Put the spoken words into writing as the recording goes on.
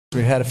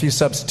We had a few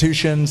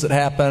substitutions that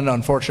happened,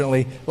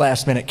 unfortunately,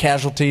 last-minute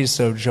casualties.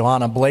 So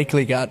Joanna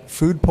Blakely got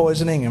food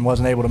poisoning and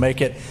wasn't able to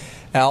make it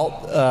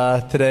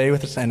out today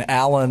with us. And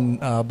Alan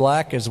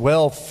Black as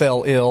well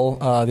fell ill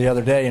the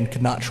other day and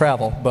could not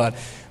travel. But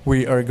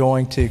we are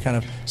going to kind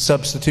of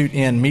substitute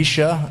in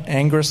Misha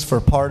Angris for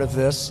part of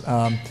this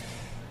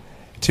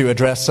to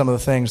address some of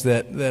the things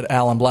that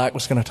Alan Black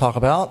was going to talk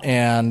about.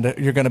 And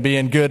you're going to be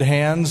in good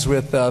hands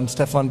with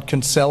Stefan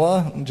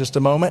Kinsella in just a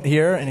moment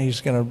here, and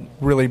he's going to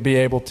really be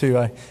able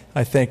to,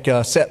 I think,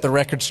 set the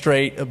record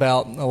straight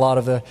about a lot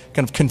of the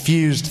kind of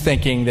confused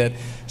thinking that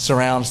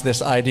surrounds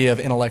this idea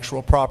of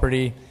intellectual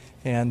property,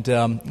 and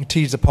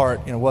tease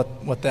apart,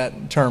 what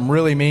that term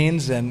really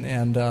means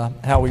and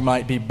how we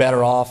might be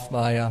better off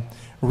by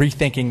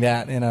rethinking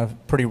that in a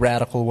pretty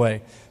radical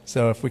way.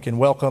 So if we can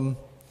welcome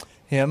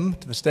him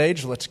to the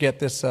stage, let's get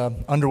this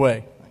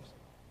underway.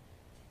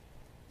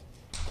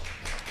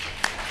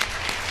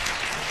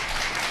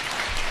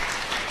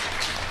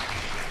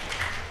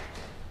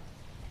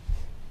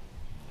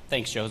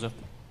 Thanks, Joseph.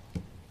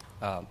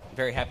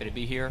 Very happy to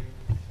be here.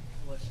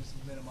 Let's just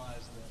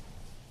minimize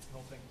the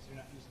whole thing so you're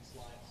not using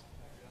slides.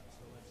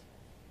 So let's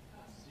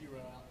zero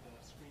out the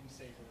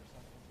screensaver or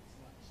something so it's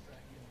not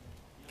distracting.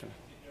 Okay.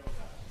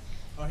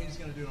 Oh, he's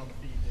going to do it on the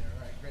feed there.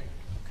 All right, great.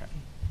 Okay.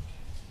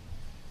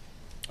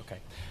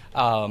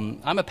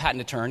 I'm a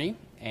patent attorney,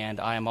 and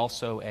I am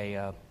also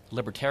a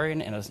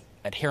libertarian and an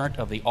adherent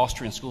of the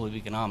Austrian School of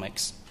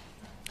Economics.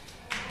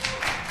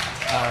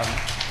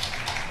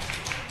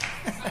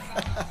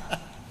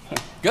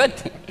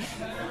 Good.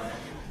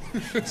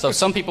 So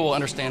some people will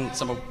understand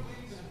some of...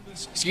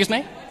 Excuse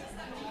me?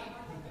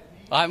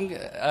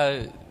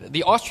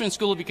 The Austrian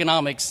School of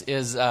Economics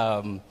is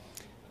a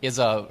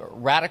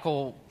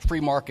radical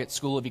free market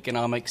school of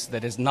economics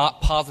that is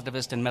not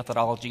positivist in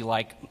methodology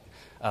like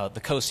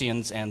the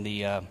Cossians and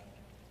the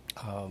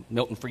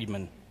Milton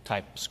Friedman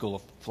type school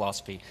of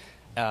philosophy.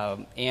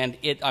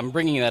 I'm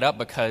bringing that up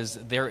because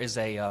there is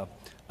a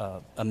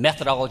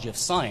methodology of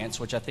science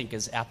which I think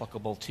is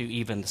applicable to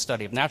even the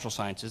study of natural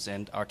sciences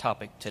and our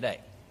topic today.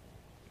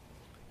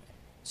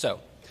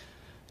 So,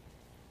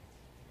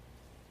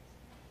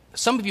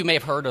 some of you may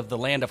have heard of the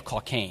land of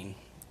cocaine,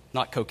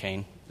 not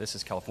cocaine. This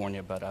is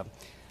California, but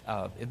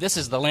this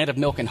is the land of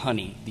milk and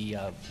honey.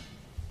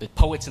 The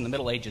poets in the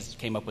Middle Ages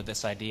came up with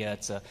this idea.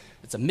 It's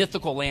a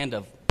mythical land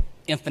of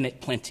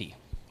infinite plenty,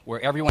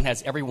 where everyone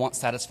has every want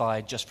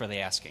satisfied just for the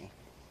asking.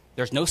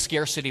 There's no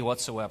scarcity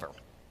whatsoever.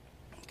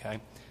 Okay,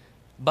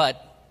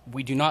 but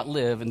we do not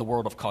live in the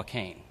world of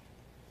cocaine.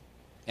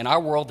 In our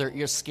world, there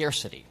is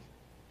scarcity.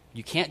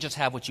 You can't just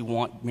have what you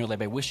want merely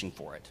by wishing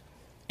for it.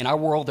 In our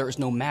world, there is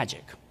no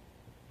magic.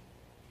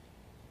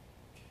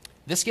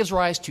 This gives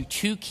rise to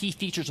two key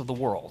features of the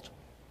world: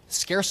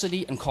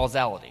 scarcity and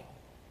causality.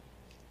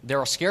 There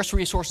are scarce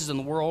resources in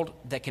the world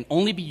that can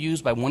only be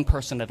used by one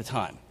person at a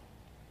time.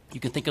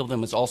 You can think of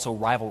them as also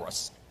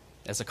rivalrous,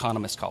 as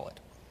economists call it.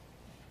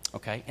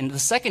 Okay? And the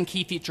second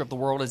key feature of the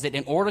world is that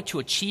in order to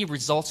achieve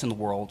results in the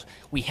world,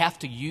 we have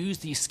to use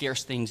these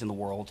scarce things in the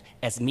world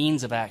as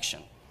means of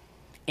action.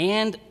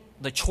 And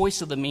the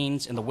choice of the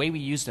means and the way we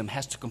use them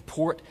has to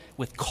comport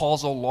with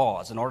causal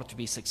laws in order to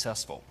be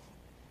successful.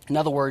 In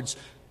other words,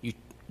 you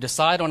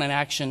decide on an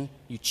action,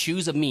 you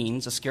choose a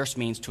means, a scarce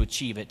means, to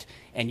achieve it,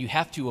 and you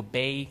have to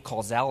obey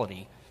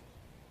causality.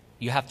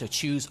 You have to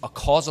choose a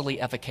causally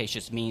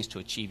efficacious means to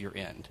achieve your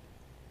end.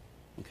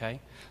 Okay?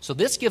 So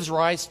this gives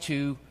rise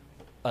to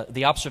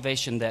the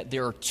observation that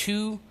there are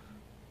two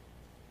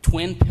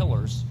twin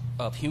pillars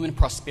of human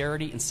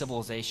prosperity and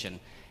civilization,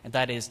 and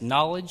that is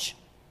knowledge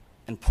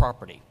and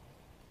property.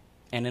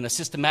 And in a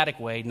systematic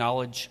way,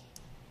 knowledge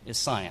is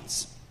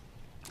science.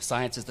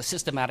 Science is the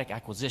systematic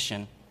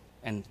acquisition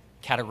and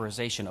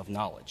categorization of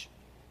knowledge.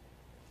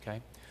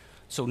 Okay?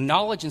 So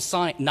knowledge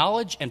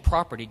and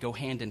property go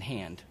hand in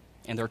hand,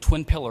 and they're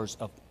twin pillars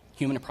of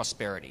human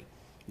prosperity.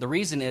 The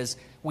reason is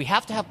we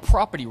have to have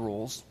property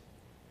rules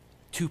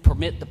to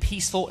permit the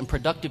peaceful and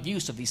productive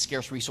use of these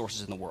scarce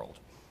resources in the world.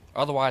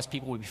 Otherwise,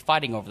 people would be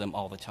fighting over them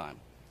all the time.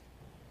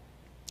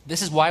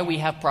 This is why we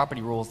have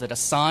property rules that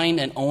assign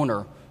an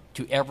owner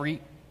to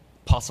every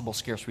possible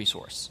scarce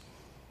resource.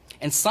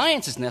 And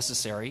science is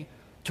necessary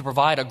to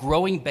provide a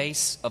growing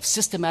base of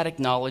systematic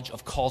knowledge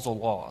of causal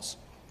laws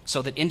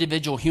so that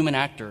individual human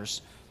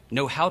actors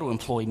know how to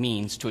employ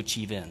means to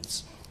achieve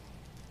ends.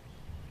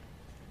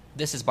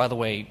 This is, by the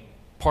way,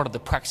 part of the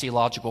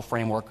praxeological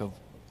framework of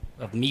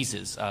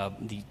Mises,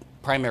 the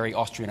primary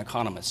Austrian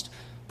economist.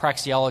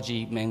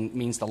 Praxeology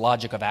means the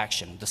logic of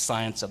action, the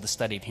science of the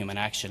study of human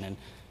action, and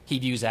he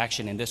views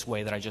action in this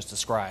way that I just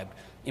described,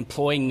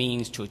 employing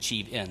means to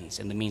achieve ends,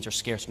 and the means are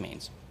scarce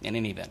means in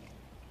any event.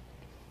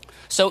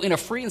 So in a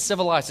free and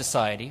civilized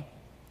society,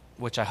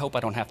 which I hope I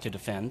don't have to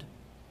defend,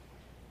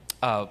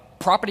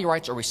 property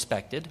rights are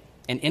respected,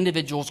 and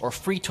individuals are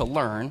free to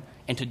learn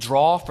and to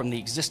draw from the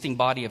existing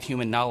body of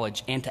human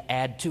knowledge and to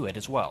add to it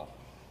as well.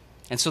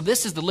 And so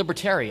this is the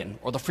libertarian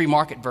or the free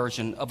market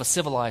version of a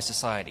civilized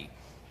society,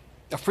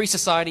 a free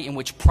society in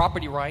which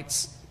property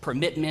rights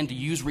permit men to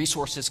use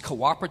resources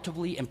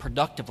cooperatively and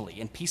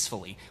productively and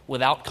peacefully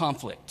without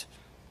conflict,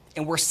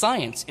 and where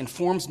science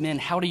informs men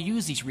how to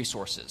use these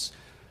resources.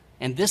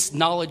 And this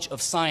knowledge of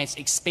science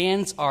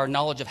expands our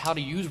knowledge of how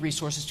to use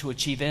resources to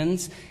achieve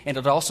ends, and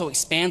it also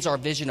expands our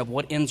vision of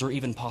what ends are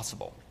even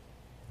possible.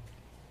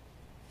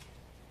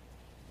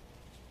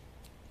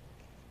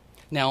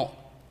 Now,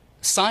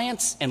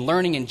 science and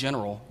learning in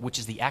general, which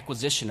is the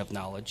acquisition of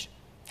knowledge,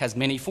 has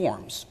many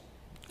forms.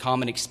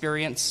 Common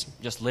experience,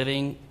 just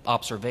living,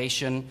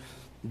 observation,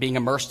 being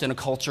immersed in a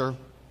culture,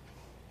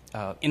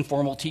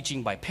 informal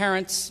teaching by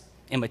parents,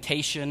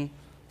 imitation,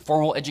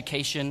 formal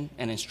education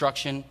and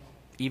instruction,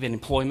 even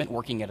employment,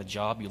 working at a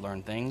job, you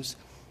learn things,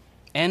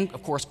 and,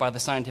 of course, by the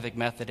scientific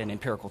method and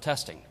empirical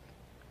testing.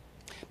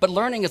 But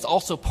learning is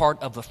also part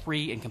of the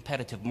free and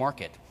competitive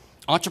market.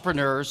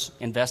 Entrepreneurs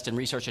invest in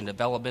research and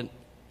development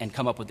and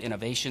come up with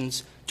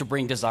innovations to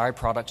bring desired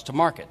products to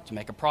market, to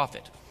make a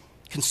profit.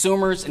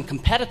 Consumers and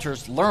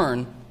competitors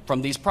learn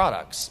from these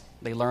products.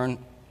 They learn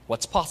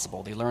what's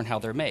possible. They learn how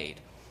they're made.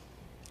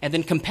 And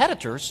then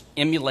competitors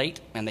emulate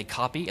and they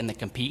copy and they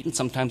compete and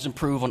sometimes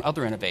improve on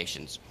other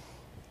innovations.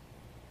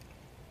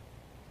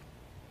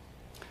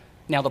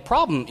 Now, the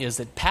problem is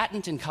that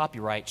patent and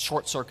copyright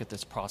short-circuit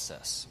this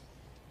process.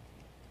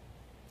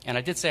 And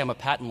I did say I'm a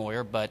patent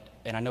lawyer,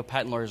 and I know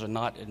patent lawyers are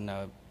not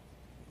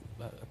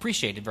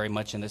appreciated very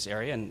much in this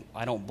area, and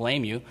I don't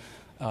blame you,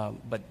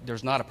 but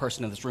there's not a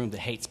person in this room that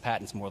hates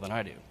patents more than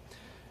I do.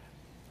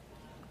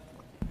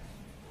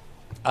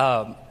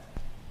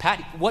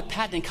 What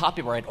patent and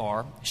copyright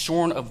are,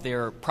 shorn of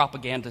their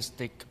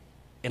propagandistic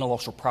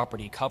intellectual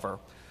property cover,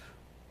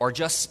 are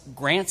just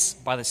grants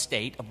by the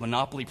state of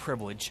monopoly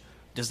privilege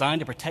designed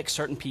to protect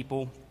certain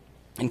people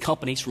and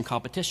companies from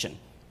competition.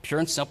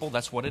 Pure and simple,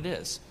 that's what it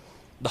is.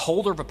 The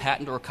holder of a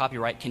patent or a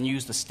copyright can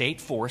use the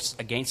state force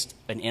against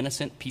an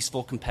innocent,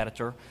 peaceful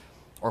competitor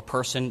or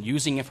person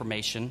using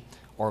information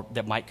or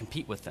that might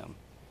compete with them.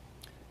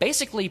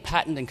 Basically,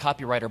 patent and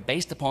copyright are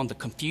based upon the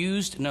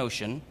confused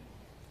notion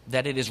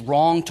that it is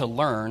wrong to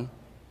learn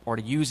or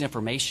to use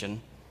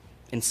information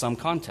in some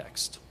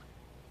context.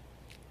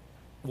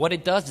 What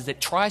it does is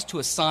it tries to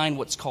assign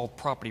what's called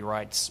property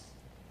rights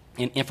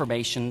in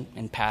information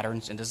and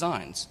patterns and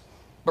designs.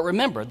 But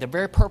remember, the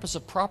very purpose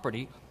of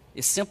property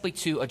is simply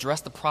to address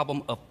the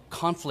problem of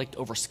conflict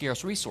over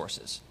scarce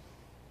resources.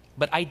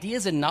 But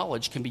ideas and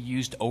knowledge can be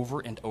used over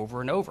and over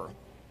and over,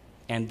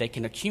 and they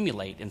can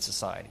accumulate in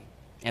society,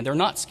 and they're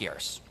not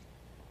scarce.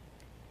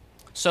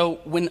 So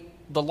when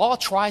the law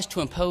tries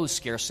to impose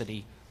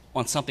scarcity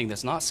on something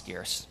that's not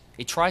scarce,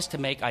 it tries to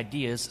make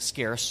ideas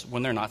scarce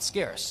when they're not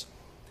scarce.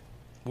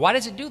 Why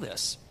does it do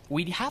this?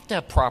 We have to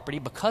have property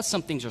because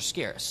some things are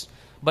scarce.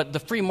 But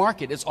the free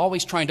market is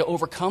always trying to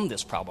overcome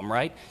this problem,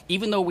 right?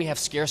 Even though we have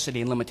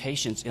scarcity and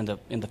limitations in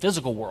the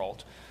physical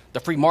world, the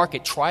free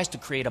market tries to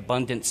create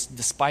abundance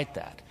despite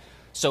that.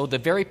 So the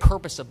very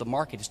purpose of the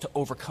market is to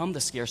overcome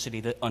the scarcity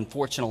that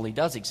unfortunately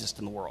does exist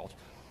in the world.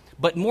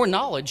 But more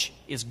knowledge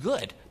is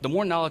good. The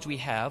more knowledge we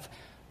have,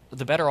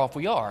 the better off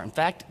we are. In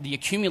fact, the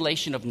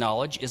accumulation of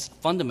knowledge is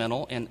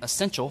fundamental and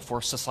essential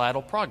for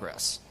societal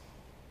progress.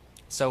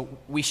 So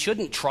we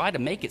shouldn't try to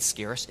make it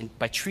scarce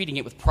by treating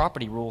it with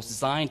property rules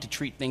designed to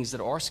treat things that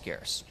are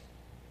scarce.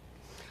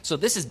 So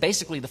this is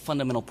basically the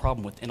fundamental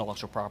problem with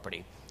intellectual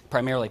property,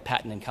 primarily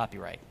patent and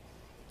copyright.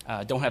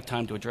 Don't have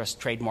time to address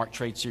trademark,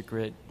 trade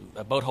secret,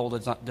 boat hull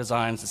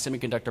designs, the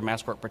Semiconductor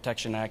Mass Work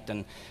Protection Act,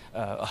 and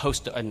a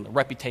host of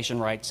reputation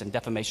rights and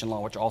defamation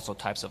law, which are also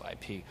types of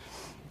IP.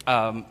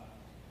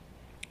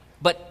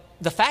 But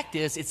the fact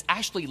is, it's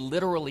actually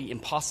literally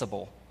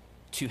impossible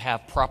to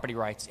have property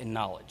rights in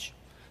knowledge.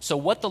 So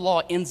what the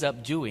law ends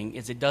up doing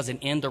is it does an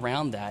end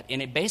around that,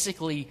 and it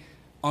basically,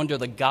 under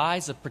the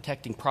guise of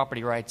protecting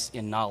property rights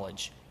in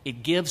knowledge,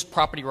 it gives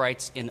property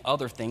rights in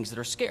other things that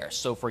are scarce.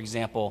 So, for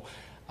example,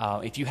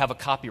 if you have a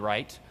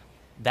copyright,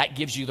 that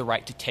gives you the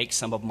right to take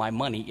some of my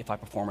money if I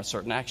perform a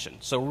certain action.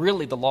 So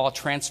really, the law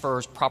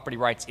transfers property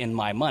rights in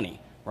my money,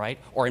 right,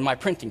 or in my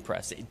printing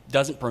press. It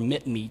doesn't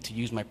permit me to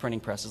use my printing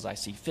press as I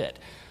see fit.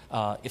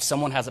 If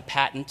someone has a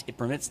patent, it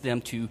permits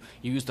them to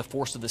use the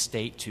force of the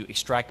state to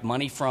extract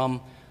money from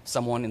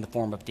someone in the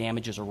form of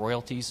damages or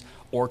royalties,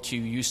 or to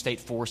use state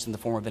force in the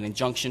form of an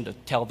injunction to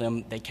tell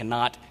them they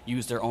cannot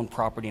use their own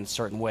property in a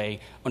certain way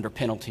under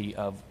penalty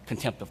of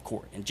contempt of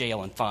court and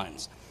jail and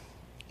fines.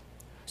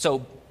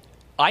 So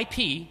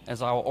IP,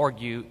 as I will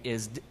argue,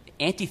 is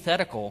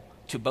antithetical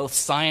to both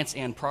science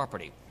and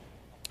property.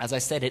 As I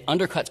said, it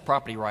undercuts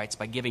property rights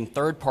by giving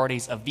third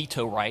parties a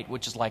veto right,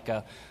 which is like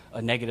a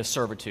negative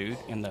servitude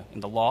in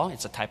the law.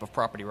 It's a type of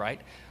property right,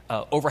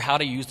 over how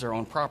to use their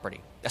own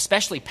property,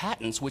 especially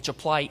patents, which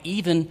apply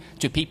even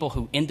to people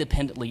who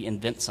independently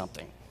invent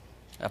something.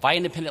 If I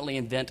independently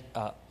invent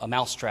a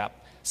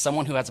mousetrap,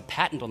 someone who has a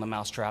patent on the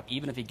mousetrap,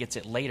 even if he gets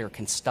it later,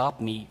 can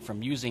stop me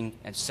from using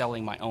and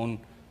selling my own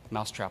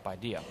mousetrap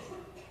idea.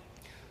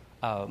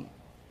 Patent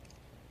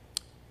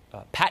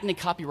and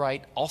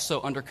copyright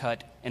also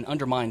undercut and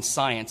undermine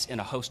science in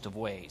a host of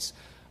ways.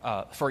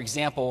 For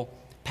example,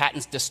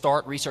 Patents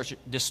distort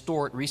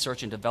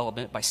research and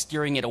development by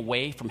steering it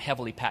away from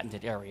heavily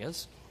patented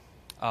areas.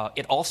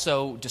 It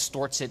also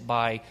distorts it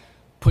by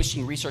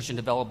pushing research and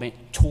development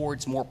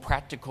towards more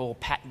practical,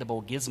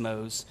 patentable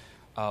gizmos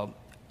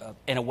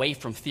and away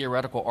from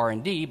theoretical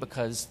R&D,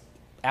 because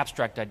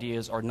abstract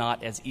ideas are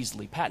not as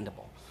easily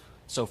patentable.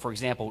 So, for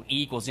example,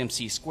 E equals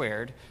MC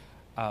squared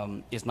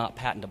is not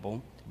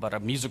patentable, but a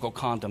musical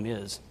condom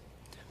is.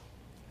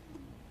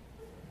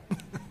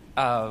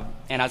 And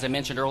as I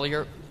mentioned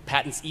earlier,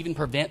 patents even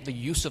prevent the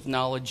use of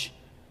knowledge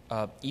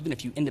even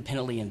if you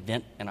independently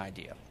invent an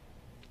idea.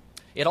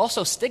 It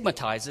also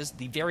stigmatizes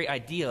the very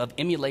idea of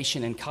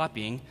emulation and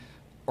copying,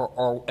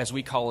 or as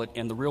we call it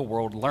in the real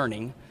world,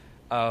 learning.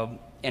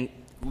 And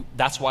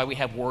that's why we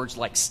have words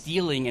like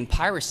stealing and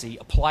piracy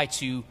apply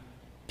to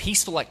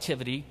peaceful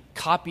activity,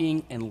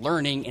 copying and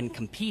learning and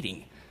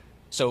competing.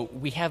 So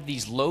we have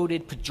these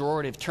loaded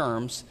pejorative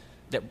terms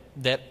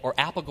that are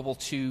applicable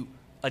to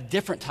a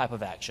different type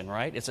of action,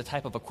 right? It's a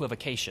type of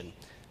equivocation.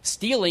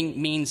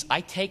 Stealing means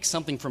I take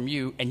something from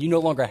you and you no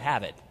longer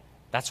have it.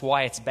 That's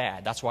why it's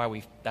bad. That's why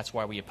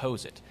we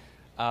oppose it.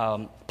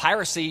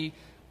 Piracy,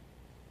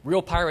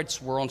 real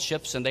pirates were on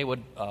ships and they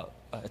would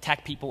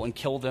attack people and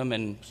kill them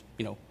and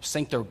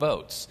sink their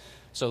boats.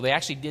 So they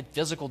actually did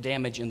physical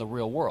damage in the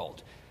real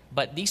world.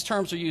 But these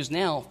terms are used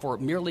now for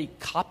merely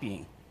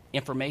copying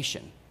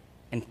information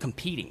and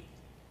competing.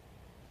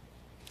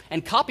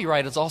 And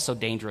copyright is also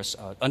dangerous,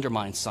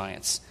 undermines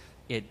science.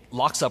 It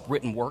locks up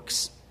written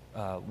works.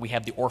 We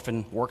have the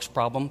orphan works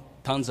problem.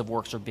 Tons of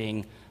works are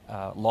being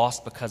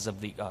lost because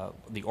of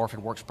the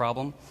orphan works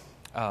problem.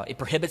 It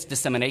prohibits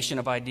dissemination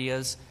of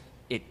ideas.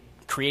 It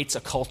creates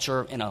a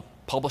culture and a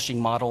publishing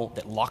model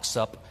that locks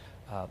up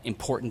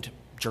important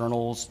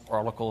journals,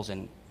 articles,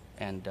 and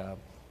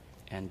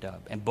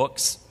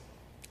books.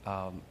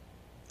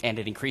 And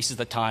it increases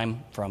the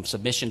time from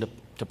submission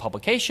to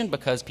publication,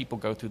 because people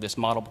go through this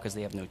model because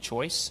they have no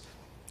choice,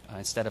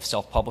 instead of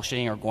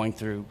self-publishing or going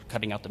through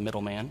cutting out the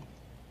middleman.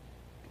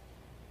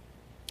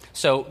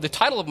 So the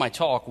title of my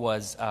talk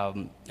was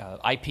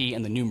IP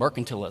and the New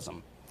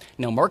Mercantilism.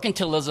 Now,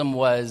 mercantilism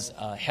was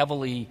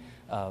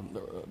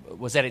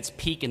was at its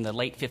peak in the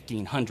late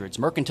 1500s.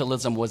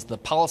 Mercantilism was the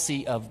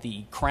policy of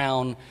the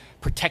crown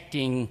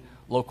protecting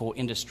local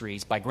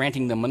industries by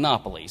granting them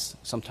monopolies,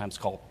 sometimes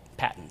called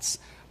patents.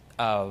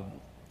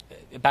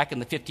 Back in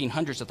the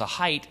 1500s, at the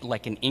height,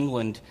 like in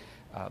England,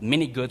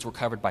 many goods were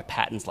covered by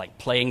patents like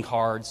playing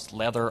cards,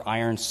 leather,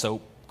 iron,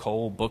 soap,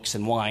 coal, books,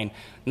 and wine,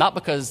 not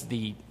because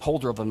the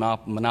holder of the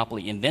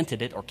monopoly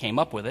invented it or came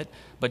up with it,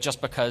 but just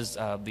because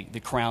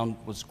the crown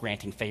was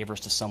granting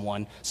favors to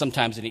someone,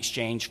 sometimes in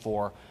exchange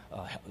for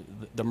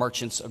the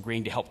merchants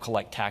agreeing to help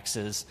collect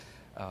taxes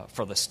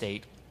for the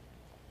state.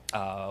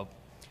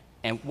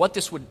 And what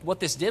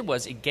this did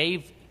was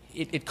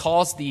it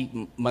caused the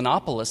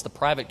monopolists, the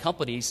private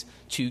companies,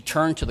 to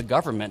turn to the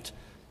government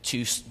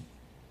to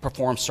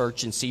perform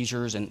search and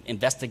seizures and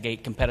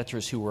investigate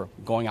competitors who were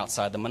going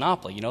outside the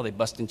monopoly. They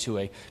bust into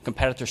a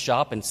competitor's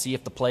shop and see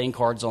if the playing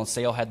cards on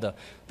sale had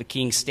the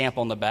king's stamp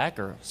on the back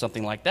or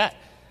something like that.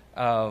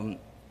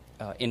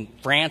 In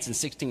France in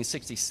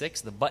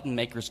 1666, the Button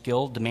Makers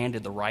Guild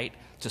demanded the right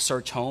to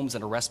search homes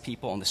and arrest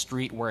people on the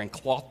street wearing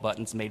cloth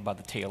buttons made by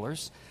the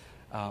tailors.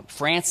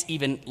 France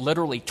even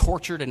literally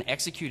tortured and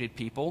executed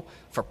people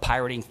for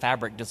pirating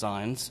fabric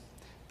designs,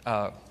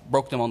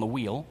 broke them on the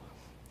wheel.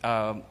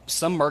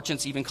 Some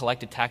merchants even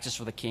collected taxes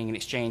for the king in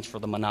exchange for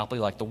the monopoly,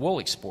 like the wool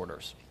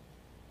exporters.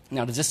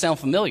 Now, does this sound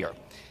familiar?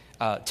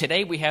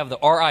 Today we have the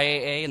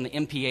RIAA and the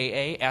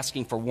MPAA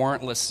asking for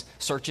warrantless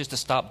searches to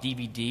stop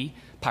DVD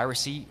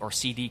piracy or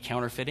CD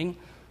counterfeiting.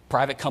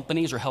 Private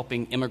companies are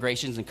helping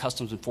Immigration and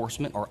Customs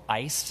Enforcement, or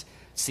ICE,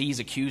 seize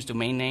accused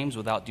domain names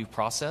without due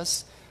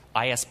process.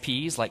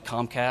 ISPs like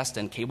Comcast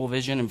and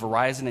Cablevision and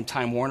Verizon and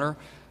Time Warner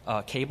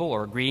Cable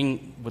are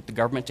agreeing with the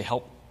government to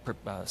help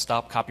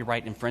stop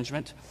copyright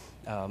infringement.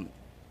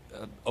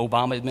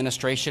 Obama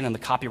administration and the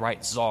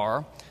copyright czar,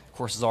 of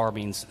course czar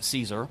means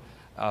Caesar,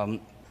 have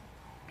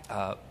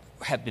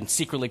been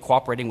secretly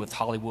cooperating with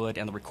Hollywood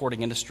and the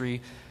recording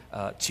industry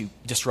to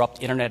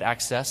disrupt internet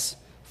access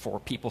for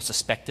people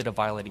suspected of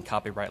violating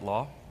copyright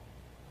law.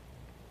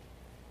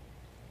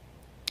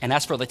 And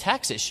as for the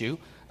tax issue,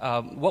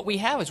 what we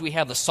have is we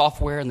have the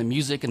software and the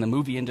music and the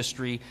movie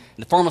industry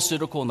and the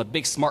pharmaceutical and the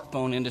big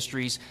smartphone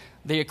industries.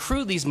 They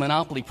accrue these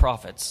monopoly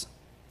profits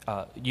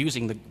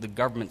using the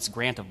government's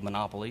grant of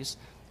monopolies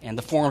and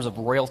the forms of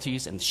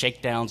royalties and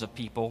shakedowns of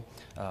people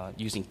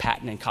using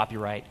patent and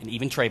copyright and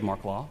even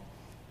trademark law.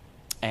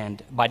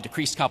 And by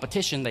decreased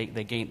competition,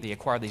 they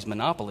acquire these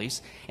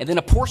monopolies. And then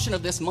a portion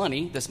of this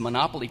money, this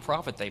monopoly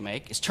profit they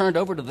make, is turned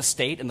over to the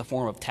state in the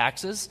form of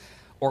taxes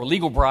or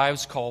legal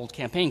bribes called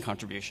campaign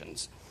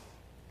contributions.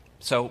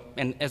 So,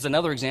 and as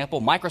another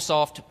example,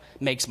 Microsoft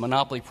makes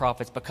monopoly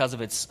profits because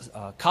of its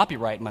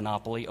copyright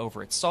monopoly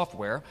over its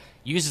software,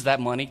 uses that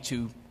money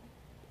to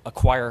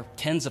acquire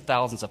tens of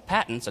thousands of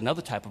patents,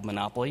 another type of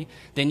monopoly,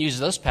 then uses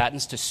those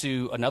patents to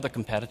sue another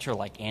competitor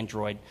like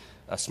Android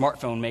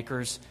smartphone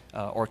makers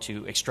or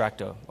to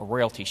extract a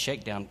royalty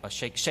shake them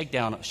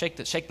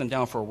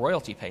down for a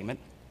royalty payment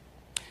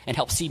and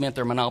help cement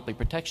their monopoly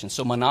protection.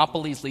 So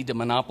monopolies lead to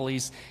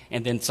monopolies,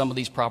 and then some of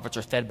these profits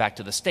are fed back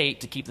to the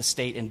state to keep the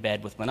state in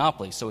bed with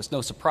monopolies. So it's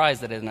no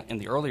surprise that in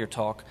the earlier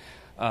talk,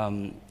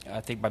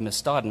 I think by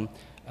Ms. Stodden,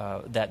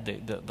 that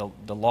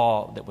the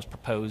law that was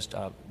proposed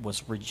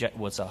was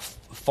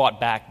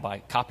fought back by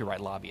copyright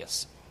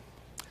lobbyists.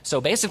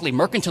 So basically,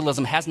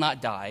 mercantilism has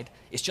not died.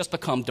 It's just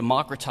become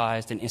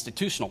democratized and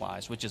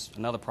institutionalized, which is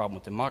another problem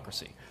with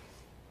democracy.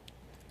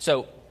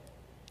 So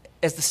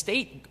as the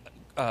state,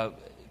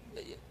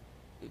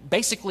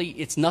 basically,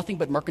 it's nothing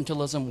but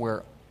mercantilism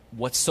where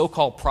what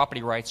so-called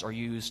property rights are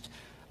used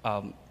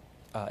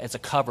as a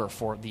cover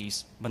for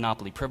these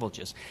monopoly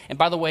privileges. And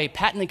by the way,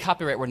 patent and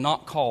copyright were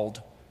not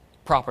called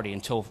property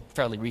until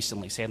fairly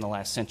recently, say in the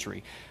last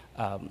century.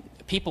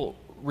 People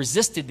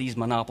resisted these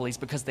monopolies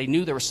because they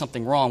knew there was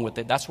something wrong with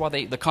it. That's why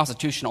the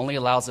Constitution only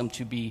allows them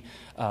to be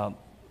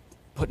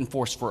put in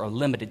force for a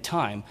limited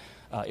time.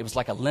 It was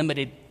like a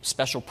limited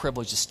special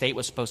privilege the state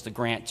was supposed to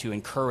grant to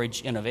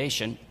encourage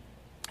innovation.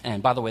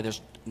 And by the way,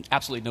 there's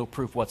absolutely no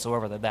proof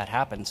whatsoever that that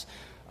happens.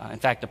 In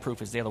fact, the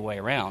proof is the other way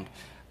around.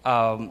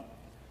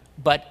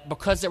 But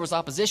because there was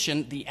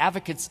opposition, the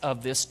advocates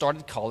of this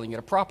started calling it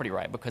a property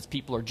right because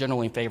people are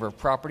generally in favor of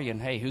property,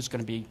 and hey, who's going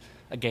to be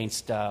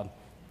against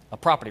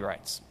property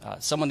rights?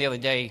 Someone the other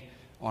day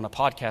on a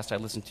podcast I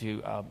listened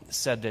to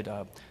said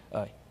that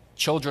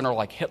children are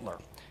like Hitler.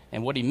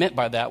 And what he meant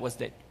by that was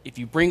that if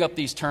you bring up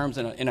these terms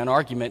in an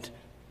argument,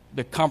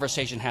 the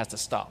conversation has to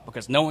stop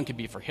because no one can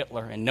be for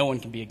Hitler and no one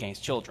can be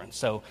against children.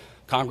 So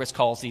Congress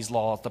calls these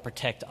laws the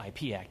Protect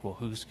IP Act. Well,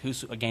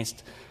 who's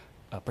against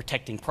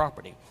protecting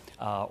property?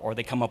 Or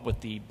they come up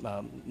with the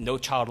No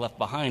Child Left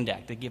Behind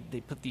Act.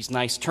 They put these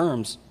nice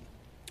terms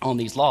on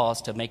these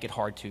laws to make it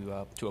hard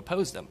to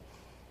oppose them.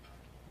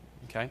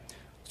 Okay?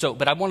 So,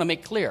 but I want to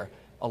make clear,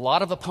 a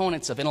lot of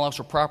opponents of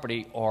intellectual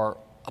property are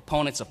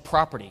opponents of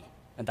property,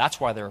 and that's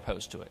why they're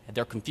opposed to it.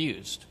 They're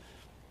confused.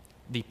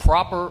 The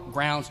proper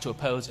grounds to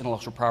oppose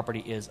intellectual property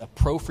is a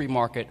pro-free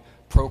market,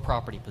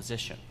 pro-property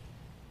position.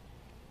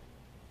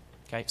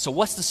 Okay? So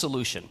what's the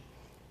solution?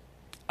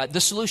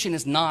 The solution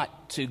is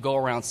not to go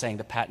around saying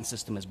the patent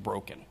system is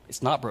broken.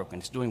 It's not broken.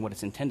 It's doing what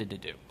it's intended to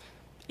do.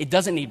 It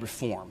doesn't need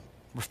reform.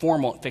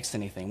 Reform won't fix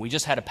anything. We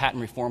just had a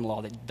patent reform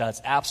law that does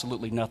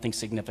absolutely nothing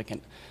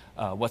significant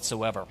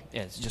whatsoever.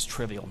 It's just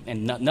trivial,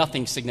 and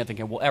nothing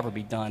significant will ever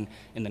be done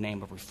in the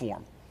name of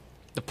reform.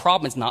 The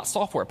problem is not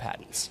software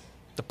patents.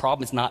 The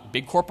problem is not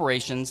big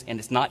corporations, and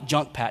it's not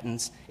junk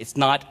patents. It's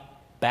not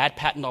bad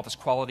patent office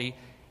quality.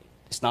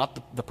 It's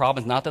not the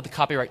problem is not that the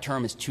copyright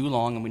term is too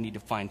long and we need to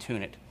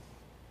fine-tune it.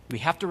 We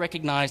have to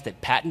recognize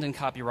that patent and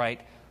copyright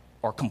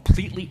are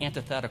completely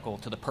antithetical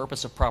to the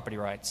purpose of property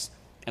rights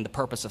and the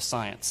purpose of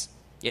science.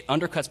 It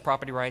undercuts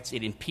property rights,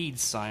 it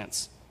impedes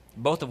science,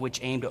 both of which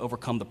aim to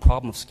overcome the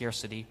problem of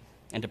scarcity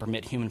and to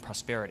permit human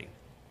prosperity.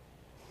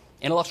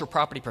 Intellectual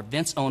property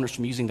prevents owners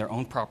from using their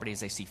own property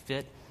as they see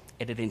fit,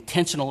 and it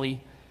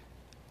intentionally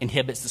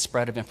inhibits the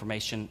spread of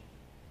information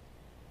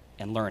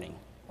and learning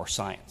or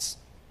science.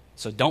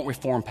 So don't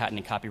reform patent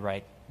and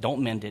copyright,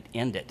 don't mend it,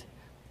 end it.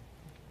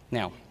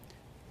 Now,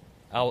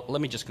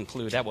 let me just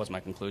conclude. That was my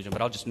conclusion,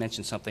 but I'll just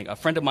mention something. A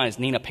friend of mine is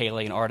Nina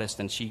Paley, an artist,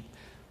 and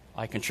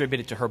I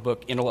contributed to her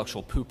book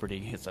Intellectual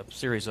Pooperty. It's a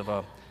series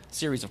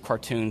of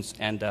cartoons,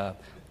 and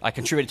I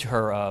contributed to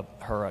her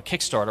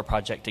Kickstarter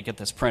project to get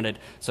this printed.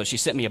 So she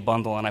sent me a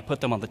bundle, and I put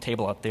them on the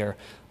table up there.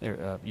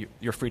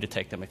 You're free to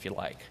take them if you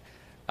like.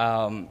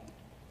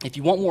 If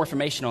you want more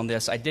information on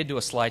this, I did do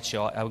a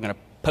slideshow. I'm going to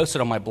post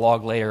it on my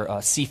blog later,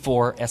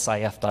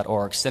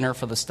 c4sif.org, Center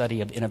for the Study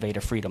of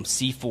Innovative Freedom,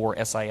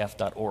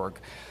 c4sif.org.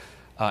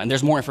 And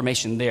there's more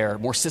information there,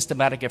 more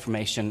systematic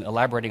information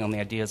elaborating on the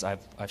ideas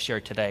I've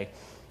shared today.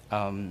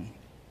 I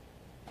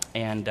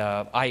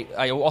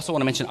also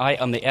want to mention I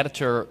am the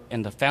editor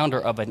and the founder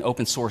of an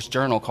open source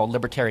journal called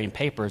Libertarian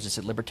Papers. It's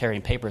at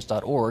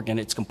libertarianpapers.org, and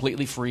it's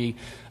completely free,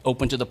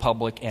 open to the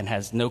public, and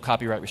has no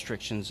copyright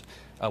restrictions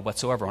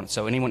whatsoever on it.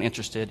 So anyone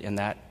interested in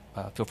that,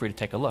 feel free to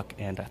take a look.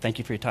 And thank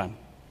you for your time.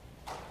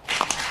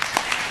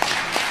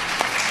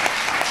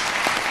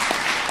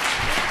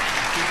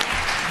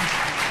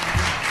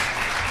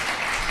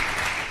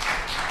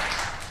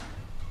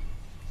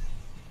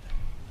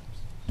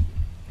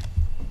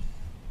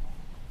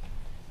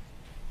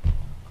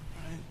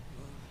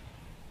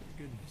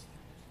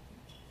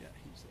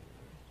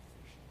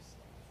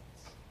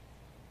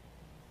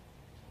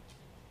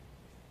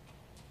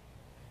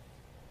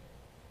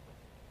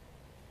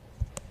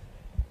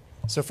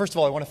 So first of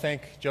all, I want to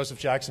thank Joseph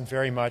Jackson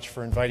very much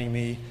for inviting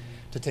me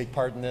to take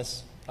part in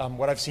this.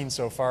 What I've seen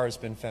so far has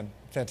been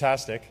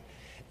fantastic,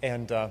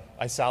 and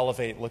I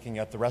salivate looking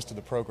at the rest of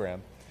the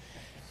program.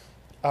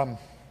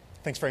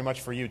 Thanks very much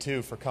for you,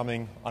 too, for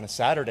coming on a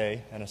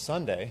Saturday and a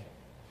Sunday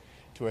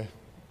to a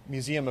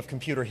Museum of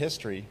Computer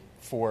History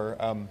for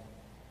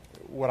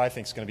what I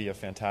think is going to be a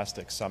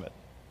fantastic summit.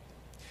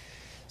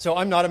 So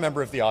I'm not a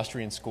member of the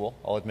Austrian school,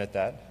 I'll admit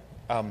that.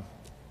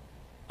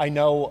 I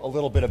know a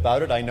little bit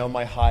about it. I know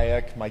my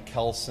Hayek, my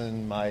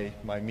Kelsen, my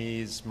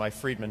Mies, my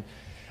Friedman.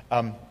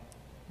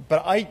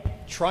 But I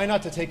try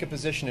not to take a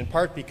position in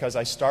part because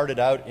I started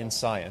out in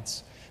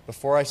science.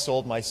 Before I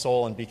sold my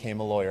soul and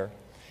became a lawyer,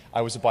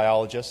 I was a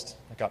biologist.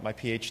 I got my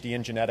PhD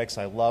in genetics.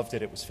 I loved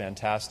it. It was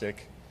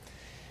fantastic.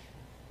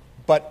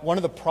 But one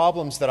of the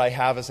problems that I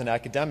have as an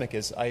academic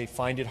is I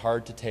find it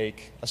hard to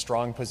take a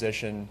strong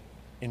position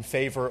in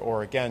favor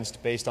or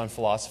against based on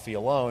philosophy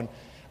alone.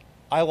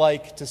 I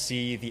like to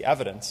see the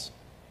evidence.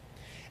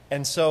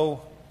 And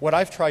so what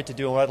I've tried to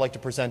do and what I'd like to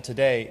present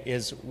today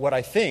is what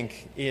I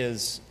think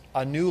is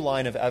a new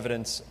line of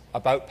evidence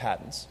about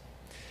patents.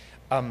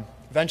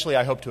 Eventually,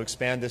 I hope to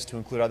expand this to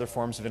include other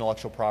forms of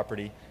intellectual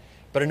property.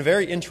 But in a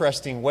very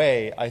interesting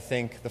way, I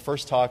think the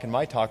first talk and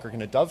my talk are going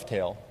to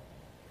dovetail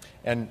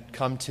and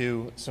come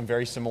to some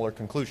very similar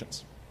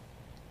conclusions.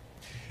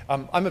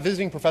 I'm a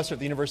visiting professor at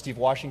the University of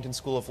Washington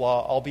School of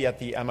Law. I'll be at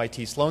the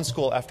MIT Sloan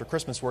School after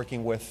Christmas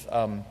working with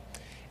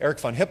Eric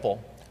von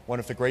Hippel, one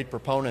of the great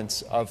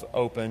proponents of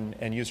open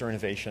and user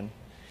innovation.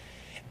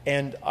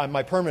 And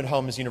my permanent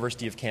home is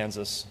University of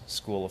Kansas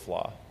School of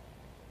Law.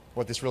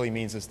 What this really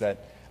means is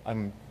that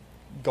I'm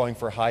going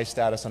for high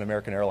status on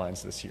American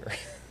Airlines this year.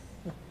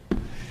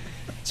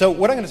 So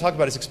what I'm going to talk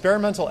about is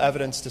experimental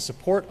evidence to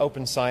support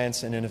open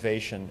science and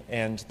innovation.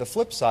 And the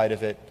flip side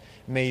of it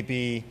may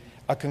be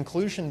a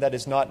conclusion that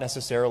is not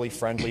necessarily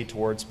friendly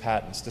towards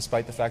patents,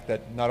 despite the fact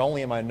that not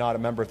only am I not a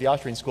member of the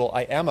Austrian School,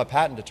 I am a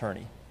patent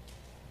attorney.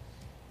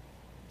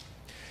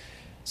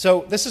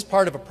 So this is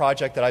part of a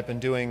project that I've been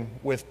doing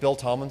with Bill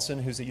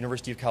Tomlinson, who's at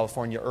University of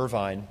California,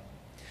 Irvine.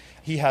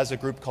 He has a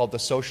group called the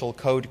Social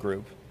Code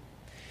Group.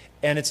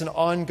 And it's an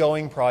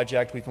ongoing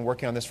project. We've been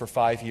working on this for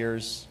 5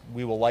 years.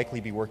 We will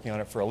likely be working on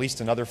it for at least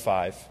another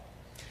 5.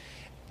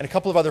 And a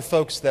couple of other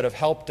folks that have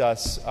helped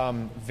us,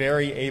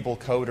 very able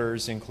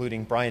coders,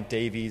 including Bryant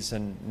Davies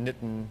and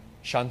Nitin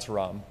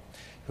Shantaram,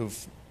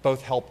 who've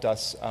both helped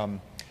us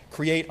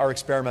create our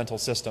experimental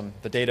system,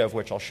 the data of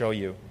which I'll show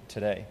you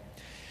today.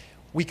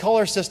 We call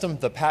our system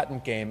the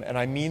patent game, and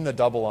I mean the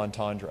double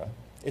entendre.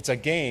 It's a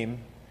game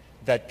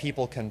that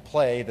people can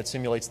play that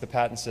simulates the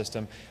patent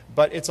system,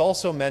 but it's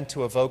also meant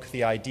to evoke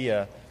the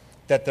idea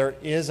that there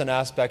is an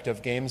aspect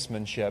of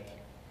gamesmanship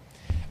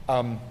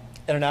and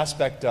an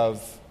aspect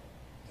of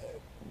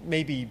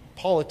maybe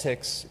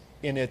politics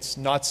in its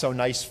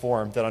not-so-nice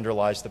form that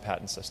underlies the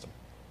patent system.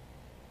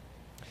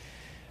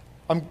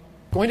 I'm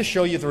going to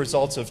show you the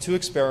results of 2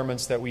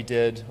 experiments that we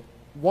did.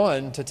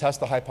 One, to test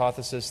the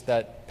hypothesis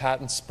that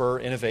patents spur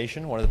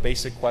innovation, one of the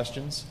basic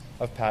questions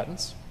of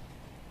patents.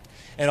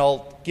 And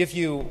I'll give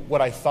you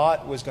what I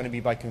thought was going to be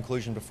my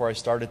conclusion before I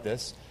started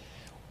this.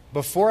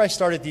 Before I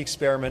started the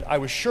experiment, I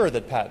was sure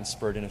that patents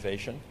spurred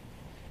innovation.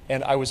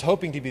 And I was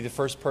hoping to be the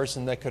first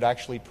person that could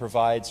actually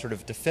provide sort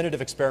of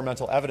definitive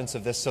experimental evidence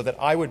of this so that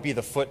I would be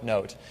the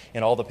footnote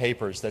in all the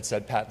papers that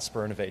said patents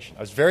spur innovation.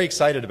 I was very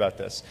excited about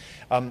this.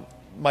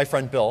 My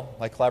friend Bill,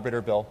 my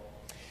collaborator Bill,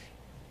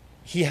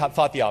 he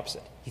thought the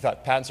opposite. He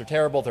thought patents are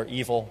terrible, they're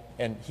evil,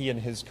 and he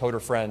and his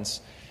coder friends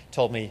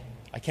told me,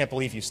 I can't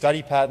believe you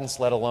study patents,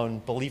 let alone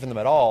believe in them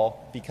at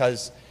all,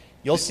 because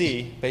you'll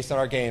see, based on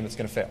our game, it's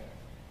going to fail.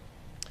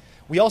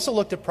 We also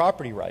looked at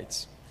property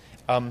rights.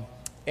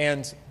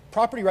 And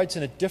property rights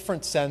in a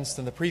different sense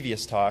than the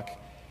previous talk.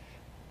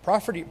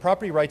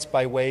 Property rights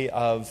by way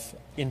of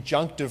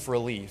injunctive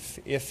relief.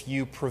 If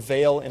you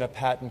prevail in a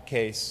patent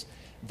case,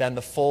 then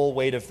the full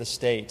weight of the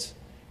state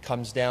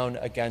comes down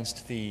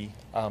against the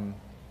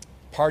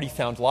party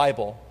found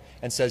liable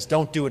and says,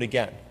 don't do it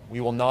again. We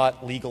will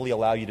not legally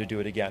allow you to do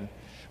it again.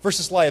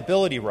 Versus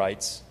liability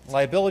rights.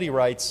 Liability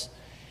rights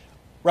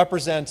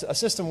represent a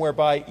system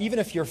whereby even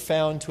if you're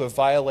found to have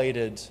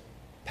violated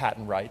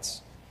patent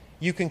rights,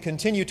 you can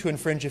continue to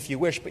infringe if you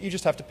wish, but you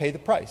just have to pay the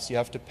price. You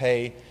have to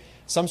pay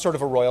some sort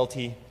of a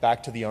royalty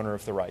back to the owner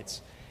of the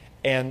rights.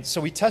 And so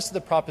we tested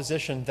the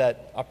proposition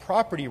that a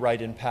property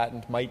right in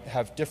patent might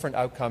have different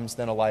outcomes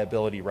than a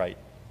liability right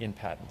in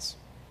patents.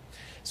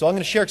 So I'm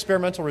going to share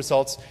experimental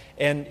results,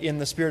 and in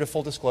the spirit of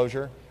full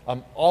disclosure,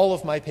 all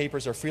of my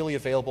papers are freely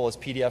available as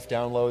PDF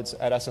downloads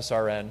at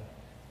SSRN,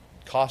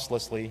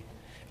 costlessly.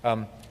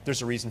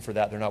 There's a reason for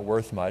that. They're not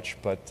worth much,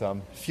 but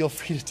feel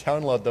free to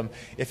download them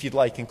if you'd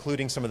like,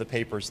 including some of the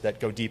papers that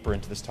go deeper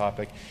into this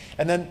topic.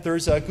 And then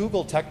there's a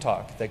Google Tech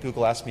Talk that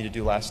Google asked me to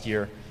do last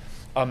year.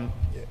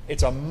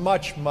 It's a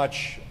much,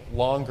 much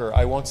longer,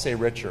 I won't say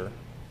richer,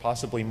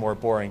 possibly more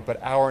boring,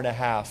 but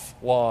hour-and-a-half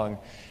long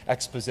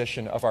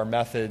exposition of our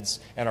methods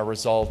and our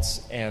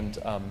results and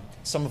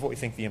some of what we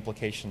think the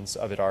implications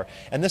of it are.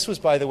 And this was,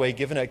 by the way,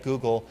 given at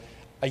Google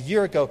a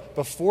year ago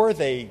before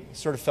they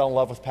sort of fell in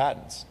love with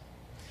patents.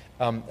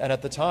 And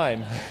at the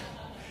time,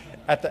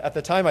 at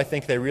the time, I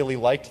think they really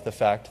liked the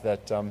fact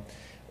that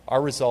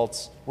our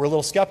results were a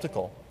little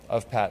skeptical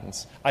of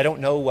patents. I don't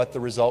know what the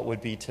result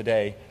would be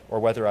today or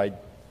whether I'd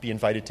be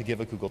invited to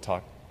give a Google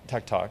Tech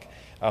Talk.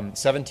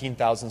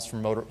 17,000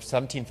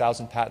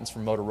 patents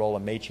from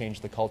Motorola may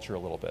change the culture a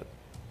little bit.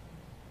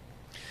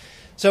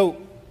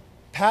 So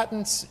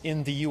Patents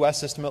in the U.S.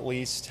 system, at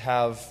least,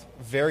 have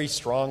very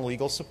strong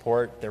legal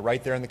support. They're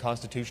right there in the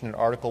Constitution in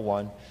Article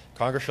 1.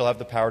 Congress shall have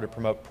the power to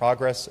promote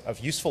progress of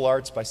useful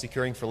arts by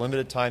securing for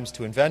limited times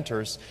to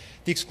inventors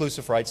the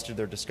exclusive rights to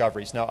their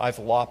discoveries. Now, I've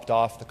lopped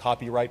off the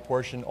copyright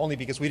portion only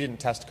because we didn't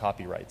test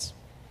copyrights.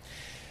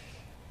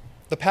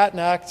 The Patent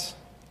Act,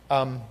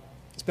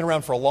 it's been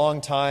around for a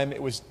long time.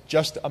 It was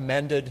just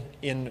amended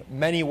in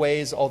many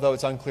ways, although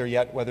it's unclear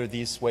yet whether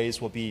these ways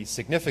will be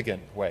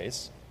significant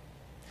ways.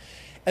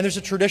 And there's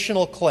a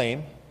traditional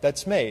claim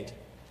that's made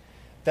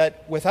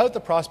that without the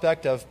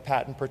prospect of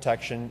patent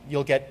protection,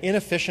 you'll get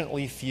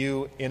inefficiently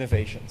few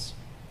innovations.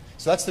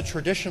 So that's the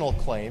traditional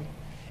claim.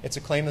 It's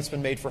a claim that's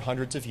been made for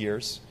hundreds of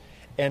years,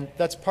 and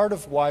that's part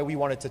of why we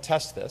wanted to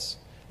test this.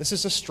 This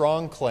is a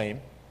strong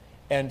claim,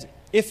 and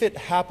if it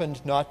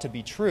happened not to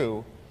be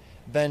true,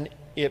 then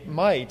it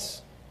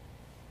might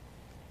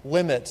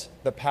limit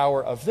the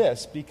power of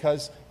this,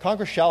 because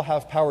Congress shall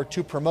have power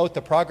to promote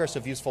the progress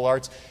of useful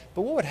arts.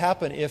 But what would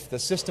happen if the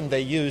system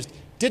they used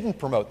didn't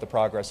promote the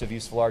progress of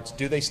useful arts?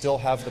 Do they still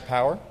have the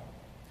power?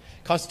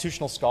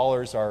 Constitutional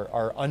scholars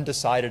are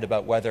undecided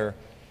about whether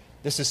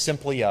this is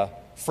simply a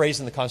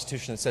phrase in the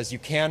Constitution that says you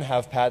can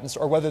have patents,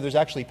 or whether there's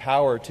actually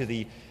power to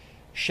the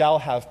shall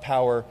have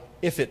power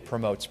if it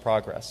promotes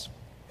progress.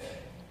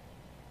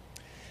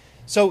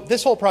 So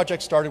this whole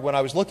project started when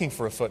I was looking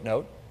for a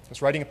footnote. I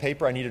was writing a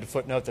paper. I needed a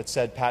footnote that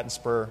said patent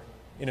spur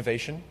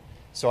innovation.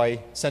 So I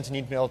sent an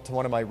email to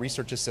one of my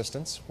research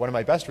assistants, one of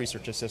my best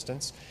research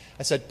assistants.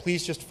 I said,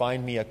 please just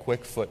find me a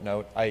quick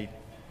footnote.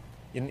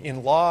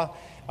 In law,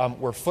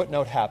 we're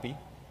footnote happy.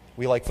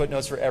 We like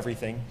footnotes for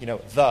everything. You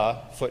know, the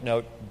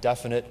footnote,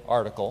 definite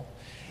article.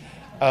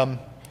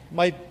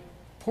 My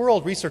poor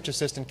old research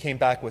assistant came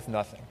back with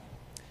nothing.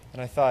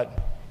 And I thought,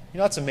 you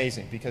know, that's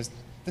amazing, because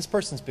this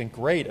person's been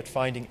great at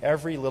finding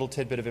every little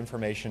tidbit of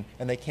information,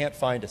 and they can't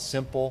find a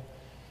simple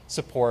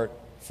support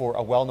for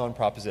a well-known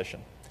proposition.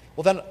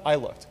 Well, then I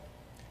looked.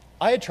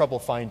 I had trouble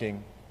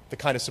finding the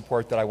kind of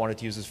support that I wanted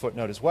to use as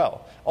footnote as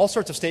well. All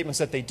sorts of statements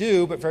that they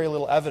do, but very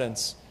little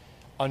evidence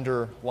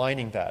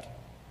underlining that.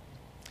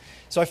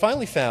 So I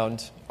finally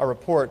found a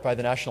report by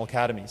the National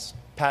Academies,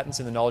 Patents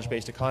in the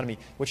Knowledge-Based Economy,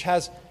 which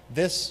has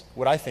this,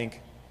 what I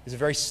think is a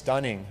very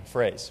stunning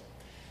phrase.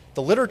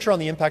 The literature on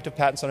the impact of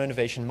patents on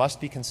innovation must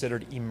be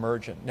considered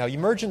emergent. Now,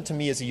 emergent to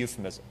me is a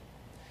euphemism.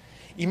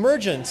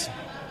 Emergent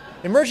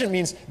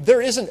means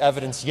there isn't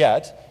evidence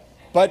yet,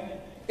 but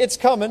it's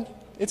coming.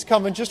 It's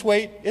coming. Just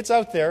wait. It's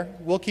out there.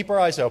 We'll keep our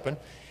eyes open.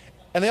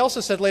 And they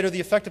also said later, the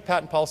effect of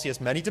patent policy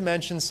has many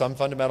dimensions, some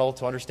fundamental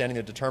to understanding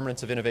the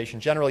determinants of innovation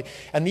generally,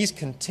 and these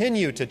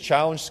continue to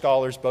challenge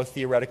scholars both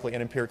theoretically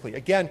and empirically.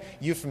 Again,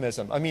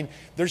 euphemism. I mean,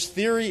 there's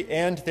theory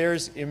and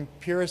there's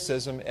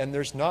empiricism, and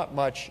there's not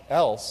much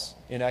else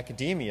in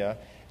academia,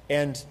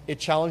 and it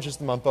challenges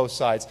them on both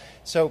sides.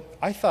 So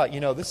I thought, you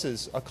know, this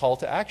is a call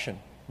to action.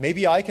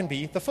 Maybe I can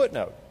be the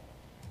footnote.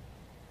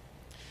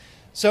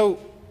 So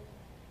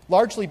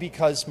largely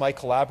because my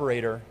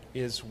collaborator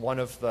is one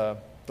of the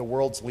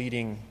world's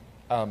leading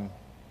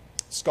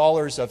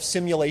scholars of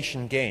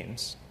simulation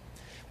games,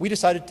 we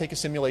decided to take a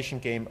simulation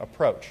game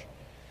approach.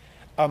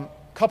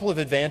 Couple of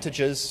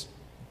advantages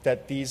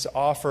that these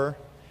offer: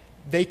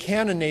 they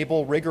can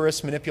enable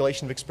rigorous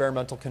manipulation of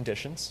experimental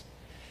conditions.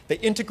 They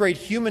integrate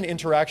human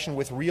interaction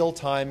with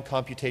real-time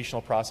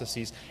computational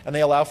processes, and they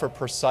allow for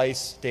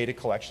precise data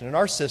collection. In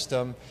our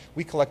system,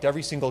 we collect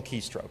every single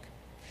keystroke.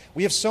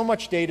 We have so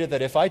much data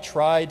that if I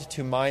tried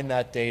to mine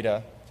that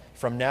data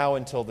from now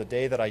until the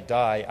day that I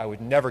die, I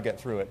would never get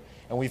through it,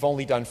 and we've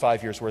only done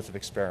 5 years' worth of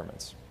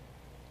experiments.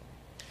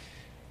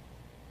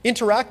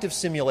 Interactive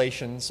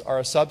simulations are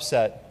a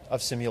subset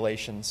of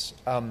simulations,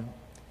 and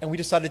we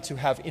decided to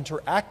have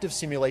interactive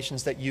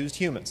simulations that used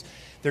humans.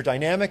 They're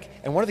dynamic,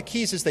 and one of the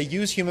keys is they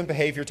use human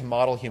behavior to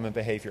model human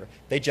behavior.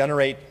 They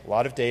generate a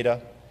lot of data.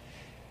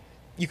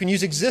 You can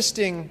use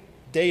existing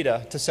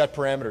data to set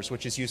parameters,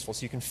 which is useful.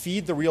 So you can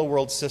feed the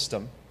real-world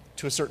system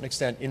to a certain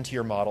extent into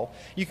your model.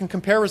 You can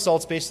compare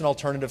results based on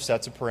alternative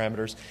sets of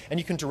parameters, and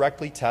you can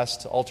directly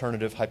test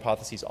alternative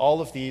hypotheses.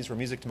 All of these were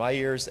music to my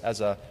ears. As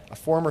a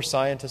former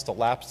scientist, a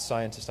lapsed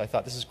scientist, I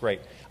thought, this is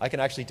great. I can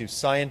actually do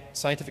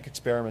scientific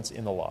experiments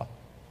in the law.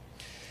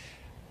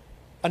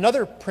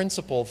 Another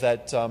principle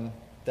that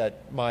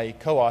my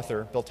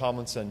co-author, Bill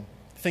Tomlinson,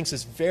 thinks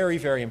is very,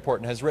 very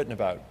important, has written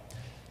about,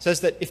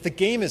 says that if the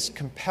game is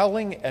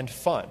compelling and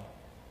fun,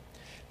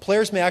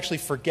 players may actually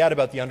forget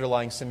about the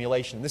underlying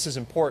simulation. This is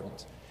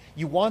important.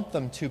 You want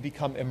them to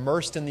become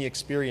immersed in the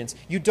experience.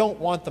 You don't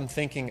want them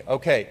thinking,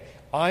 okay,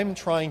 I'm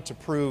trying to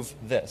prove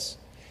this.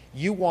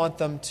 You want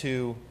them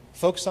to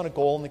focus on a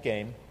goal in the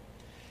game.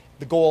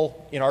 The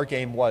goal in our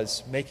game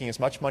was making as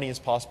much money as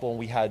possible, and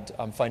we had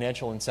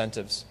financial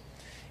incentives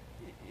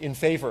in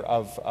favor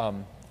of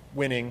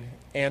winning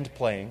and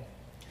playing.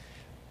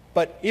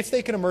 But if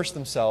they can immerse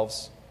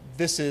themselves,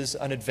 this is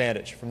an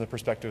advantage from the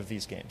perspective of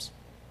these games.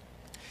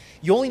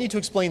 You only need to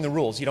explain the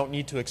rules. You don't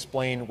need to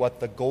explain what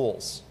the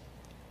goals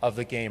of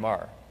the game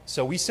are.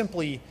 So we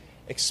simply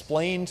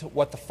explained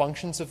what the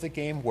functions of the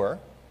game were,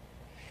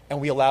 and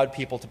we allowed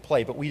people to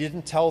play. But we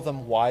didn't tell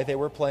them why they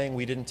were playing.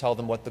 We didn't tell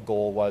them what the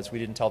goal was. We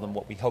didn't tell them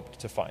what we hoped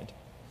to find.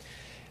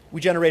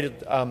 We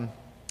generated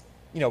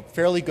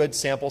fairly good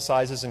sample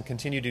sizes and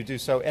continue to do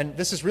so. And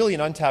this is really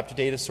an untapped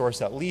data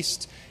source, at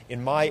least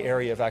in my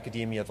area of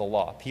academia, the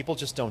law. People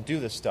just don't do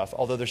this stuff,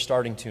 although they're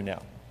starting to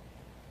now.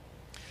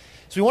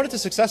 So we wanted to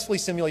successfully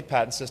simulate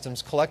patent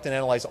systems, collect and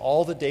analyze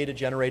all the data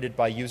generated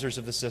by users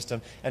of the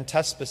system, and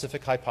test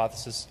specific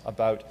hypotheses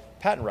about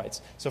patent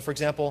rights. So for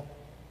example,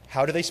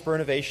 how do they spur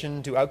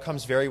innovation? Do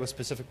outcomes vary with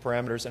specific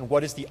parameters? And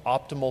what is the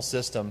optimal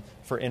system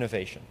for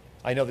innovation?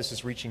 I know this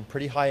is reaching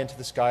pretty high into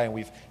the sky, and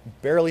we've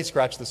barely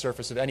scratched the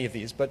surface of any of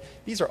these, but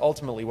these are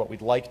ultimately what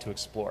we'd like to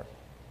explore.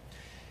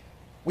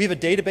 We have a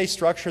database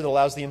structure that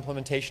allows the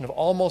implementation of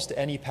almost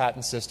any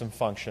patent system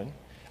function.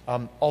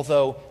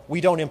 Although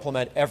we don't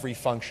implement every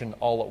function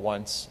all at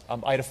once.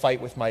 I had a fight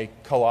with my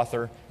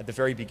co-author at the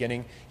very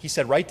beginning. He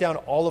said, write down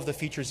all of the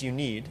features you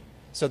need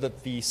so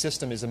that the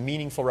system is a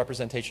meaningful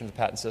representation of the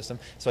patent system.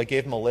 So I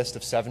gave him a list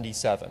of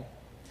 77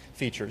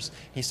 features.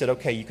 He said,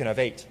 okay, you can have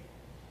 8.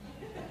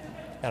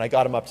 And I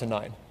got him up to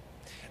 9.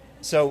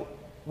 So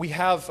we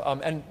have,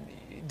 and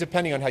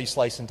depending on how you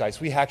slice and dice,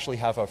 we actually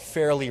have a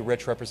fairly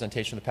rich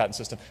representation of the patent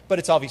system, but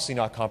it's obviously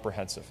not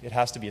comprehensive. It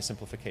has to be a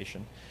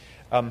simplification.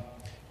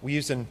 We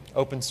use an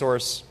open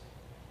source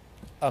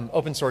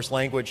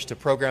language to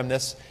program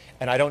this,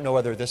 and I don't know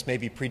whether this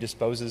maybe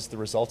predisposes the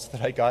results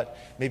that I got.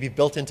 Maybe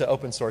built into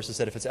open source is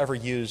that if it's ever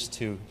used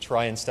to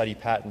try and study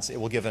patents, it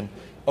will give an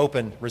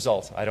open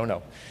result. I don't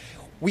know.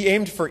 We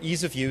aimed for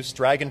ease of use,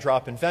 drag and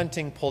drop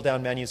inventing, pull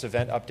down menus,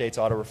 event updates,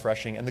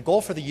 auto-refreshing, and the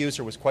goal for the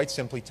user was quite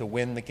simply to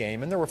win the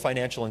game, and there were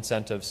financial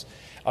incentives,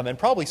 and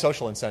probably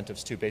social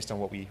incentives too, based on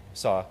what we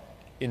saw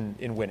in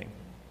winning.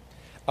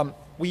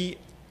 We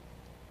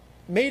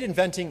made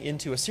inventing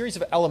into a series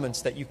of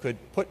elements that you could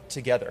put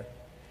together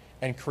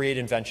and create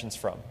inventions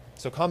from.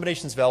 So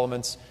combinations of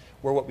elements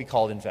were what we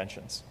called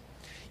inventions.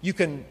 You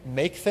can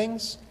make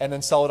things and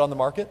then sell it on the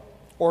market,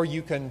 or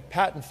you can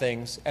patent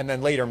things and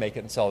then later make it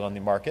and sell it on the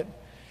market.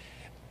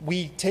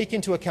 We take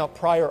into account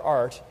prior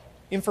art,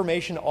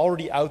 information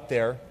already out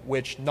there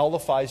which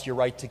nullifies your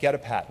right to get a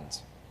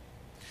patent.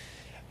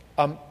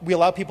 We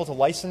allow people to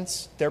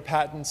license their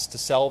patents, to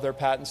sell their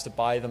patents, to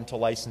buy them, to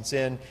license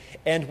in.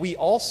 And we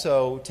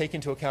also take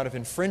into account of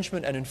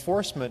infringement and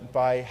enforcement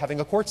by having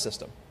a court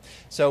system.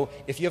 So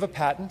if you have a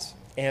patent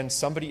and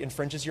somebody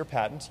infringes your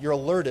patent, you're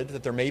alerted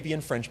that there may be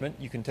infringement.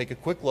 You can take a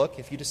quick look.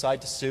 If you decide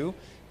to sue,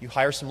 you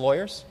hire some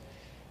lawyers.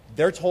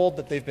 They're told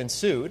that they've been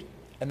sued,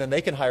 and then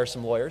they can hire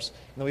some lawyers.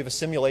 And then we have a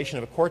simulation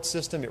of a court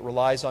system. It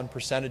relies on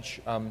percentage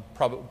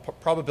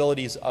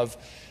probabilities of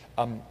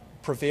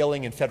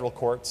prevailing in federal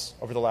courts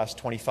over the last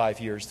 25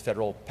 years, the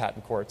federal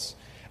patent courts.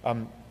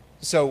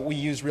 So we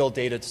use real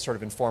data to sort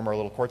of inform our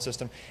little court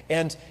system.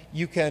 And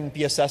you can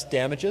be assessed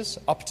damages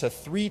up to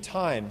 3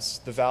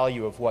 times the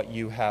value of what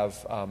you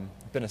have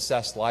been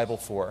assessed liable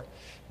for.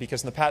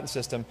 Because in the patent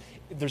system,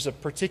 there's a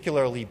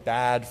particularly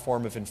bad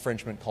form of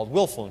infringement called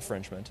willful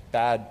infringement.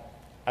 Bad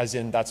as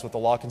in that's what the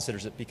law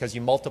considers it, because you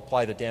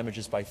multiply the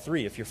damages by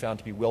 3 if you're found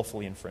to be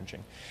willfully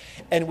infringing.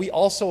 And we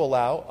also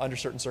allow, under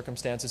certain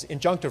circumstances,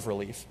 injunctive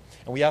relief.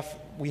 And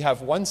we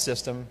have one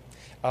system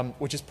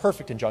which is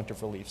perfect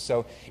injunctive relief.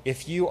 So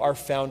if you are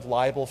found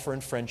liable for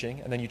infringing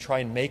and then you try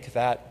and make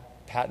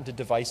that patented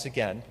device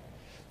again,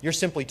 you're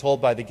simply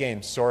told by the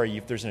game,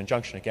 sorry, there's an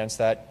injunction against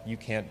that, you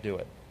can't do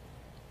it.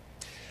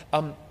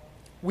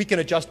 We can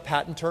adjust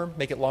patent term,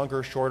 make it longer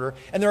or shorter,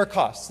 and there are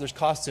costs. There's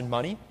costs in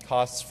money,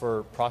 costs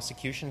for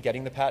prosecution,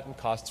 getting the patent,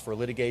 costs for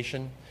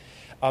litigation,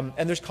 and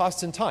there's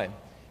costs in time.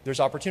 There's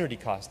opportunity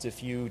costs.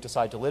 If you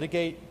decide to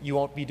litigate, you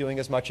won't be doing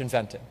as much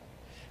inventing.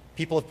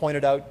 People have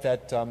pointed out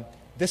that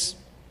this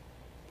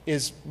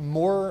is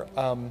more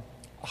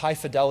high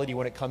fidelity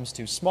when it comes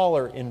to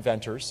smaller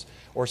inventors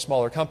or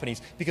smaller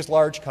companies, because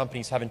large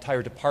companies have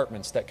entire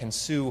departments that can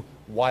sue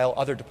while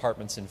other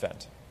departments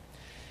invent.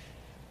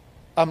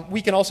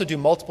 We can also do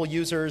multiple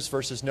users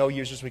versus no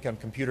users. We can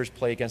have computers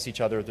play against each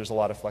other. There's a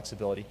lot of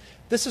flexibility.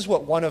 This is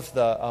what one of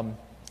the,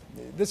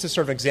 this is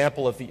sort of an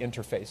example of the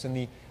interface. In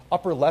the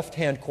upper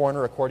left-hand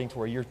corner, according to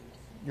where you're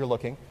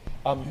looking,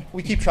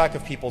 we keep track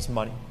of people's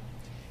money.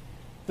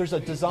 There's a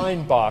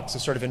design box, a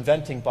sort of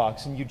inventing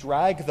box, and you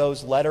drag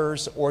those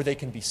letters, or they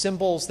can be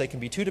symbols, they can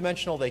be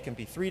 2-dimensional, they can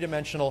be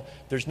 3-dimensional.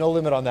 There's no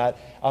limit on that.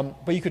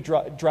 But you could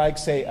drag,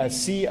 say, a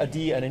C, a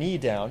D, and an E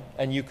down,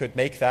 and you could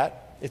make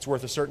that. It's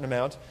worth a certain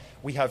amount.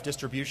 We have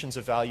distributions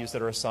of values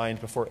that are assigned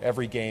before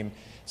every game.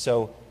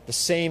 So the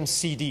same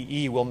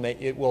CDE will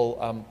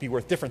be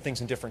worth different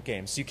things in different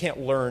games. So you can't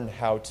learn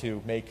how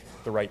to make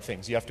the right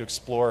things. You have to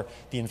explore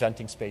the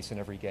inventing space in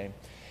every game.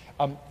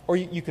 Or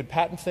you could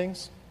patent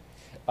things.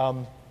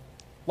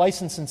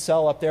 License and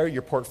sell up there,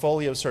 your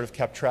portfolio is sort of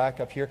kept track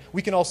up here.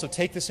 We can also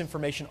take this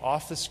information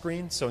off the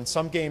screen. So in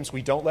some games,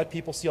 we don't let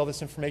people see all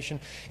this information.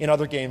 In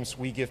other games,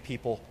 we give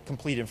people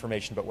complete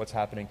information about what's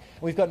happening.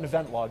 And we've got an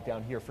event log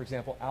down here. For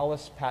example,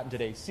 Alice patented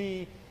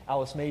AC,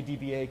 Alice made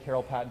DBA,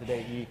 Carol patented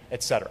AE,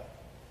 etc.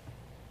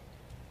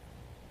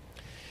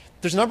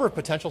 There's a number of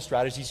potential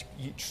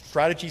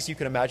strategies you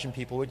can imagine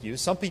people would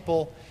use. Some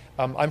people,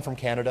 I'm from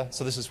Canada,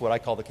 so this is what I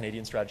call the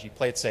Canadian strategy: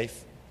 play it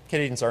safe.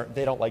 Canadians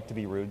they don't like to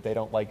be rude. They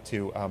don't like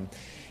to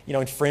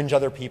infringe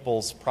other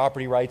people's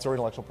property rights or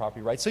intellectual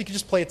property rights. So you can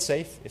just play it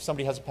safe. If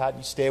somebody has a patent,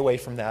 you stay away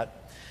from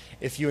that.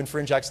 If you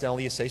infringe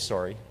accidentally, you say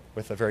sorry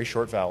with a very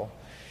short vowel.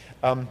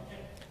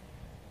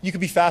 You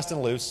could be fast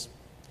and loose.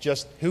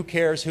 Just who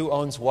cares who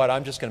owns what?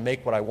 I'm just going to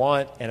make what I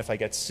want, and if I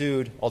get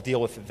sued, I'll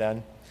deal with it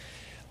then.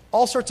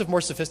 All sorts of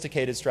more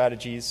sophisticated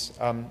strategies.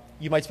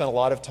 You might spend a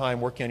lot of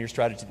time working on your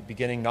strategy at the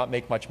beginning, not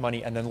make much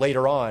money, and then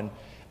later on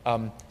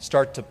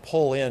start to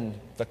pull in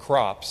the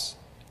crops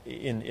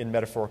in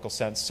metaphorical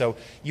sense. So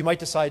you might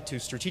decide to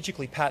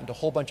strategically patent a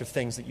whole bunch of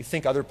things that you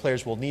think other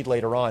players will need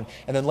later on,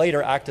 and then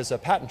later act as a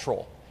patent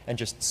troll and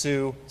just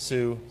sue.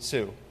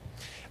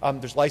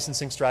 There's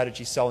licensing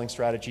strategies, selling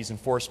strategies,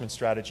 enforcement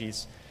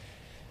strategies,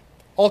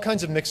 all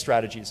kinds of mixed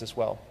strategies as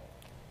well.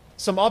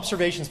 Some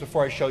observations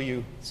before I show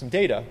you some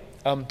data.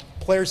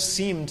 Players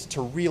seemed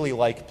to really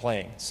like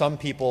playing. Some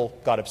people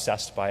got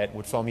obsessed by it,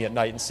 would phone me at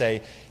night and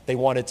say they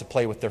wanted to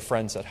play with their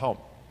friends at home.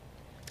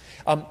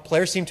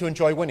 Players seem to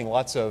enjoy winning,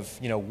 lots of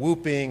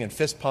whooping and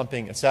fist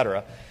pumping,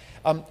 etc.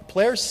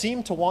 Players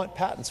seem to want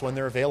patents when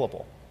they're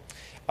available.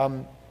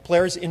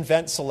 Players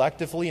invent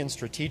selectively and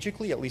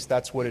strategically, at least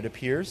that's what it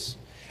appears.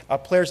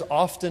 Players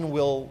often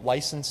will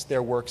license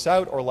their works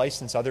out or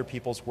license other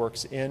people's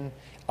works in.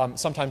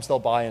 Sometimes they'll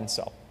buy and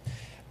sell.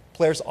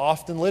 Players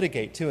often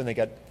litigate too, and they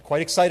get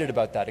quite excited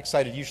about that,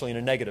 excited usually in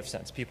a negative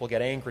sense. People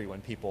get angry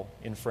when people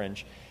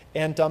infringe.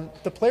 And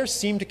the players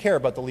seem to care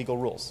about the legal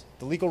rules.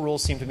 The legal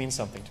rules seem to mean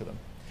something to them.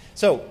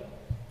 So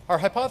our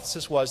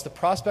hypothesis was the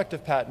prospect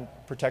of patent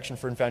protection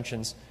for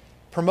inventions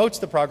promotes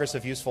the progress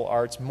of useful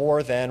arts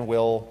more than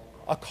will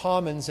a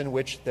commons in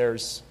which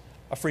there's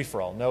a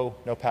free-for-all,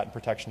 no patent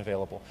protection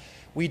available.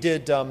 We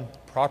did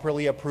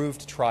properly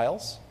approved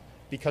trials.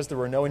 Because there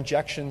were no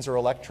injections or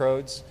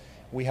electrodes,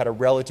 we had a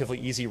relatively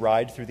easy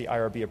ride through the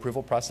IRB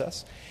approval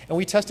process. And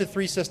we tested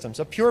 3 systems: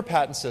 a pure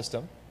patent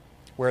system,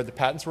 where the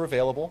patents were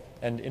available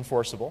and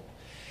enforceable;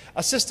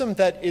 a system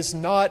that is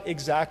not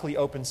exactly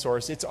open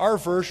source. It's our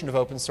version of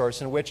open source,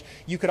 in which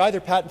you could either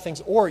patent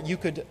things or you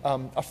could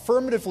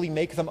affirmatively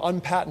make them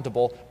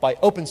unpatentable by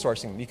open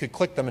sourcing them. You could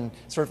click them in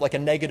sort of like a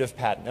negative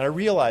patent. And I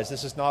realize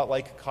this is not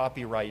like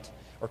copyright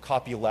or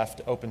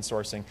copyleft open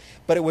sourcing,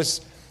 but it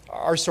was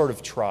our sort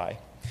of try.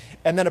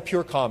 And then a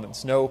pure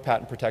commons, no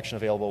patent protection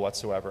available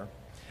whatsoever.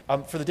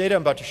 For the data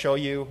I'm about to show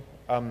you,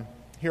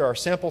 here are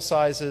sample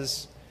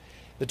sizes.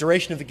 The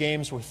duration of the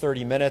games were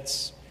 30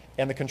 minutes,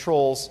 and the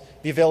controls,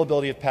 the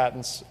availability of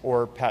patents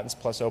or patents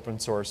plus open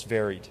source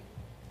varied.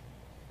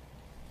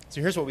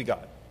 So here's what we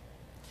got.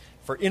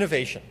 For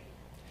innovation,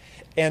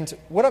 and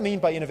what I mean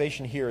by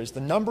innovation here is the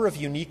number of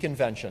unique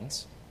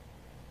inventions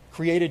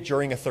created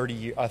during a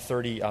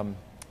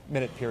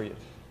 30-minute period.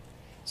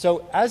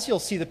 So as you'll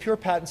see, the pure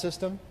patent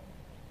system,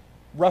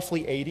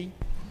 roughly 80.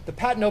 The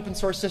patent open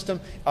source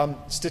system,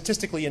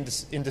 statistically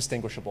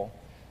indistinguishable.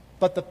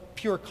 But the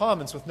pure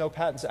commons with no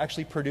patents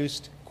actually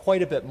produced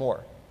quite a bit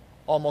more,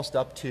 almost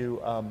up to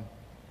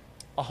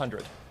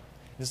 100.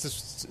 This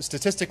is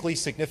statistically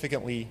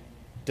significantly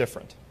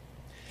different.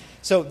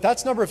 So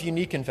that's number of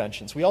unique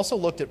inventions. We also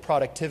looked at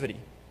productivity.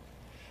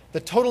 The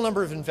total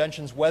number of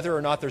inventions, whether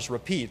or not there's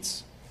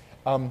repeats,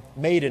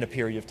 made in a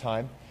period of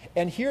time.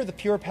 And here the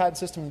pure patent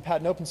system and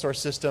patent open source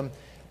system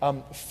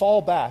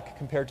fall back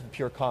compared to the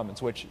pure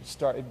commons, which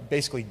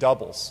basically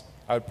doubles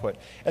output.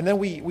 And then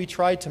we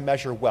tried to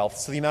measure wealth,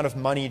 so the amount of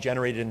money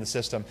generated in the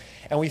system,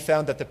 and we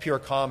found that the pure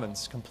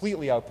commons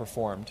completely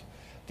outperformed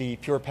the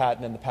pure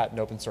patent and the patent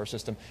open source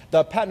system.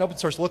 The patent open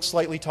source looks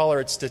slightly taller.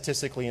 It's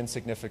statistically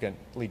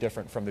insignificantly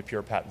different from the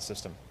pure patent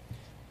system.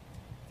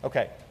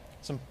 Okay,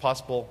 some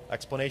possible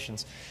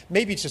explanations.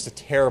 Maybe it's just a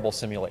terrible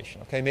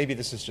simulation. Okay, maybe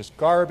this is just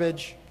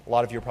garbage. A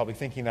lot of you are probably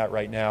thinking that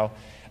right now.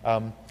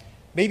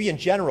 Maybe in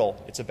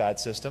general, it's a bad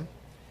system.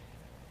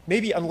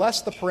 Maybe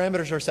unless the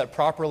parameters are set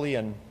properly,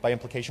 and by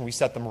implication we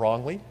set them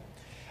wrongly.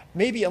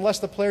 Maybe unless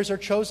the players are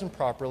chosen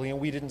properly and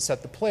we didn't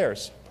set the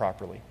players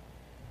properly.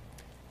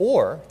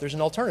 Or there's an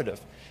alternative.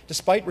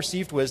 Despite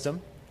received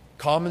wisdom,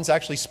 commons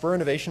actually spur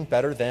innovation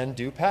better than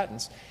do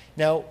patents.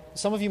 Now,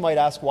 some of you might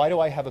ask, why do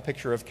I have a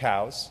picture of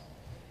cows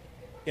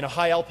in a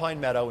high alpine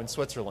meadow in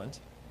Switzerland?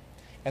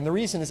 And the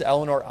reason is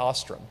Elinor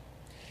Ostrom.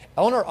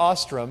 Elinor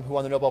Ostrom, who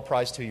won the Nobel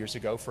Prize 2 years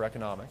ago for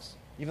economics,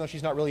 even though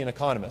she's not really an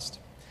economist,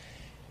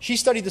 she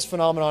studied this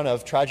phenomenon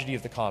of tragedy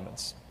of the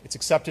commons. It's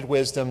accepted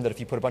wisdom that if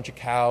you put a bunch of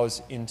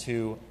cows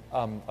into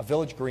a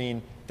village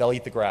green, they'll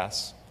eat the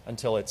grass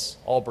until it's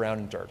all brown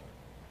and dirt.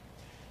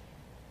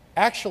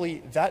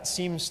 Actually, that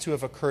seems to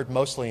have occurred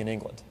mostly in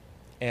England.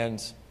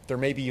 And there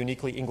may be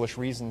uniquely English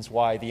reasons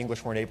why the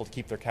English weren't able to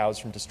keep their cows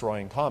from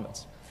destroying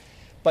commons.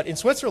 But in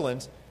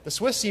Switzerland, the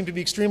Swiss seem to be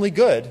extremely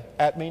good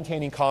at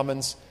maintaining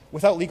commons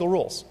without legal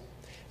rules.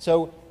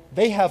 So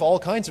they have all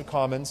kinds of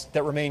commons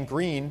that remain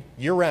green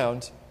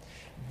year-round.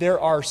 There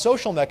are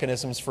social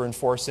mechanisms for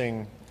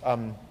enforcing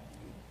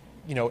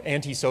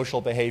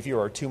antisocial behavior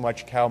or too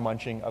much cow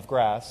munching of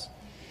grass.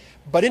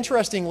 But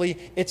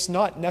interestingly, it's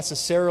not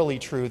necessarily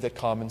true that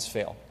commons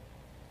fail.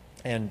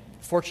 And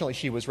fortunately,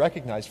 she was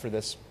recognized for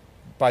this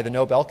by the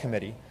Nobel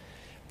Committee,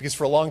 because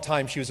for a long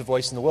time she was a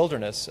voice in the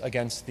wilderness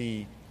against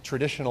the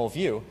traditional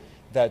view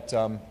that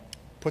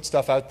put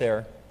stuff out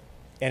there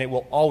and it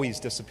will always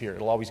disappear.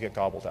 It'll always get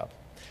gobbled up.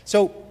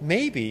 So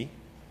maybe,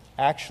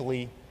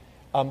 actually,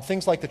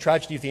 things like the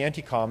tragedy of the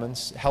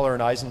anti-commons, Heller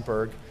and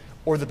Eisenberg,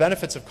 or the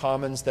benefits of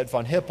commons that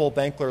von Hippel,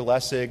 Benkler,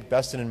 Lessig,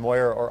 Beston and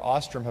Moyer, or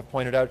Ostrom have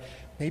pointed out,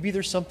 maybe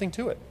there's something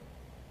to it.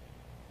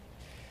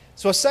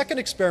 So a second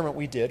experiment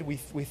we did, we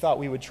thought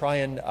we would try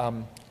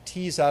and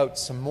tease out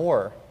some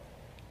more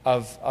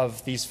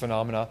of these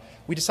phenomena.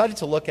 We decided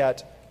to look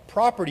at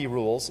property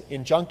rules,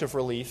 injunctive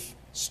relief,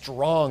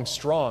 strong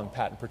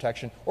patent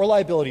protection, or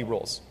liability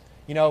rules.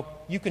 You know,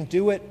 you can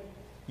do it,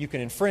 you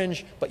can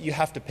infringe, but you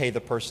have to pay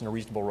the person a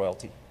reasonable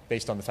royalty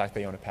based on the fact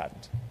they own a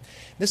patent.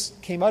 This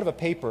came out of a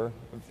paper.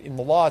 In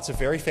the law, it's a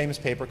very famous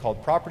paper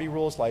called Property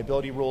Rules,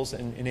 Liability Rules,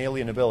 and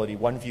Inalienability,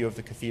 One View of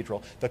the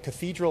Cathedral. The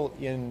cathedral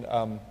in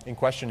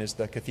question is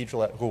the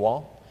cathedral at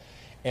Rouen.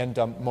 And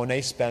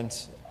Monet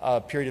spent a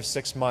period of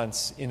 6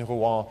 months in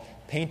Rouen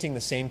painting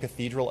the same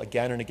cathedral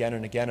again and again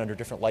and again under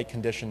different light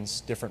conditions,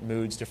 different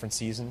moods, different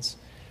seasons.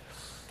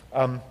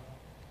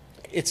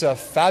 It's a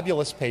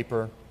fabulous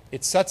paper.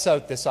 It sets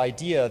out this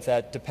idea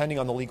that depending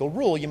on the legal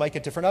rule, you might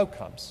get different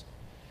outcomes.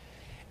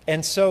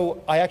 And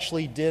so I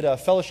actually did a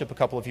fellowship a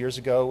couple of years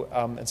ago,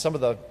 and some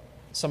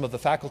of the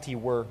faculty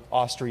were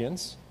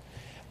Austrians.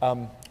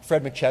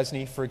 Fred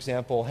McChesney, for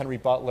example, Henry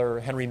Butler,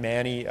 Henry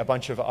Manny, a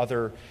bunch of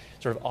other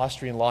sort of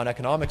Austrian law and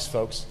economics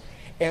folks.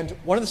 And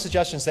one of the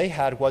suggestions they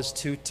had was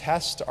to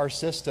test our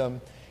system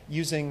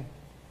using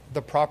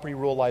the property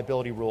rule,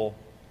 liability rule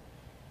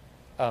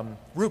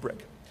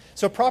rubric.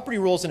 So property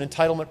rule is an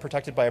entitlement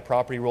protected by a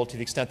property rule to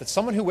the extent that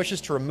someone who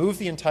wishes to remove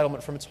the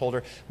entitlement from its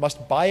holder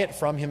must buy it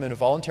from him in a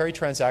voluntary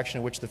transaction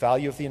in which the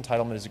value of the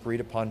entitlement is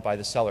agreed upon by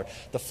the seller.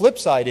 The flip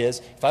side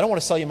is, if I don't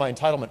want to sell you my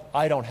entitlement,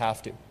 I don't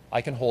have to.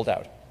 I can hold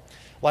out.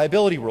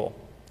 Liability rule.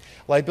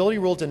 Liability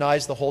rule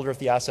denies the holder of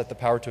the asset the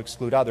power to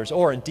exclude others,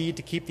 or indeed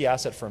to keep the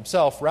asset for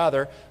himself.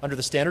 Rather, under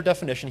the standard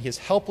definition, he is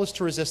helpless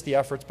to resist the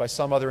efforts by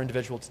some other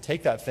individual to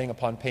take that thing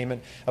upon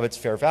payment of its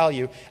fair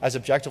value, as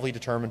objectively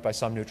determined by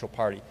some neutral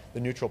party.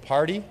 The neutral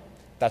party,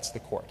 that's the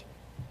court.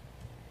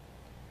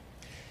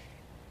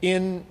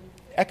 In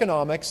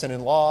economics and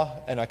in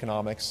law and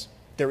economics,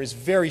 there is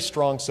very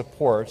strong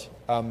support,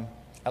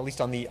 at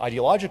least on the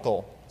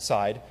ideological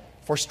side,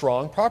 for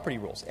strong property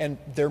rules. And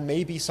there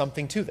may be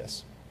something to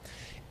this.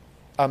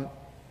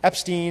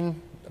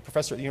 Epstein, a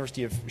professor at the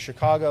University of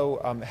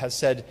Chicago, has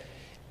said,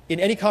 in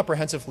any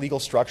comprehensive legal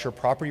structure,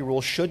 property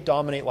rules should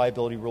dominate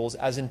liability rules,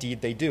 as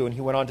indeed they do. And he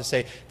went on to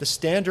say, the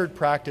standard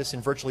practice in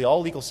virtually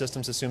all legal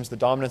systems assumes the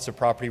dominance of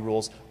property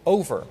rules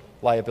over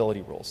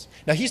liability rules.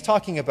 Now, he's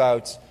talking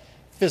about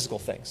physical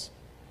things.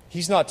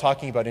 He's not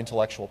talking about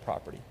intellectual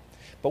property.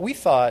 But we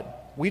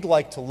thought we'd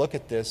like to look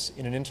at this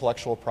in an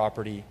intellectual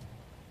property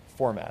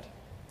format.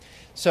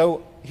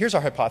 So here's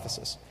our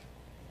hypothesis.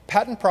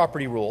 Patent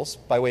property rules,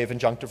 by way of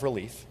injunctive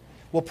relief,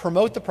 will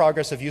promote the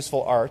progress of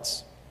useful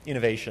arts,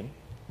 innovation,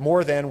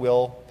 more than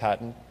will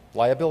patent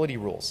liability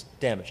rules,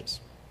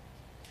 damages.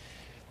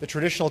 The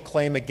traditional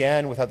claim,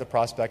 again, without the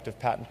prospect of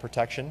patent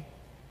protection,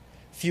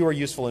 fewer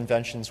useful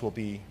inventions will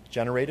be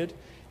generated.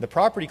 The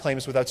property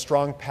claims, without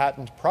strong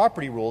patent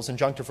property rules,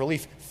 injunctive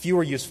relief,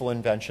 fewer useful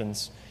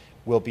inventions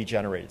will be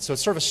generated. So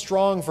it's sort of a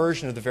strong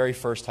version of the very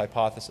first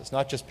hypothesis,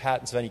 not just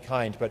patents of any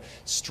kind, but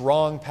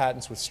strong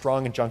patents with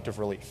strong injunctive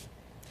relief.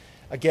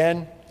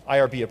 Again,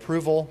 IRB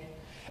approval.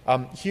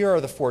 Here are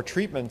the 4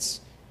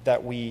 treatments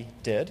that we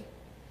did.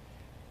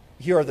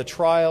 Here are the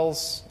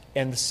trials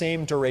and the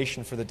same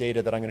duration for the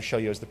data that I'm going to show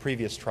you as the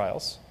previous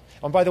trials.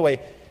 And by the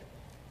way,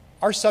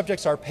 our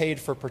subjects are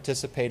paid for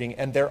participating,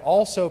 and they're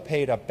also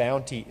paid a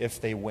bounty if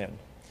they win.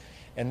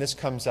 And this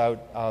comes out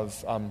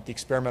of the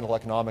experimental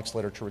economics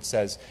literature, which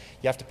says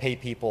you have to pay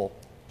people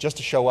just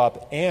to show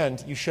up,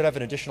 and you should have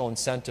an additional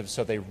incentive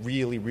so they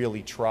really,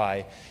 really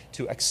try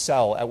to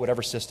excel at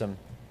whatever system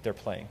they're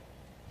playing.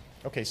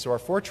 Okay, so our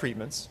 4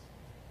 treatments.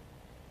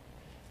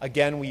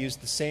 Again, we use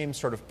the same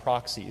sort of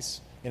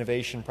proxies: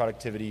 innovation,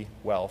 productivity,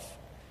 wealth.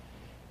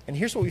 And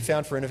here's what we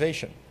found for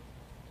innovation.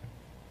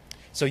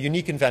 So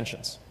unique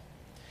inventions.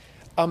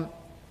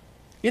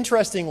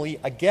 Interestingly,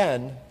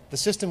 again, the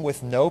system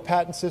with no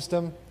patent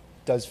system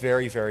does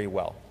very, very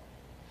well.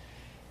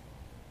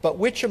 But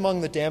which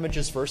among the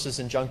damages versus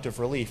injunctive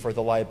relief, or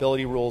the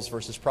liability rules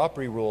versus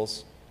property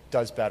rules,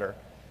 does better?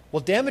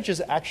 Well,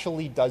 damages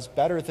actually does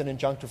better than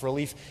injunctive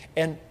relief,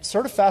 and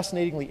sort of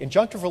fascinatingly,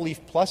 injunctive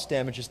relief plus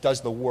damages does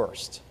the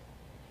worst.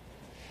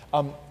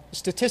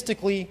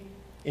 Statistically,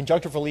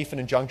 injunctive relief and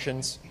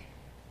injunctions,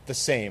 the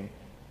same,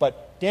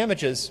 but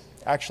damages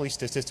actually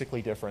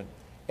statistically different,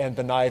 and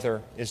the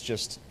neither is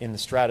just in the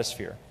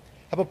stratosphere.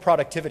 How about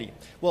productivity?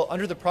 Well,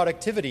 under the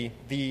productivity,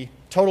 the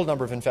total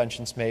number of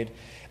inventions made,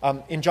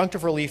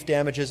 injunctive relief,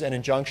 damages, and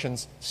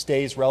injunctions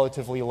stays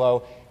relatively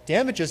low.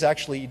 Damages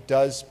actually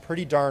does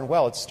pretty darn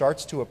well. It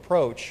starts to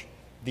approach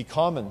the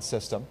common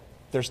system,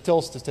 They're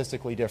still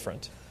statistically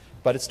different,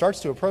 but it starts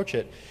to approach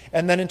it.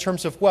 And then in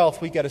terms of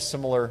wealth, we get a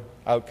similar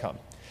outcome.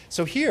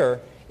 So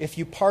here, if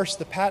you parse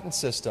the patent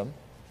system,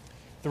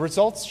 the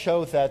results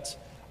show that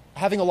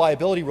having a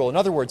liability rule, in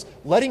other words,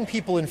 letting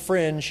people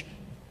infringe,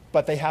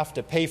 but they have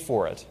to pay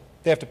for it,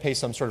 they have to pay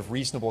some sort of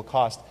reasonable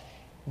cost,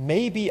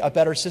 may be a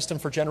better system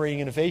for generating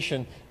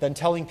innovation than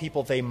telling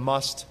people they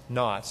must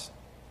not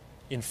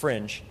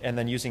infringe and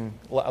then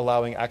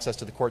allowing access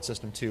to the court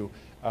system to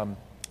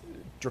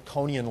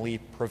draconianly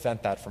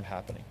prevent that from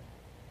happening.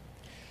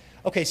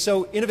 Okay,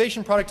 so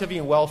innovation, productivity,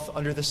 and wealth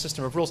under this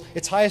system of rules,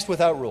 it's highest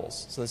without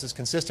rules. So this is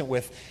consistent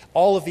with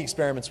all of the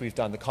experiments we've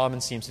done. The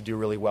commons seems to do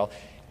really well.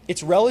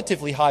 It's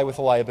relatively high with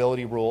the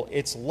liability rule.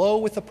 It's low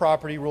with the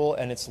property rule,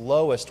 and it's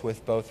lowest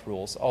with both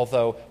rules,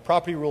 although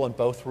property rule and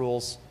both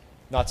rules,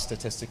 not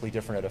statistically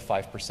different at a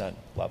 5%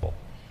 level.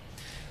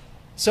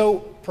 So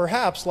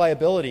perhaps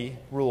liability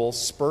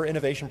rules spur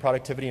innovation,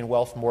 productivity, and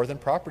wealth more than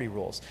property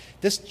rules.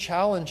 This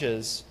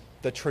challenges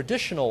the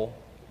traditional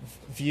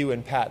view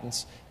in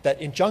patents that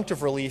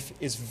injunctive relief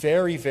is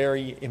very,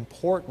 very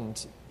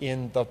important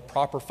in the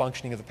proper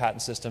functioning of the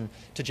patent system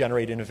to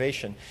generate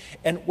innovation.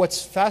 And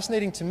what's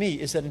fascinating to me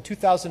is that in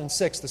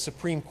 2006, the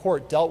Supreme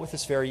Court dealt with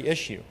this very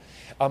issue.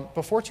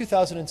 Before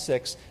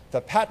 2006,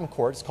 the patent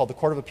court, it's called the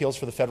Court of Appeals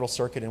for the Federal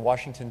Circuit in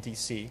Washington,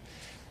 D.C.,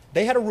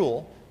 they had a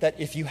rule that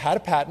if you had a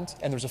patent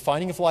and there was a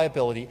finding of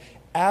liability,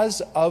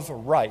 as of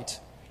right,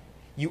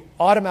 you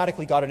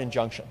automatically got an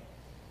injunction.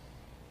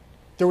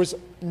 There was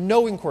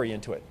no inquiry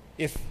into it.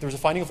 If there was a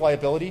finding of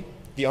liability,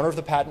 the owner of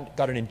the patent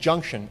got an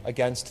injunction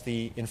against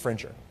the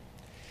infringer.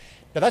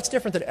 Now that's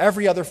different than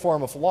every other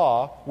form of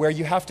law where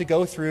you have to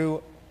go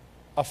through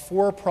a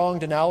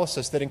four-pronged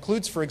analysis that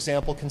includes, for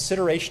example,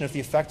 consideration of the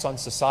effects on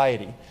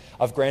society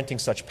of granting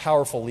such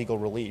powerful legal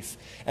relief.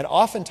 And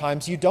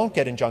oftentimes you don't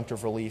get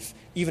injunctive relief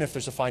even if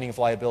there's a finding of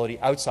liability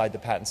outside the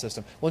patent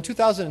system. Well, in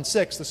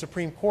 2006, the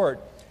Supreme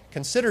Court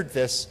considered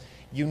this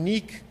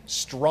unique,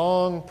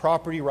 strong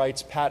property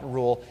rights patent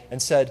rule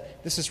and said,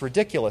 this is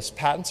ridiculous.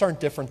 Patents aren't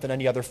different than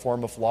any other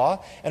form of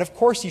law. And of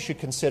course you should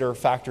consider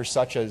factors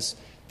such as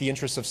the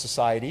interests of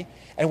society.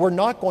 And we're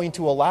not going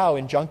to allow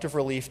injunctive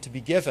relief to be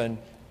given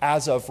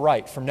as of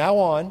right. From now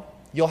on,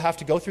 you'll have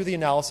to go through the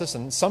analysis,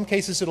 and in some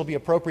cases it'll be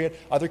appropriate,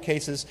 other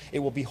cases it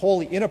will be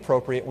wholly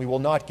inappropriate, and we will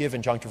not give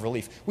injunctive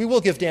relief. We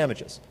will give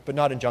damages, but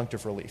not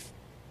injunctive relief.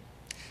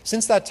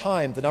 Since that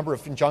time, the number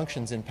of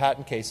injunctions in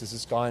patent cases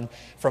has gone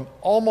from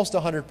almost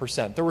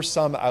 100%, there were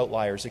some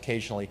outliers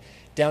occasionally,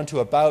 down to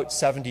about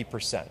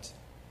 70%.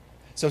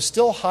 So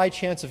still high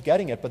chance of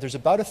getting it, but there's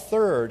about a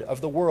third of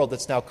the world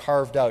that's now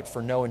carved out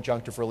for no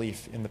injunctive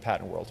relief in the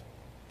patent world.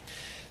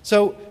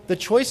 So the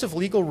choice of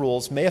legal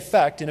rules may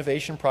affect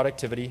innovation,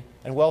 productivity,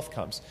 and wealth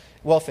outcomes.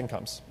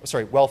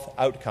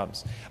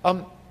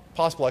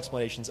 Possible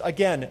explanations.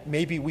 Again,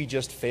 maybe we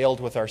just failed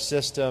with our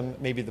system,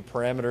 maybe the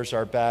parameters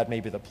are bad,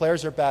 maybe the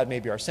players are bad,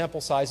 maybe our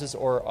sample sizes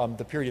or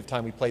the period of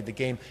time we played the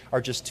game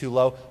are just too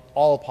low.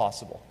 All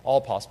possible,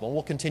 all possible. And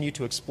we'll continue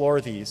to explore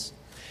these.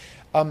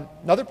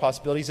 Another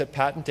possibility is that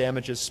patent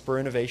damages spur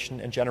innovation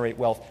and generate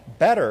wealth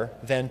better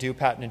than do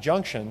patent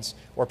injunctions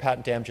or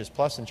patent damages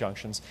plus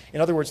injunctions.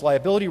 In other words,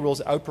 liability rules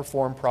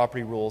outperform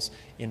property rules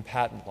in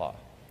patent law.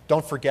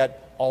 Don't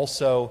forget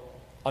also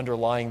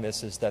underlying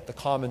this is that the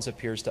commons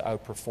appears to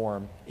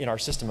outperform, in our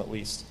system at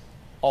least,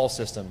 all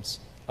systems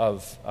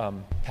of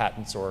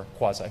patents or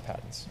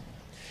quasi-patents.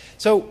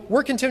 So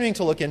we're continuing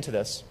to look into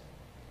this.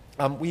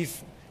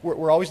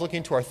 We're always looking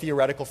into our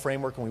theoretical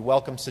framework, and we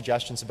welcome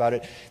suggestions about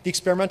it. The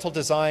experimental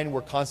design,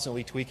 we're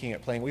constantly tweaking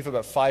it, playing. We have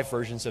about 5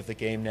 versions of the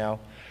game now.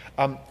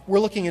 We're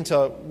looking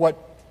into what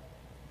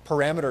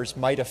parameters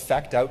might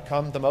affect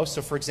outcome the most.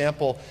 So for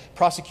example,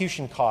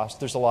 prosecution costs,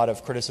 there's a lot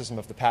of criticism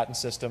of the patent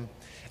system.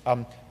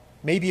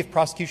 Maybe if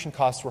prosecution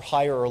costs were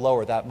higher or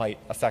lower, that might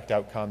affect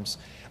outcomes.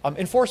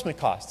 Enforcement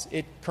costs.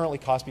 It currently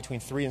costs between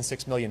 $3 and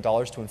 $6 million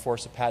to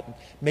enforce a patent.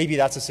 Maybe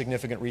that's a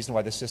significant reason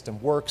why the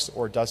system works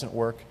or doesn't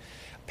work.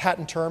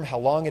 Patent term, how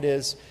long it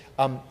is,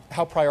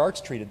 how prior art's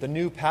treated. The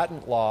new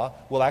patent law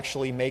will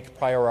actually make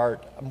prior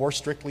art more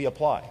strictly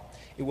apply.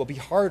 It will be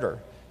harder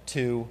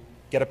to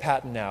get a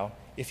patent now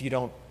if you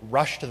don't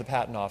rush to the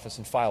patent office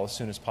and file as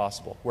soon as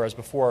possible, whereas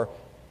before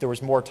there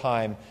was more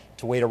time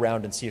to wait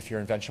around and see if your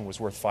invention was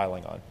worth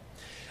filing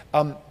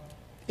on.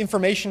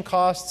 Information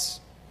costs,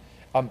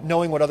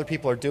 knowing what other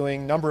people are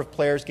doing, number of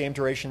players, game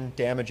duration,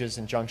 damages,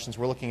 injunctions.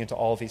 We're looking into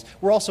all of these.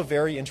 We're also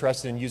very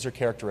interested in user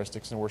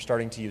characteristics, and we're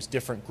starting to use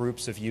different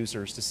groups of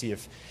users to see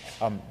if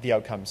the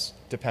outcomes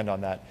depend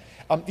on that.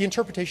 The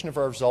interpretation of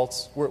our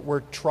results,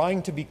 we're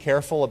trying to be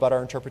careful about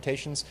our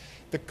interpretations.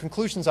 The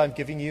conclusions I'm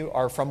giving you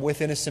are from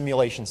within a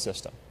simulation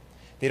system.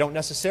 They don't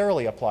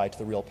necessarily apply to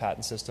the real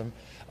patent system,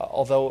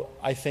 although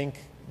I think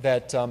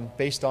that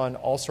based on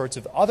all sorts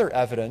of other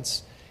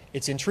evidence,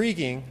 it's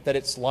intriguing that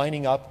it's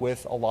lining up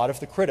with a lot of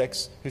the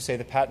critics who say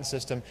the patent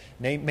system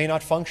may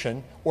not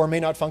function or may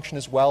not function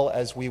as well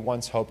as we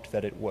once hoped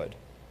that it would.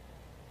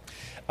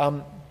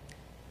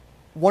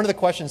 One of the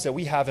questions that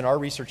we have in our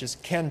research is,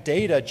 can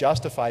data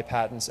justify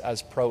patents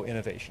as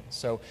pro-innovation?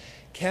 So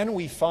Can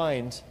we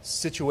find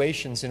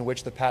situations in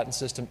which the patent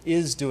system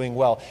is doing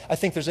well? I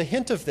think there's a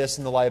hint of this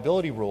in the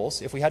liability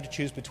rules. If we had to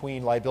choose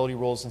between liability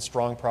rules and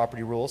strong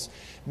property rules,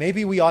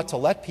 maybe we ought to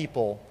let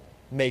people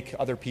make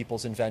other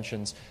people's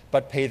inventions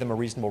but pay them a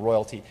reasonable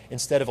royalty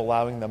instead of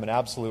allowing them an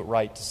absolute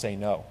right to say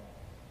no.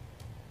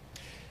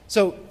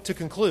 So, to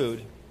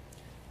conclude,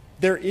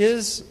 there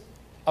is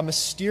a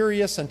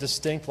mysterious and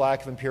distinct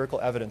lack of empirical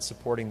evidence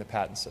supporting the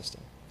patent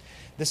system.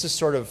 This is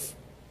sort of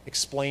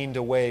explained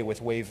away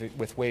with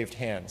waved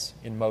hands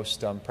in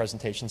most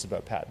presentations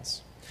about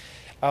patents.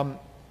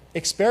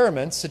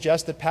 Experiments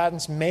suggest that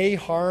patents may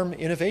harm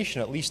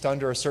innovation, at least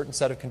under a certain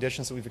set of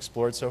conditions that we've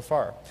explored so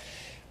far.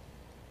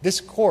 This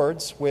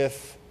accords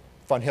with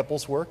von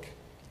Hippel's work,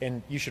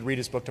 and you should read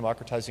his book,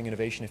 Democratizing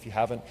Innovation, if you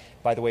haven't.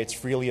 By the way, it's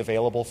freely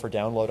available for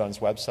download on his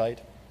website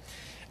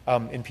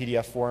in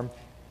PDF form.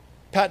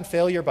 Patent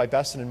Failure by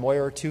Besson and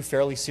Moyer, two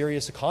fairly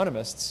serious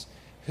economists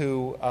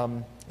who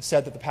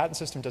said that the patent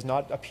system does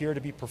not appear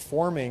to be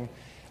performing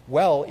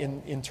well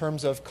in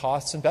terms of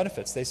costs and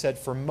benefits. They said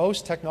for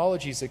most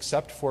technologies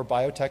except for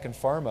biotech and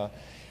pharma,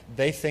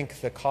 they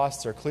think the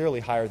costs are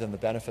clearly higher than the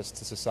benefits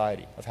to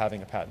society of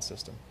having a patent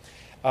system.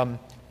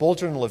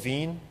 Bolger and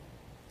Levine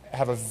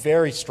have a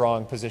very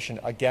strong position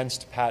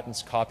against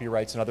patents,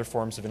 copyrights, and other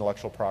forms of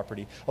intellectual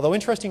property. Although,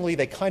 interestingly,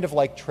 they kind of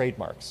like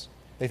trademarks.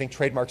 They think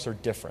trademarks are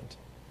different.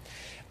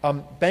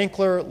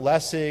 Bankler,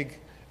 Lessig,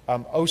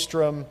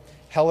 Ostrom,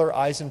 Heller,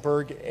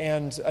 Eisenberg,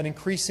 and an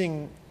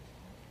increasing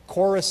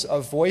chorus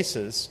of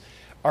voices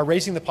are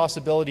raising the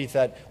possibility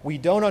that we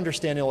don't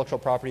understand intellectual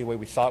property the way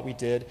we thought we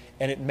did,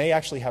 and it may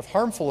actually have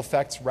harmful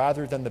effects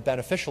rather than the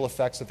beneficial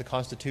effects that the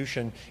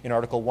Constitution in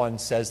Article 1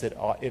 says that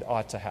it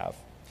ought to have.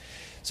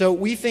 So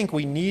we think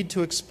we need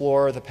to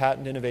explore the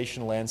patent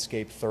innovation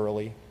landscape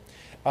thoroughly.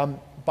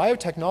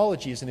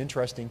 Biotechnology is an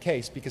interesting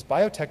case because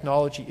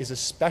biotechnology is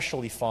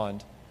especially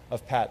fond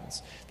of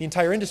patents. The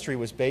entire industry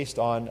was based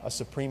on a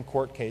Supreme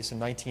Court case in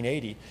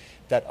 1980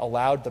 that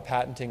allowed the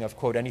patenting of,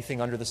 quote,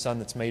 anything under the sun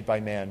that's made by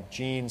man,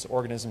 genes,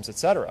 organisms,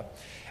 etc.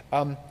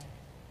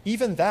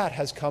 Even that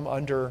has come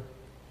under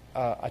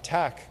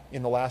attack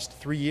in the last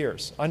 3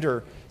 years,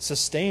 under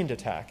sustained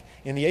attack.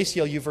 In the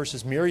ACLU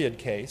versus Myriad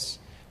case,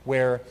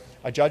 where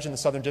a judge in the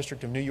Southern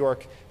District of New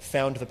York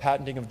found the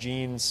patenting of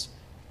genes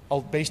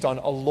based on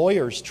a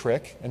lawyer's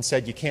trick and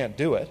said you can't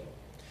do it.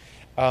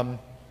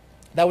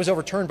 That was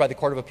overturned by the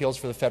Court of Appeals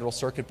for the Federal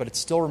Circuit, but it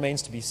still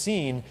remains to be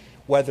seen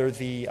whether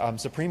the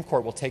Supreme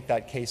Court will take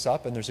that case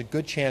up, and there's a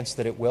good chance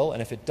that it will,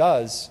 and if it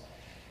does,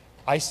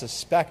 I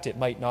suspect it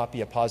might not be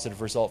a positive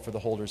result for the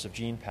holders of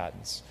gene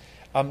patents.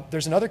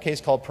 There's another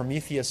case called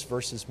Prometheus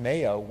versus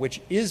Mayo,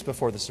 which is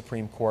before the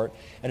Supreme Court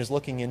and is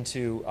looking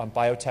into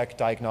biotech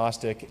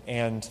diagnostic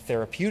and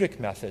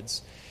therapeutic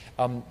methods.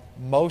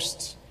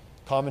 Most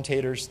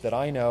commentators that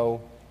I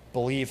know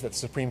believe that the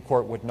Supreme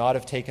Court would not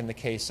have taken the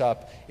case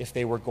up if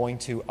they were going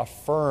to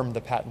affirm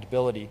the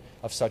patentability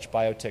of such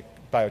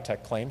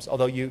biotech claims,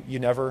 although you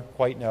never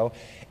quite know.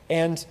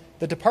 And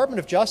the Department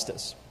of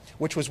Justice,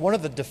 which was one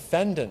of the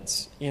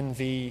defendants in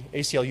the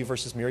ACLU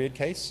versus Myriad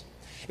case,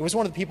 it was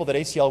one of the people that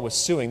ACL was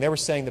suing. They were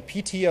saying the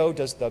PTO,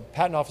 the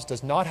Patent Office,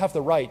 does not have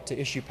the right to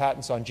issue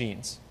patents on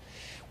genes.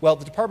 Well,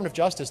 the Department of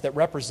Justice that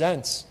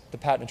represents the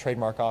Patent and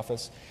Trademark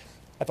Office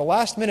at the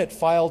last minute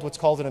filed what's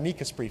called an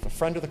amicus brief, a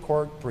friend of the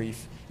court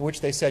brief, in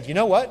which they said, you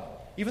know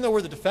what, even though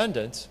we're the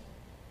defendant,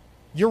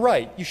 you're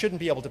right, you shouldn't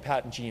be able to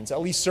patent genes,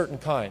 at least certain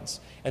kinds.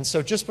 And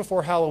so just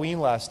before Halloween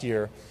last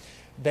year,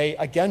 they,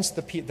 against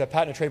the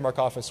Patent and Trademark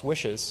Office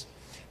wishes,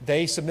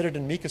 they submitted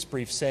an amicus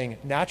brief saying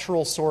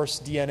natural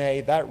source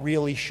DNA, that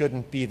really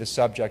shouldn't be the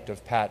subject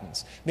of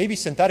patents. Maybe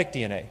synthetic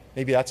DNA,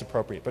 maybe that's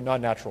appropriate, but not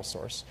natural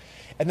source.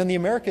 And then the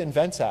America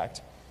Invents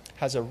Act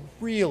has a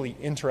really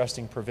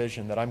interesting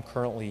provision that I'm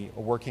currently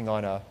working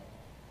on a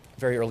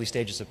very early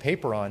stages of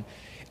paper on.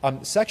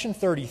 Section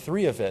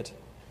 33 of it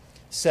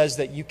says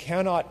that you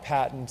cannot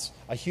patent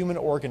a human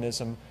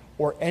organism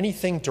or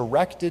anything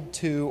directed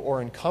to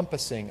or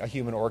encompassing a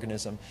human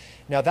organism.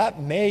 Now that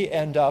may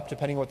end up,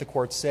 depending on what the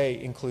courts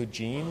say, include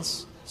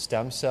genes,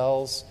 stem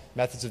cells,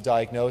 methods of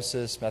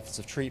diagnosis, methods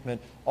of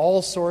treatment,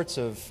 all sorts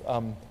of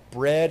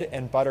bread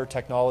and butter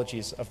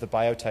technologies of the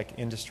biotech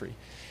industry.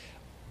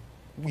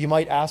 You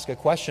might ask a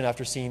question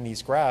after seeing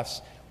these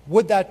graphs,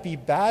 would that be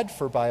bad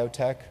for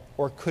biotech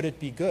or could it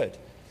be good?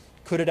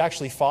 Could it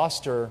actually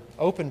foster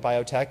open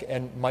biotech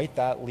and might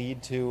that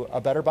lead to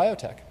a better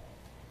biotech?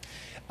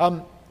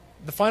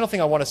 The final thing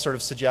I want to sort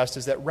of suggest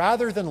is that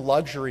rather than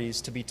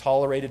luxuries to be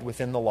tolerated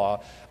within the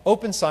law,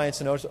 open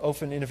science and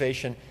open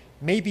innovation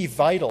may be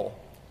vital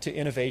to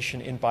innovation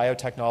in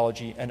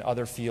biotechnology and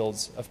other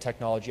fields of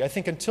technology. I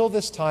think until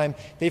this time,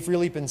 they've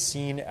really been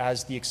seen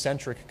as the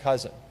eccentric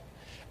cousin.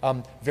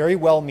 Very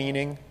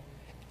well-meaning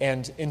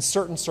and in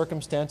certain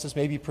circumstances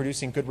maybe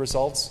producing good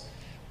results,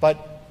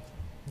 but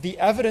the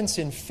evidence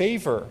in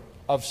favor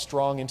of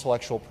strong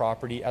intellectual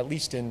property, at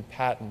least in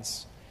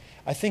patents,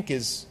 I think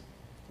is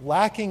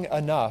lacking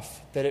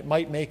enough that it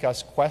might make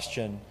us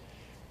question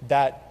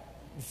that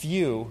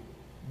view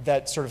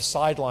that sort of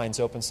sidelines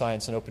open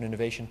science and open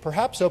innovation.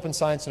 Perhaps open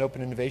science and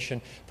open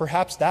innovation,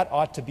 perhaps that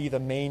ought to be the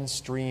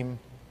mainstream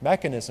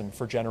mechanism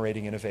for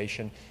generating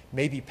innovation.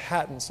 Maybe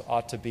patents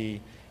ought to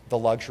be the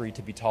luxury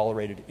to be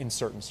tolerated in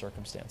certain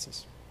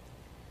circumstances.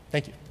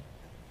 Thank you.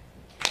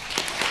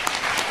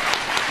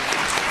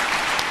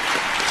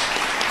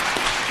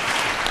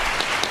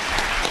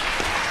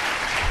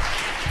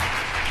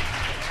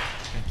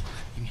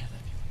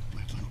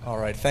 All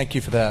right, thank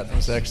you for that. That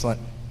was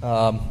excellent.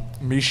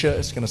 Misha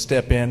is going to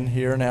step in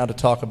here now to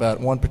talk about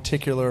one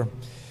particular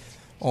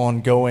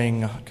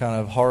ongoing kind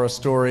of horror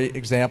story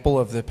example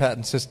of the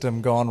patent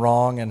system gone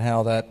wrong and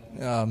how that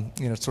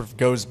sort of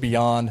goes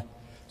beyond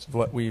sort of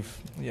what we've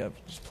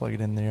just plug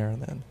it in there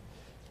and then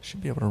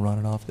should be able to run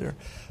it off there.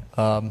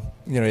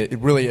 It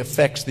really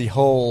affects the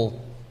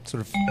whole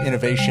sort of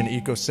innovation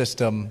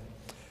ecosystem.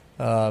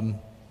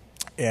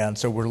 And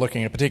so we're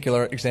looking at a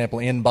particular example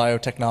in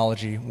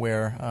biotechnology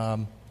where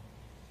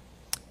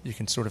you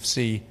can sort of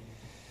see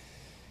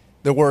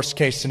the worst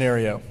case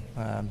scenario.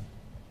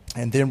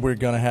 And then we're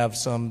going to have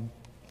some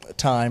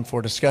time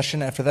for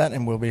discussion after that,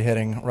 and we'll be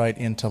heading right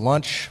into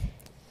lunch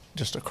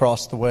just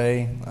across the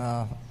way,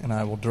 and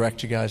I will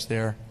direct you guys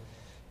there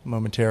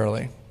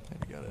momentarily.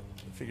 Have you got it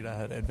figured out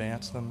how to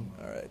advance them?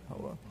 All right,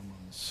 hold on.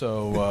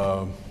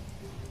 So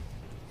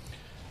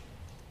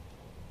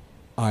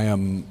I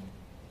am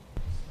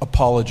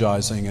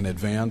apologizing in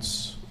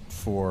advance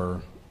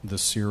for the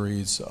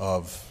series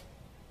of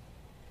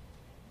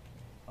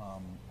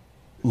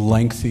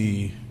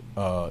lengthy,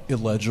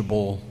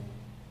 illegible,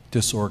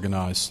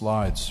 disorganized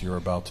slides you're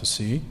about to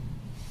see.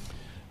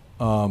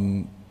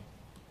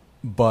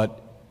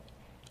 But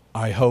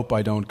I hope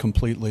I don't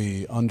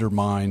completely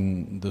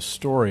undermine the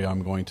story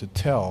I'm going to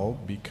tell,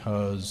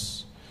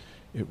 because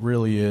it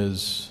really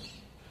is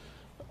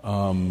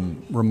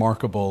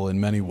remarkable in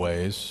many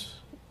ways,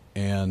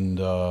 and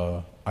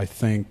I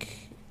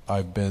think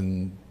I've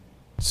been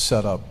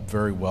set up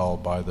very well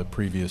by the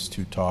previous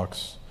two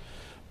talks,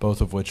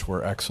 both of which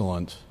were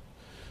excellent.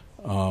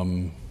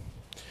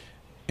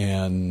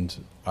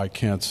 And I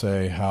can't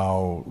say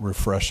how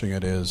refreshing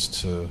it is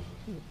to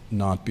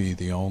not be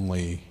the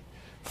only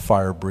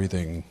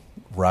fire-breathing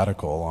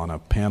radical on a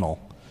panel.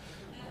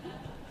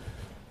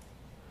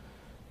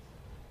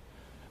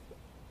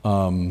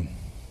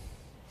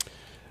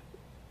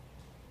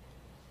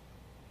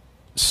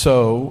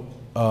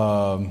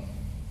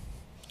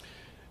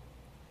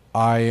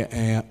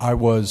 I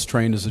was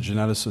trained as a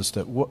geneticist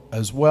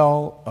as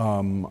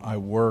well. I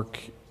work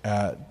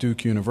at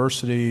Duke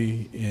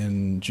University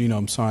in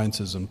genome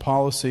sciences and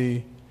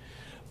policy,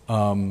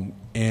 and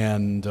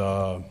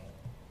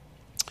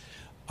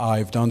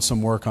I've done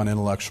some work on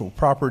intellectual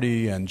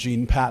property and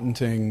gene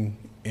patenting,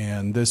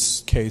 and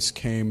this case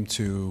came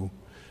to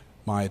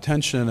my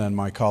attention and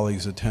my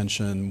colleagues'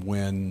 attention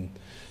when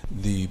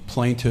the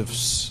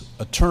plaintiff's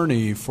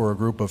attorney for a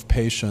group of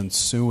patients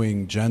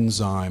suing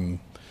Genzyme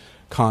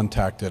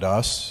contacted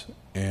us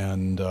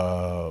and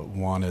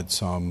wanted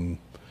some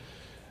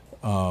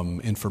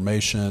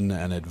information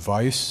and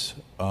advice.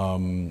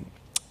 And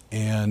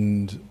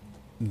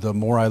the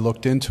more I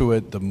looked into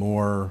it, the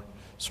more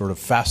sort of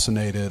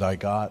fascinated I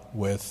got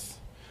with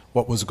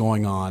what was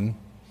going on,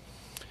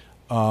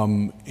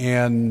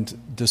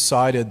 and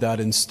decided that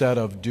instead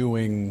of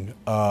doing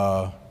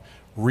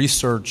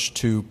research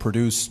to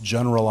produce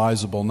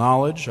generalizable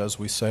knowledge, as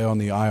we say on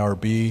the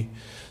IRB,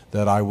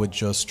 that I would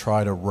just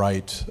try to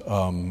write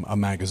a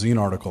magazine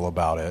article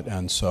about it.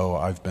 And so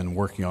I've been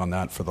working on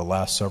that for the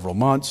last several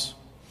months.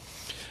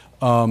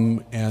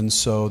 And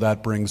so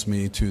that brings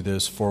me to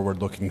this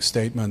forward-looking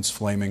statements,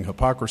 flaming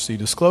hypocrisy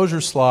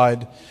disclosure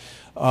slide,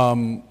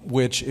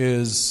 which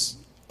is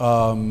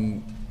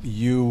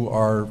you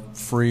are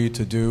free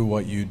to do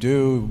what you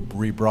do,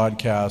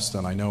 rebroadcast,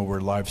 and I know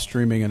we're live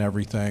streaming and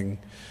everything.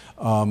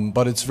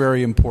 But it's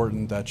very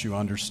important that you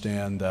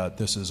understand that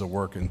this is a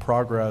work in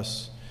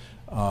progress.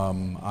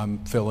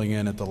 I'm filling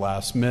in at the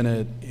last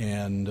minute,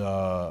 and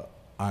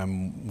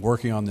I'm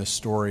working on this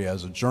story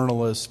as a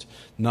journalist.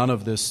 None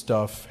of this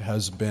stuff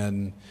has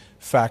been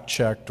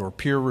fact-checked or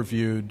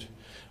peer-reviewed,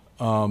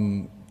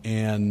 and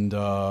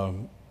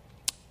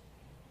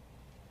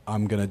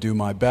I'm going to do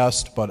my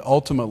best, but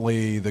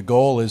ultimately the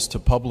goal is to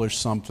publish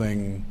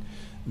something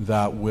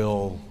that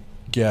will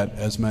get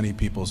as many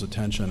people's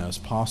attention as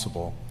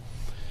possible.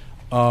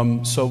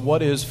 So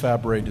what is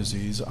Fabry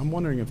disease? I'm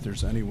wondering if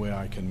there's any way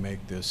I can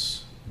make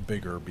this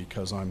bigger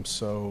because I'm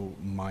so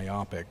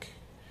myopic,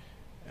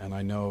 and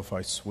I know if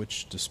I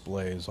switch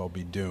displays I'll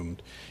be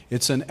doomed.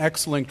 It's an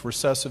X-linked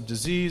recessive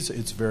disease.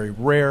 It's very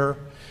rare.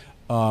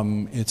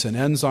 It's an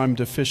enzyme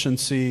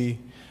deficiency,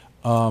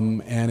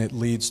 and it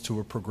leads to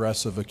a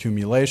progressive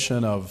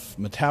accumulation of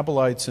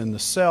metabolites in the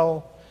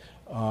cell.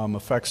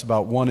 Affects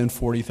about 1 in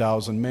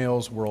 40,000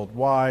 males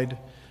worldwide,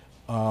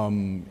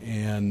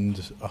 and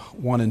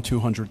 1 in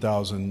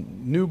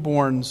 200,000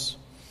 newborns.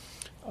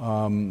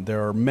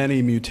 There are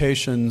many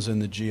mutations in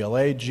the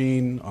GLA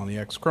gene on the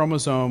X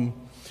chromosome.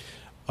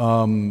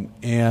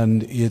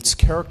 And it's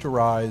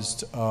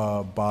characterized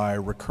by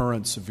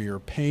recurrent severe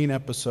pain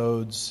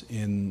episodes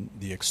in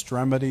the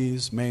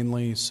extremities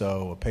mainly.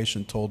 So a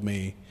patient told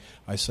me,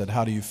 I said,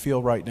 "How do you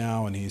feel right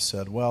now?" And he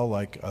said, "Well,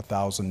 like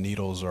 1,000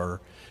 needles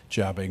are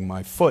jabbing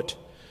my foot."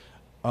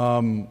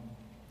 And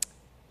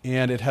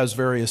it has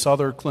various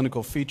other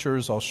clinical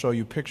features. I'll show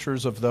you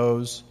pictures of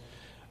those.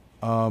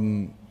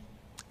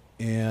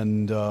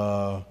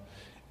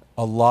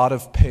 A lot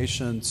of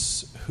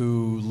patients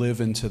who live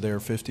into their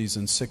 50s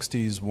and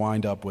 60s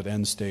wind up with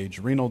end-stage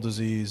renal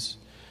disease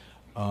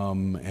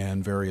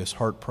and various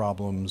heart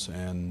problems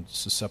and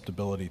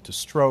susceptibility to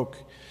stroke.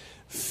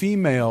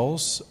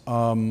 Females,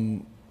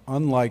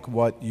 unlike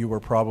what you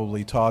were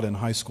probably taught in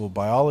high school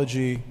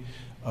biology,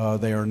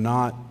 they are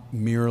not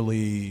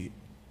merely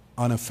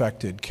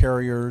unaffected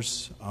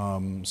carriers.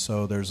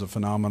 So there's a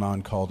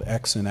phenomenon called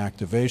X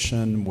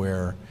inactivation,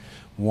 where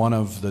one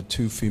of the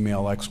two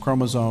female X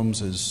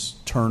chromosomes is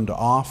turned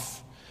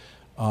off,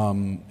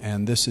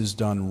 and this is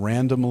done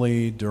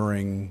randomly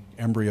during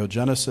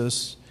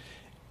embryogenesis,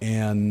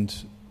 and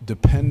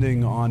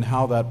depending on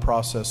how that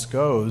process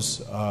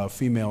goes,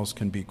 females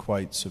can be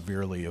quite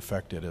severely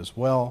affected as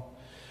well,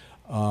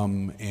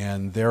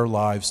 and their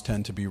lives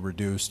tend to be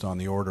reduced on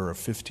the order of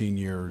 15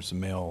 years.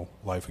 Male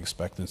life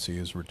expectancy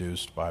is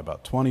reduced by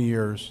about 20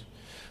 years.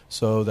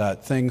 So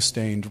that thing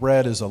stained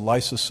red is a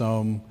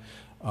lysosome.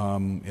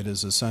 It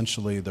is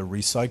essentially the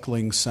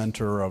recycling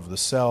center of the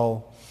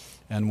cell,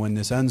 and when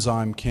this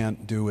enzyme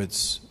can't do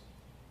its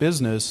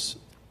business,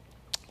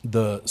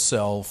 the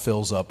cell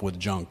fills up with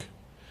junk.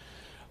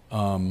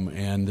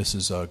 And this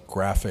is a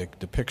graphic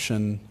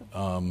depiction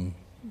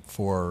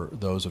for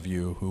those of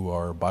you who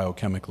are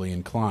biochemically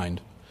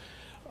inclined.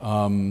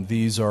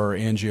 These are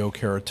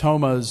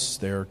angiokeratomas.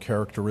 They're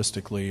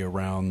characteristically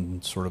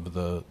around sort of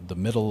the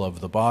middle of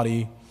the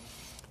body.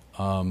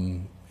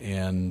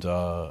 And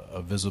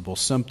a visible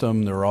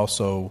symptom. There are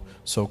also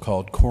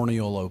so-called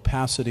corneal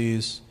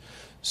opacities.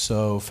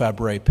 So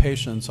Fabry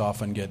patients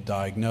often get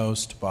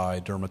diagnosed by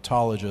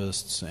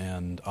dermatologists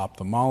and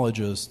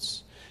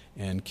ophthalmologists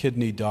and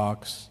kidney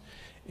docs.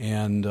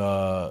 And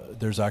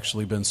there's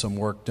actually been some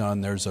work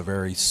done. There's a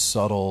very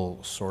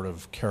subtle sort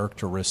of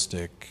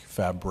characteristic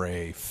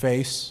Fabry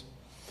face.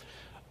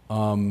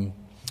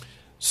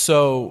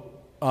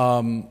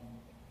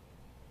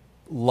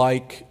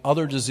 Like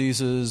other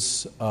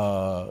diseases,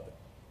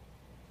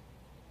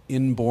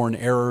 inborn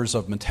errors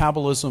of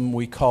metabolism,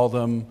 we call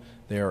them.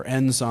 They are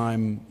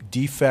enzyme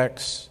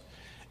defects.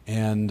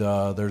 And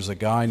there's a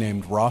guy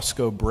named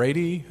Roscoe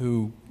Brady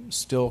who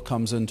still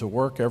comes into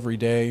work every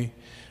day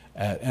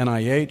at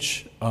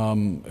NIH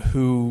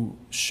who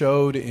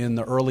showed in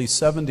the early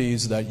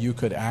 70s that you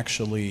could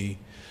actually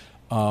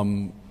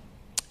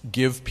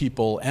give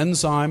people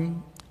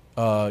enzyme,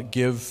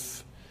 give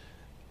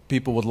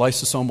people with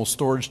lysosomal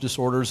storage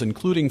disorders,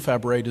 including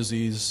Fabry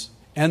disease,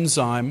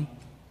 enzyme,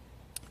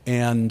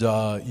 and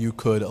you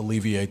could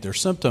alleviate their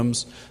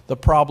symptoms. The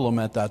problem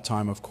at that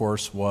time, of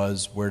course,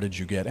 was where did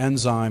you get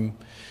enzyme?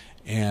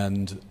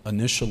 And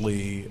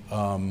initially,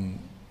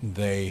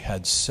 they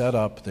had set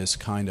up this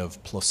kind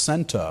of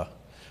placenta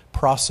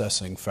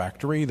processing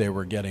factory. They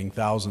were getting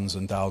thousands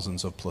and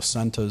thousands of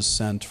placentas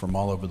sent from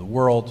all over the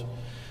world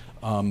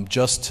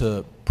just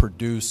to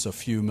produce a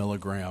few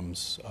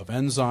milligrams of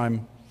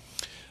enzyme.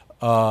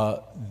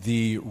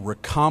 The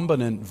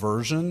recombinant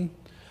version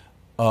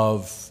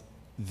of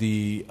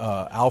the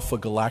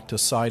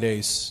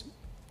alpha-galactosidase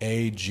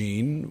A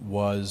gene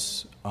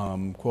was,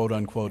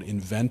 quote-unquote,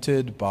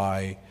 invented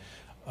by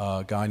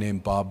a guy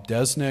named Bob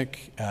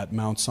Desnik at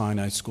Mount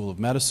Sinai School of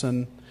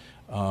Medicine.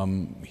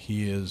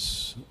 He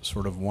is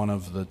sort of one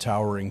of the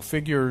towering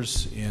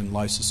figures in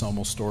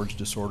lysosomal storage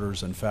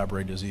disorders and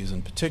Fabry disease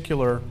in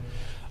particular.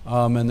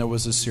 And there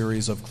was a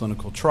series of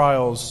clinical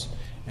trials.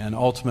 And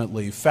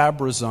ultimately,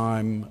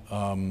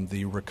 Fabrazyme,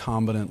 the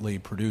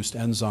recombinantly produced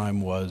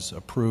enzyme, was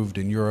approved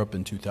in Europe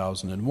in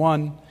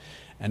 2001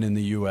 and in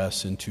the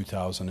US in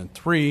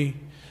 2003.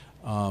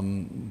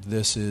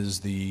 This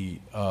is the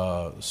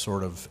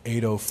sort of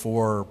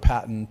 804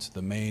 patent,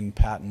 the main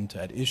patent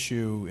at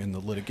issue in the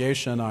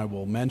litigation I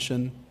will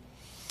mention.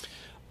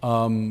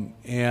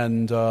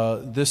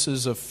 This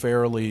is a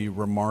fairly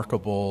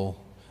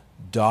remarkable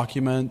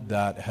document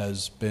that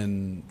has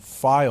been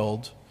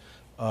filed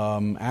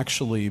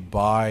actually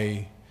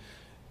by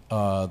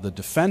the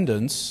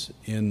defendants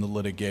in the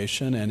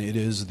litigation, and it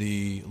is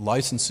the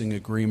licensing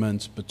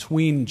agreement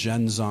between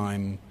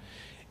Genzyme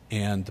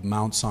and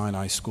Mount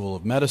Sinai School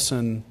of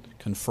Medicine,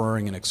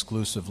 conferring an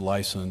exclusive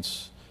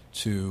license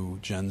to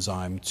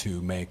Genzyme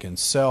to make and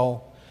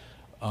sell.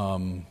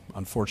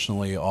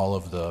 Unfortunately, all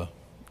of the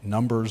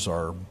numbers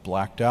are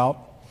blacked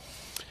out.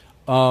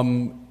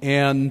 I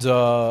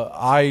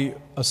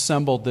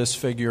assembled this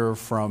figure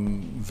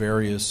from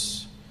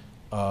various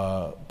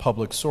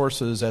public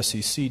sources,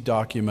 SEC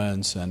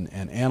documents,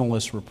 and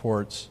analyst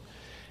reports.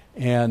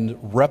 And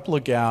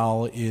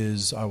Repligal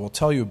is, I will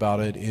tell you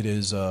about it, it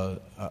is a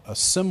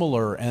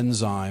similar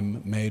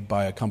enzyme made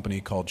by a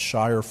company called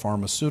Shire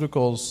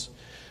Pharmaceuticals.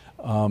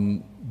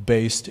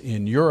 based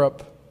in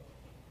Europe,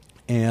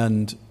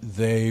 and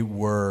they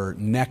were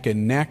neck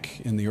and neck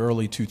in the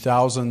early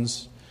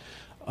 2000s,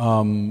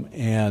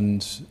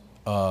 and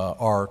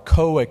are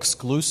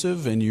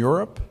co-exclusive in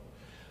Europe,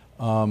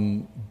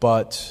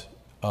 but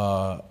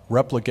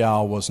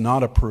Replagal was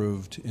not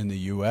approved in the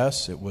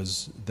U.S. It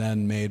was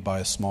then made by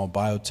a small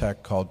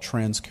biotech called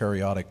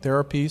Transkaryotic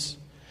Therapies.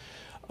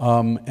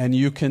 And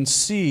you can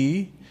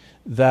see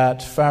that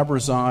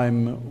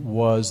Fabrazyme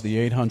was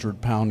the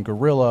 800-pound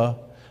gorilla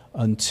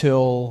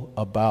until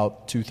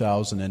about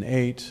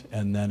 2008,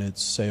 and then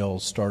its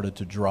sales started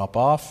to drop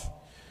off,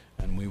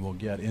 and we will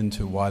get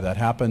into why that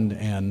happened,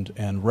 and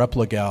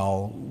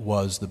Replagal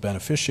was the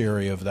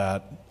beneficiary of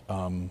that,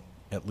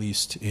 at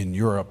least in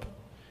Europe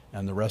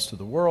and the rest of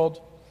the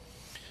world.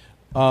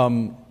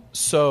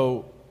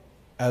 So,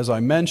 as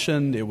I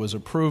mentioned, it was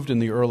approved in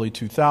the early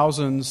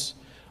 2000s,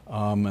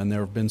 and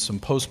there have been some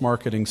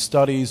post-marketing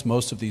studies.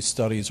 Most of these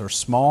studies are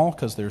small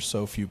because there's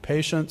so few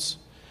patients.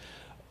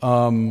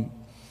 And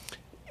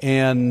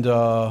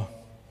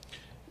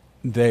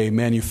they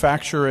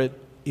manufacture it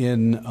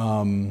in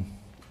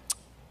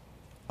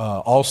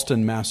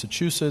Allston,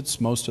 Massachusetts.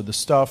 Most of the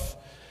stuff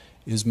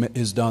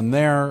is done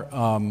there.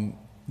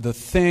 The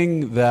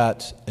thing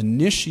that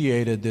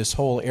initiated this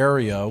whole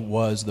area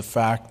was the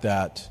fact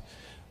that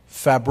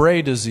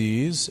Fabry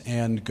disease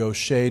and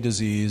Gaucher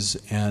disease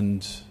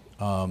and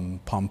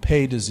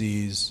Pompe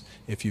disease,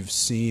 if you've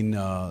seen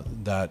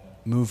that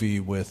movie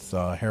with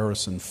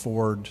Harrison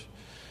Ford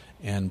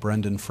and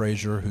Brendan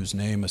Fraser, whose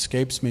name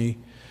escapes me,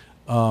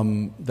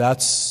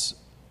 that's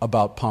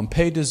about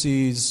Pompe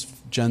disease.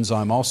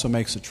 Genzyme also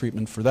makes a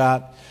treatment for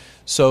that.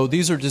 So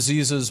these are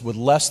diseases with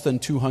less than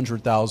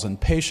 200,000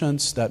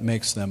 patients. That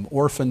makes them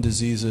orphan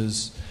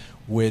diseases,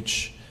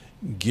 which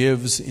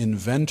gives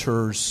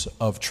inventors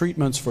of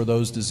treatments for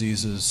those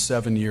diseases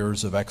 7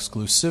 years of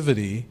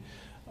exclusivity,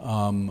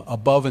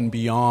 above and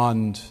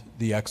beyond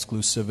the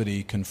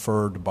exclusivity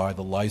conferred by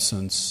the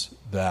license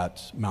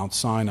that Mount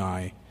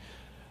Sinai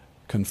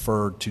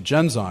conferred to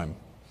Genzyme.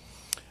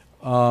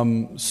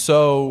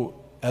 So,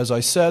 as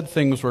I said,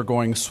 things were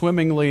going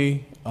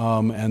swimmingly,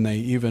 and they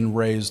even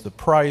raised the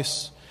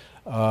price.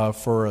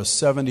 For a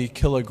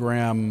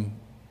 70-kilogram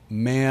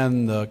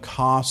man, the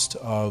cost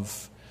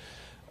of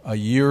a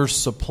year's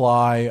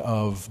supply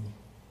of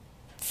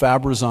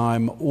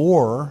Fabrazyme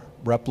or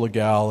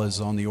Replagal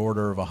is on the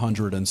order of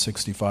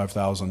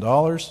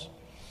 $165,000.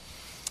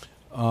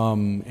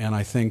 And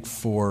I think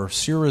for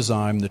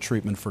Cerezyme, the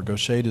treatment for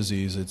Gaucher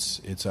disease,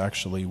 it's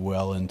actually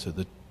well into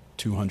the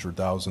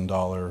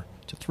 $200,000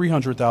 to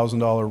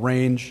 $300,000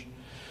 range.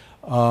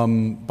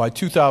 By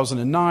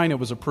 2009, it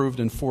was approved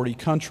in 40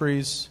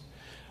 countries.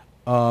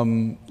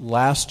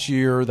 Last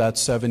year, that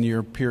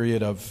 7-year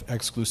period of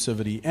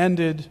exclusivity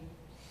ended,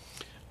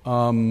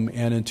 and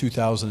in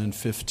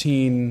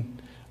 2015,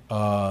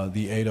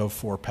 the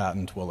 804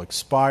 patent will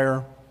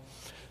expire.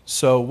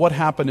 So what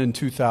happened in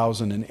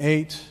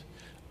 2008?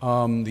 The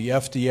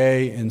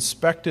FDA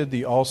inspected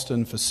the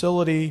Allston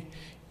facility.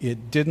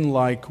 It didn't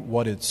like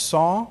what it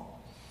saw,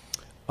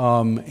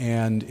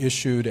 and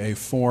issued a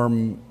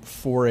Form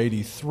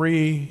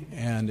 483,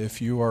 and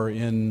if you are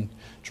in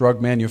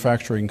drug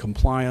manufacturing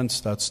compliance,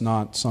 that's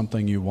not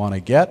something you want to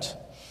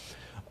get.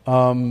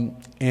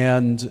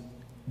 And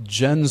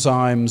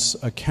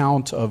Genzyme's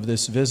account of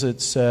this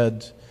visit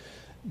said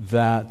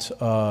that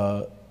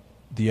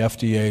the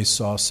FDA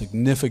saw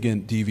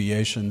significant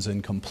deviations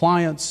in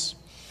compliance,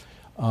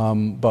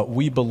 but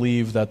we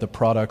believe that the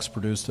products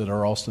produced at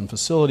our Allston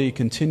facility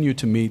continue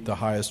to meet the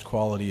highest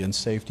quality and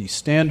safety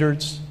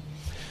standards.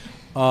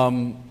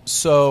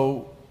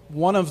 So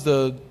one of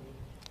the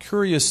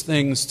curious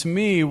things to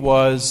me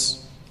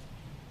was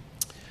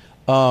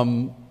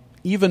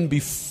even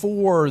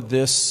before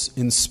this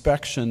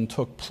inspection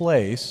took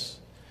place,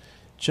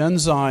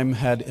 Genzyme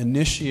had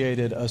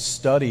initiated a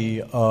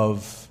study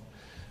of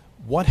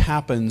what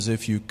happens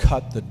if you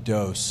cut the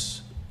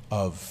dose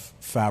of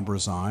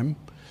Fabrazyme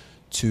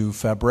to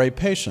Fabry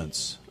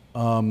patients.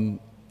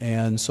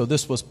 And so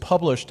this was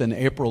published in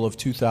April of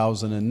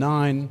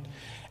 2009,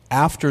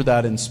 after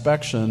that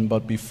inspection,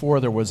 but before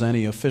there was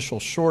any official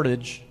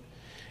shortage.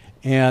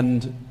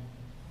 And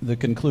the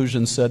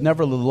conclusion said,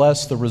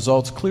 nevertheless, the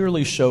results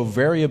clearly show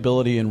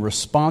variability in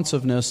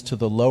responsiveness to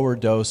the lower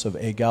dose of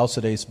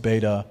agalsidase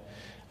beta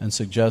and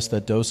suggest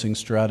that dosing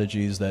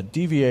strategies that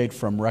deviate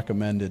from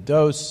recommended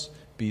dose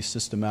be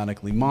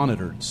systematically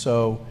monitored.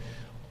 So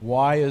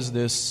why is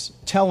this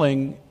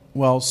telling?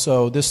 Well,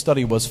 so this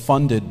study was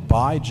funded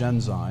by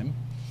Genzyme,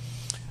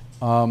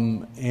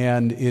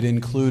 and it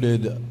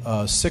included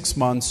 6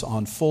 months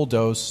on full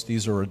dose.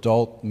 These are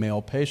adult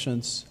male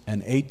patients,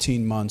 and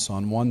 18 months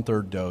on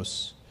 1/3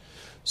 dose.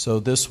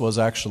 So this was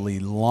actually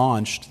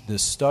launched,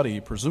 this study,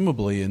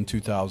 presumably in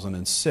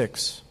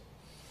 2006.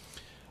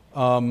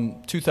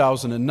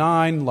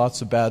 2009,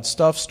 lots of bad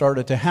stuff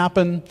started to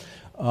happen,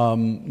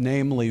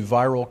 namely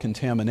viral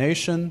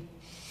contamination.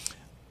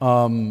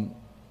 And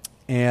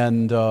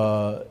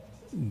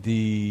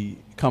the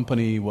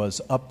company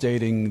was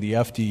updating the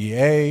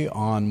FDA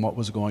on what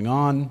was going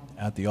on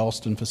at the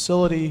Alston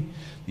facility.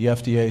 The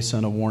FDA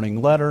sent a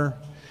warning letter.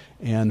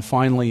 And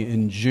finally,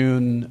 in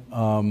June,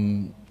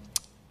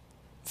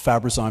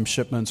 Fabrazyme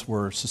shipments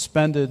were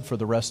suspended for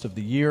the rest of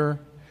the year.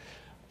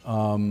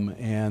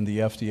 And the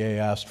FDA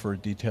asked for a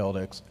detailed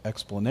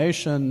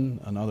explanation.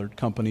 Another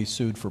company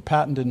sued for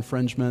patent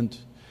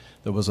infringement.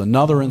 There was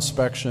another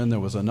inspection.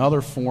 There was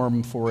another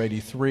Form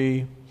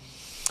 483.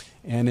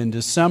 And in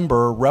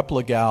December,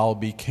 Replagal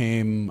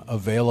became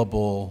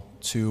available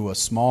to a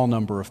small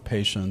number of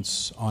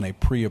patients on a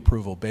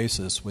pre-approval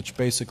basis, which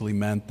basically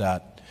meant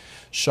that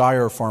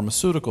Shire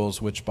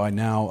Pharmaceuticals, which by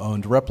now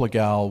owned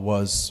Replagal,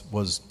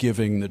 was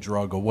giving the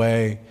drug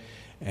away.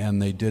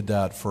 And they did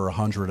that for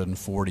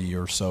 140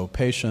 or so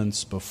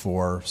patients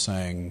before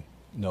saying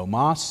no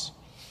mas.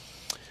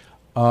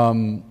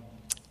 And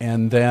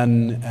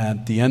then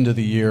at the end of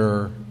the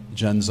year,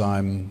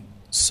 Genzyme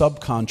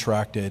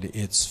subcontracted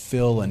its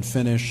fill and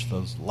finish,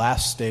 the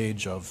last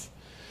stage of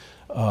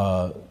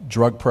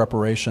drug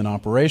preparation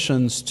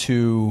operations,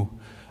 to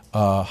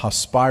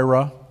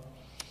Hospira.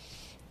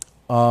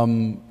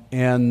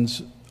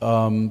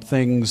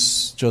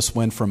 Things just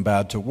went from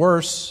bad to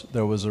worse.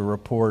 There was a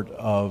report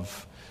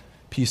of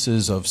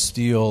pieces of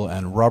steel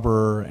and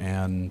rubber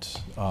and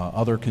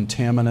other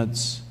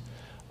contaminants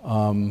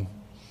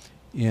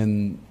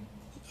in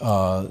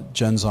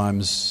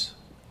Genzyme's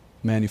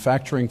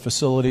manufacturing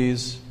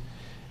facilities.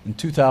 In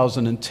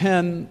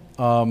 2010,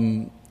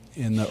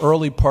 in the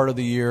early part of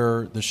the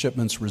year, the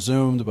shipments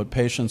resumed, but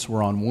patients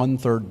were on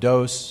 1/3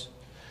 dose.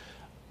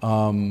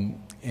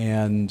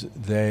 And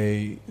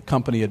the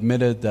company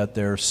admitted that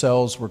their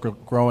sales were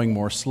growing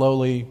more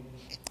slowly.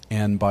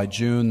 And by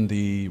June,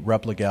 the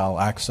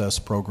Replagal access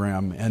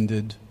program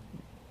ended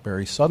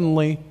very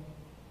suddenly.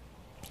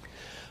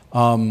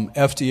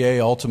 FDA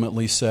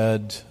ultimately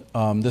said,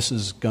 this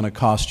is going to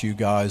cost you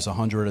guys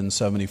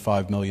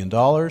 $175 million.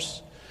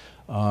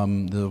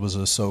 There was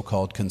a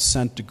so-called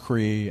consent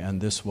decree,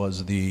 and this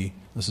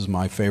is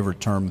my favorite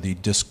term, the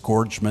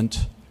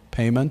disgorgement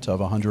payment of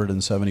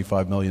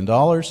 $175 million.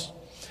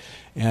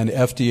 And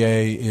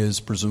FDA is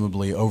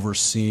presumably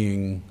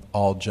overseeing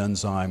all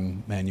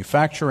Genzyme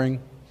manufacturing.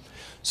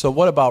 So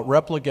what about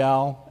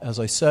Replagal? As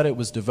I said, it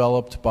was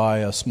developed by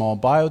a small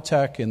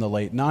biotech in the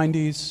late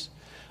 90s.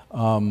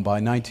 By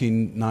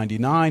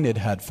 1999, it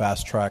had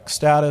fast-track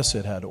status.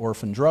 It had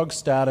orphan drug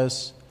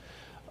status.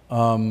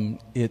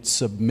 It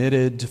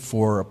submitted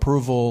for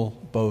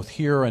approval both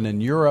here and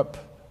in Europe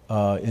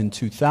in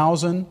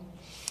 2000.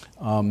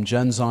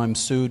 Genzyme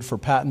sued for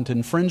patent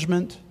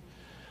infringement.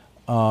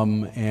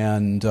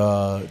 And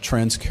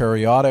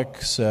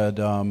Transkaryotic said,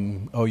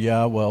 oh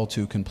yeah, well,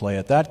 two can play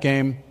at that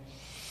game.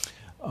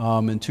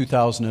 In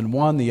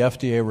 2001, the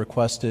FDA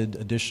requested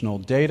additional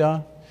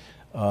data.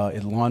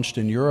 It launched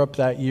in Europe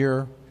that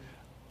year.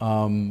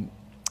 And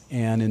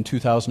in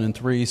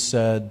 2003,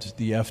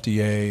 the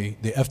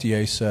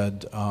FDA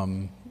said,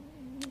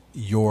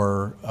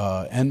 your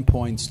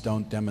endpoints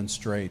don't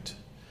demonstrate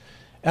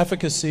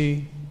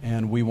efficacy,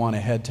 and we want a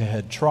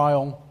head-to-head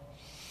trial.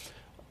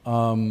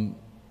 And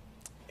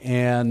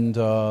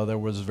there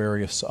was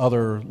various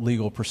other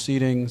legal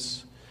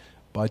proceedings.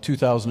 By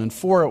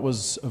 2004, it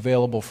was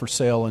available for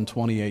sale in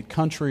 28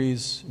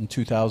 countries. In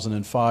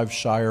 2005,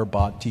 Shire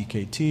bought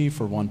TKT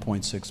for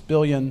 $1.6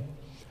 billion.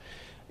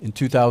 In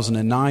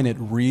 2009, it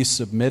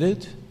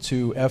resubmitted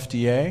to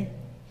FDA.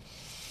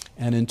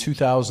 And in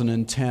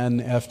 2010,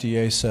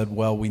 FDA said,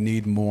 well, we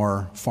need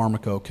more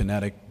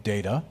pharmacokinetic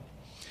data.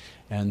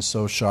 And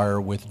so Shire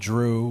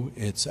withdrew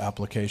its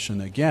application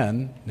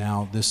again.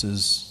 Now, this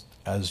is,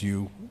 as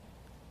you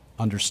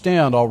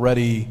understand,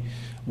 already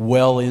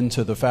well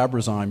into the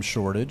Fabrazyme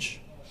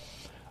shortage.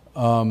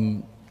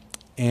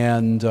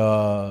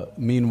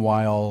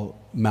 Meanwhile,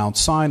 Mount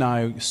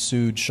Sinai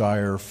sued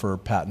Shire for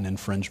patent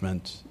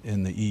infringement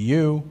in the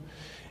EU,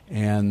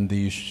 and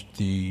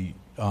the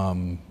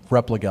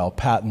Replagal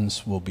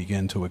patents will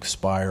begin to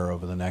expire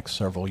over the next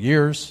several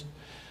years.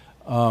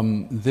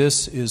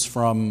 This is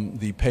from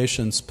the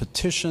patient's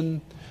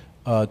petition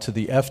to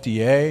the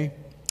FDA,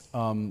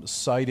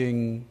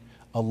 citing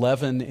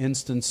 11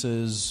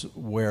 instances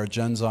where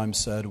Genzyme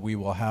said we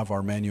will have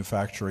our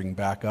manufacturing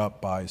back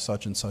up by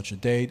such and such a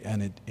date,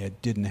 and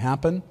it didn't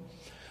happen,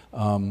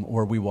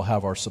 or we will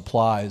have our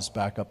supplies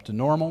back up to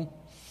normal.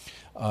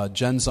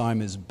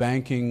 Genzyme is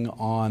banking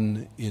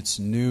on its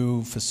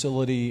new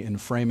facility in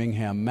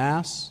Framingham,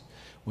 Mass.,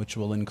 which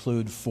will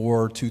include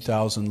 4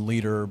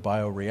 2,000-liter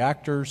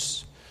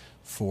bioreactors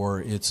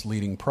for its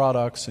leading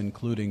products,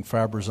 including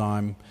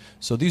Fabrazyme.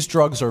 So these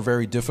drugs are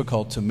very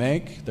difficult to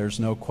make.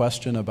 There's no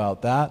question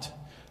about that.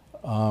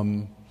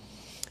 And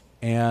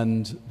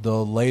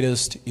the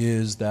latest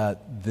is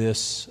that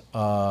this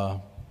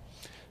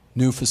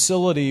new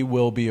facility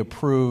will be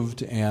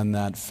approved and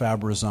that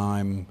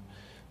Fabrazyme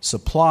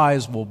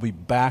supplies will be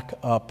back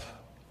up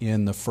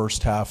in the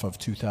first half of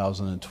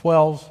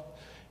 2012,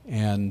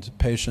 and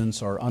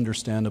patients are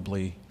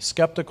understandably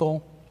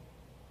skeptical.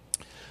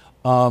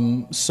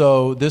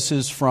 So this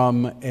is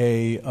from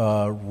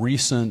a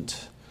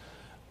recent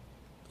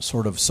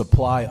sort of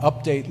supply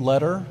update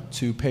letter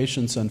to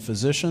patients and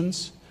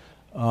physicians.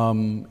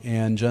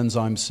 And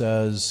Genzyme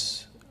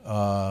says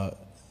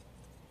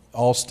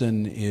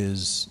Alston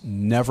is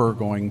never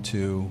going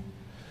to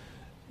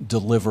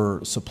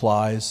deliver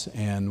supplies,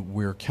 and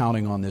we're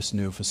counting on this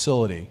new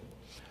facility.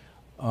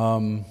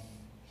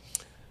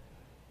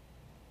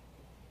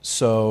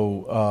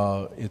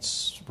 So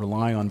it's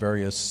relying on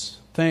various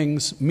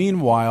things.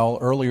 Meanwhile,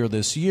 earlier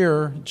this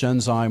year,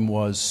 Genzyme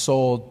was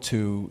sold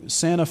to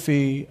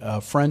Sanofi,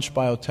 a French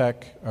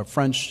biotech, a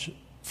French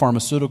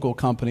pharmaceutical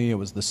company. It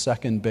was the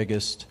second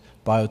biggest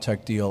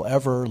biotech deal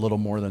ever, a little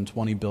more than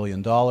 $20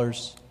 billion.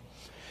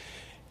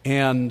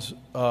 And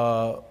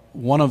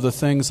one of the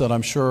things that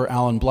I'm sure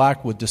Alan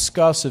Black would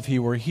discuss if he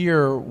were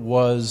here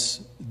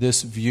was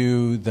this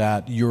view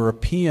that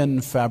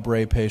European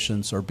Fabry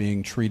patients are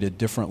being treated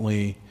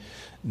differently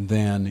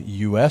than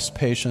U.S.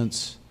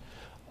 patients.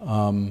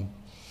 And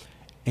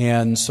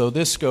so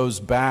this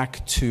goes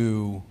back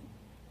to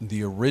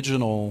the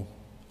original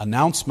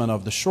announcement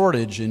of the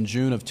shortage in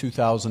June of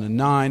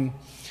 2009.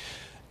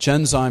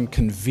 Genzyme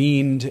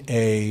convened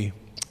a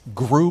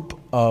group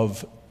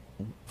of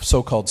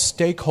so-called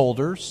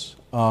stakeholders.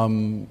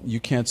 You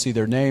can't see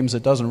their names.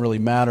 It doesn't really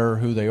matter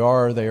who they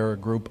are. They are a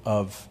group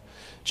of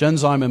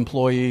Genzyme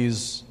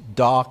employees,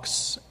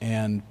 docs,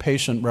 and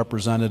patient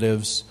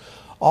representatives,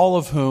 all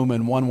of whom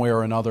in one way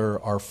or another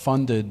are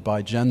funded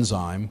by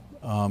Genzyme.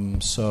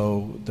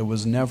 So there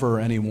was never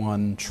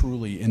anyone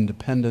truly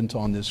independent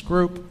on this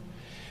group.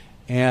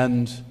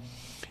 And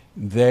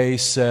they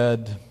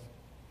said,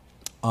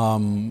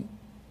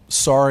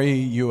 sorry,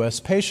 U.S.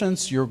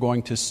 patients, you're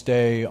going to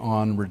stay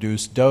on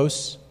reduced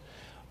dose.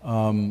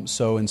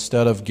 So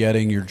instead of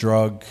getting your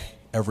drug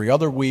every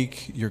other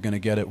week, you're going to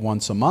get it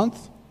once a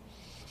month.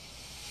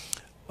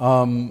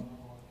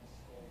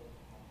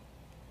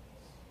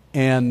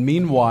 And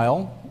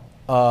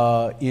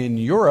meanwhile, in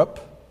Europe,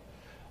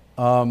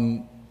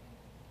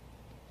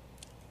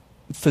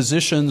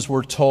 physicians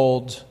were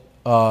told,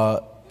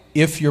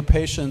 if your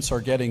patients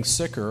are getting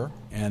sicker,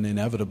 and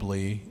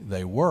inevitably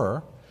they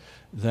were,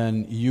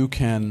 then you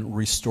can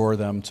restore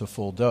them to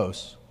full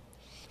dose.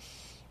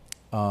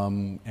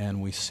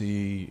 And we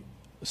see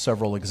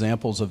several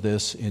examples of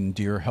this in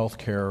Dear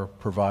Healthcare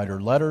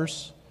Provider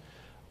letters.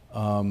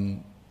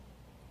 And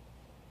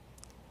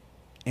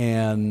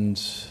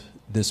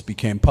this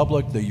became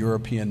public. The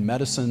European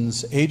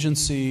Medicines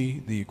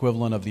Agency, the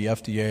equivalent of the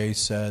FDA,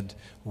 said,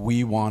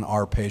 we want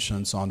our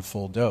patients on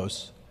full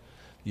dose.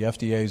 The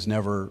FDA's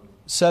never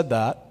said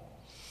that.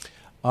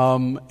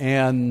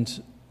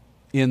 And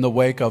in the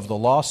wake of the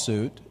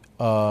lawsuit,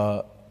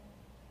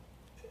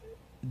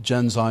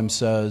 Genzyme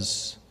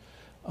says,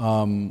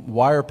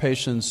 why are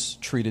patients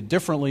treated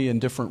differently in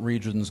different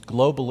regions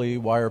globally?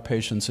 Why are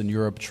patients in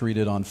Europe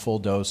treated on full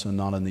dose and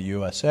not in the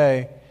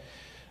USA?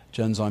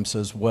 Genzyme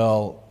says,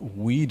 well,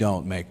 we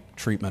don't make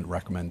treatment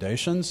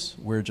recommendations.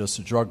 We're just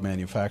a drug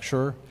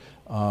manufacturer.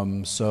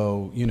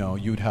 So,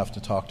 you'd have to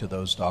talk to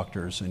those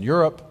doctors in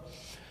Europe.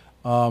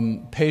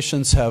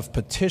 Patients have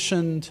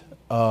petitioned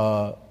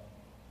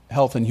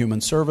Health and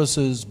Human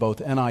Services, both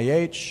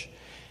NIH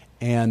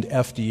and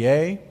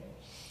FDA.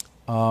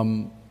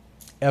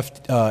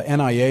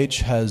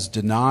 NIH has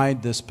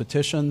denied this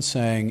petition,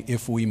 saying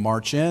if we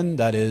march in,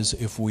 that is,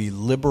 if we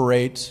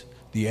liberate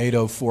the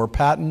 804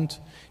 patent,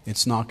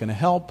 it's not going to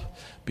help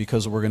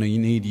because we're going to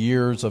need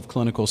years of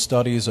clinical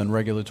studies and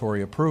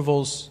regulatory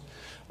approvals.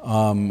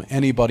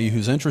 Anybody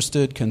who's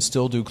interested can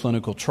still do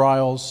clinical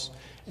trials,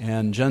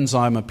 and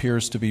Genzyme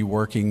appears to be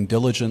working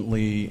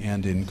diligently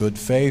and in good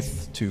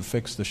faith to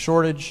fix the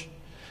shortage.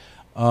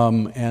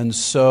 And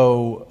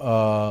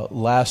so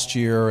last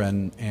year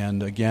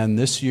and again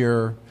this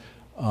year,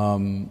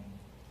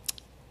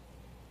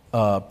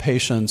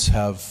 patients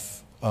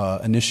have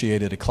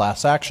initiated a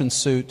class action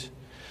suit.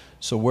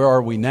 So where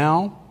are we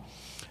now?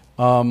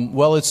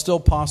 Well, it's still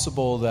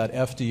possible that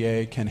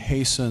FDA can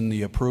hasten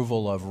the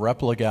approval of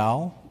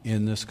Replagal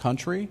in this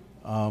country.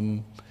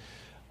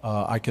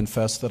 I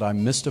confess that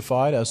I'm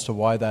mystified as to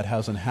why that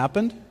hasn't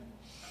happened.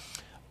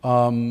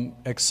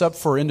 Except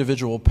for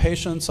individual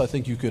patients, I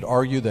think you could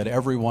argue that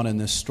everyone in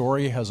this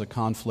story has a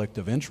conflict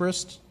of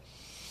interest.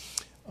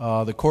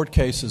 The court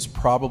case is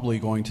probably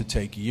going to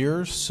take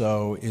years,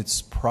 so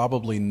it's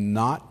probably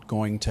not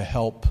going to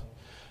help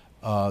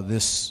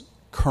this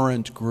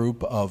current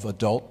group of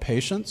adult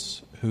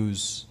patients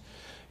whose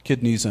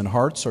kidneys and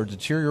hearts are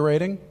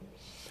deteriorating.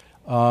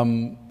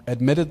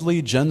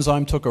 Admittedly,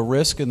 Genzyme took a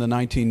risk in the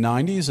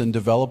 1990s in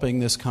developing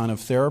this kind of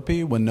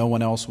therapy when no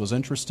one else was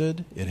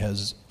interested. It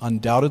has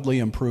undoubtedly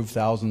improved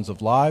thousands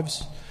of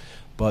lives,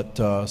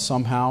 but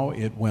somehow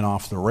it went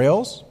off the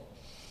rails.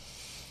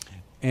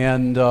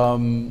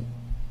 And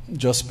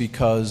just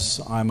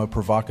because I'm a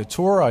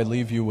provocateur, I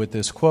leave you with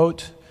this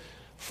quote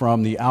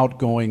from the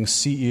outgoing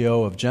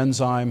CEO of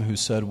Genzyme, who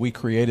said, "We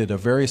created a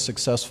very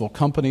successful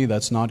company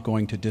that's not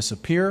going to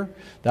disappear,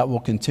 that will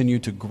continue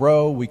to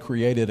grow. We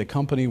created a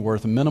company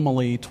worth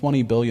minimally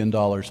 $20 billion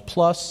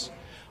plus.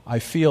 I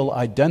feel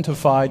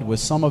identified with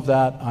some of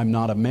that. I'm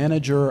not a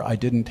manager. I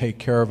didn't take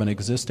care of an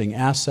existing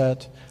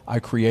asset. I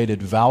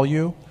created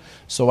value.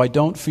 So I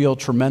don't feel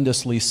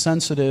tremendously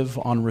sensitive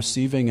on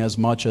receiving as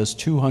much as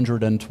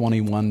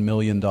 $221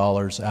 million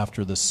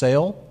after the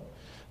sale.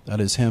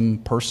 That is him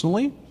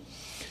personally.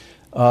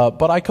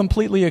 But I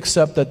completely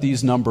accept that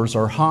these numbers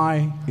are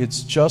high.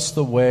 It's just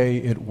the way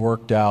it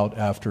worked out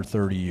after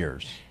 30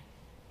 years.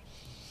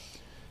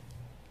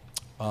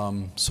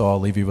 So I'll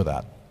leave you with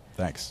that.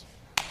 Thanks.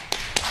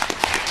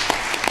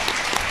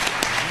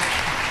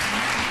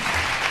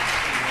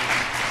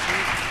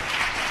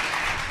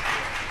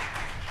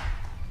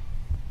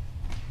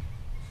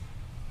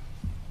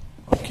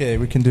 Okay,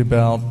 we can do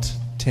about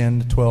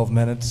 10 to 12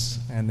 minutes,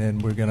 and then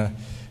we're going to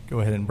go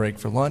ahead and break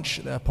for lunch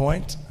at that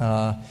point.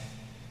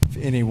 If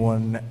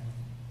anyone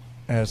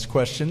has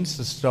questions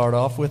to start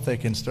off with, they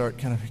can start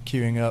kind of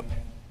queuing up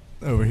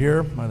over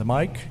here by the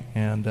mic,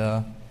 and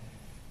the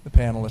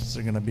panelists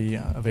are going to be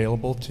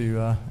available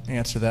to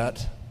answer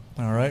that.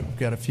 All right, we've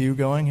got a few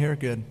going here.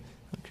 Good.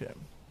 Okay.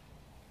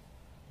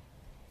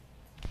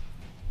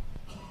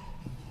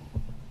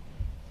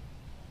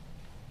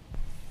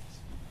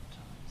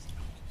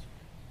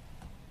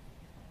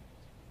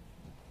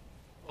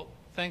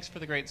 Thanks for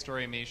the great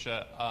story,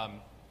 Misha.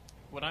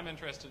 What I'm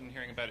interested in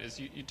hearing about is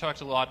you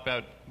talked a lot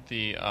about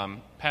the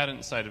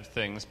patent side of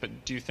things,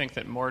 but do you think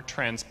that more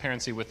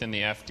transparency within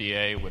the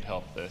FDA would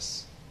help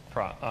this,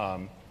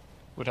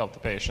 would help the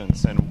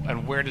patients,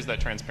 and where does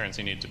that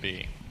transparency need to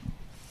be?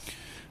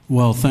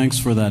 Well, thanks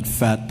for that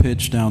fat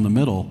pitch down the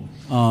middle.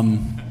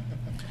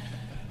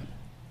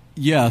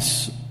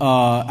 Yes,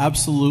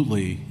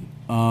 absolutely.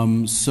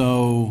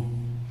 So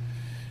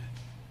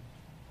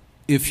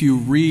if you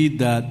read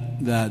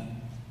that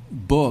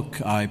book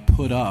I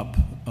put up,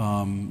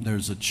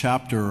 there's a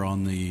chapter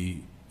on the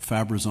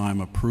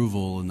Fabrazyme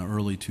approval in the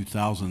early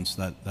 2000s,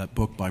 that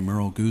book by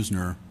Merle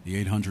Guzner,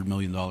 The $800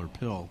 Million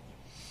Pill.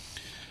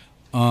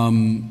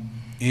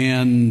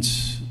 And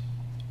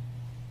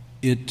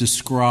it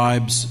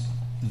describes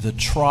the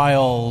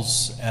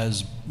trials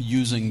as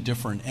using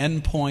different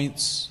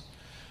endpoints.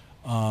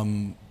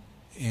 And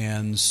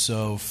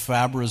so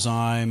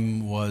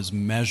Fabrazyme was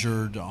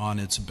measured on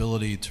its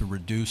ability to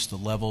reduce the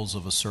levels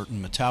of a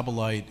certain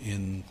metabolite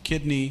in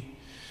kidney,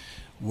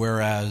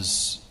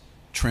 whereas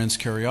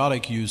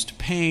transkaryotic used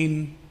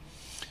pain.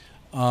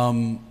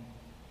 But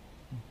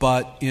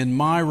in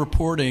my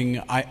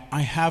reporting,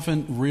 I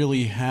haven't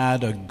really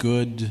had a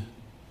good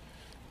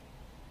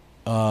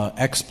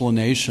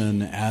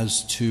explanation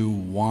as to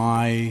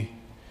why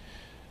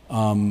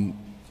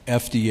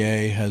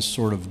FDA has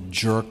sort of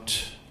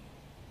jerked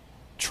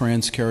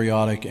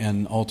transkaryotic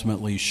and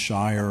ultimately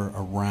Shire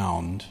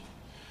around.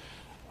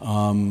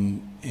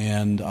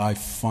 And I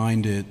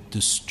find it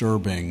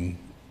disturbing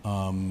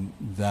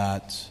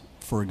that,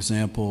 for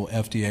example,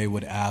 FDA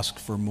would ask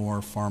for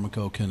more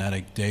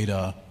pharmacokinetic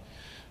data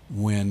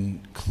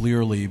when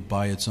clearly,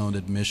 by its own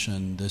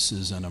admission, this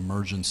is an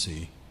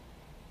emergency.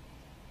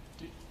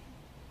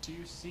 Do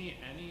you see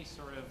any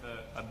sort of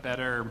a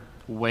better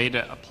way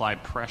to apply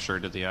pressure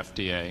to the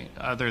FDA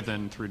other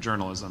than through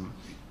journalism?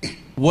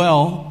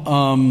 Well,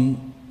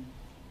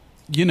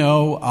 you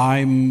know,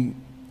 I'm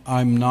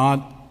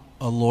not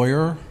a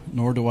lawyer,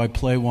 nor do I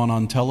play one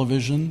on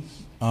television,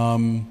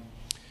 but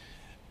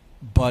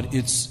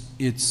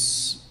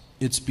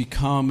it's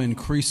become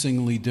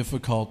increasingly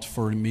difficult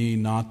for me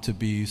not to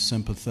be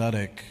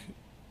sympathetic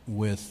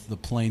with the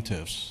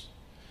plaintiffs,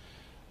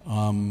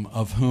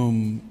 of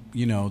whom,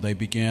 you know, they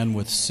began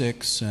with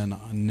 6 and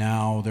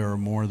now there are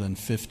more than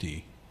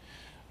 50.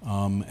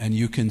 And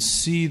you can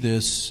see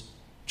this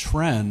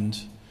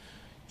trend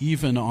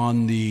even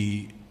on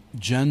the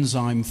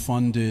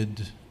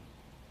Genzyme-funded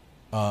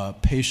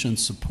patient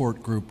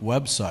support group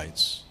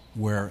websites,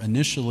 where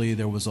initially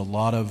there was a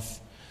lot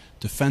of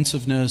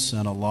defensiveness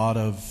and a lot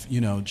of,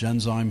 you know,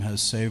 Genzyme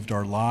has saved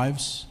our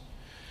lives.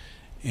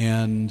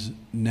 And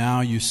now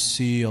you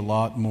see a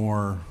lot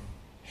more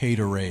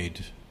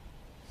haterade.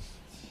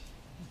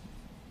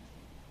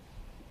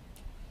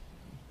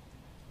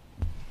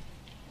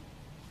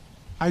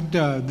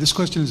 This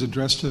question is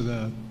addressed to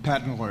the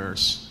patent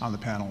lawyers on the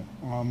panel.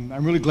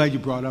 I'm really glad you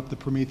brought up the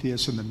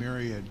Prometheus and the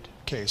Myriad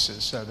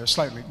cases. They're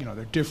slightly, you know,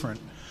 they're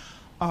different.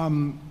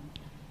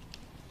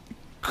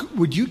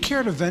 Would you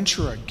care to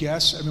venture a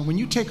guess? I mean, when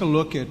you take a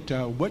look at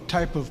what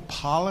type of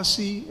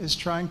policy is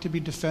trying to be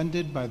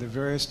defended by the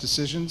various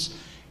decisions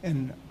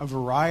and a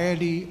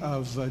variety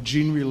of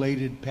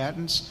gene-related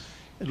patents,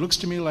 it looks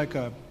to me like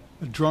a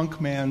drunk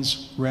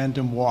man's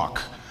random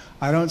walk.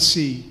 I don't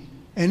see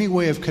any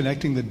way of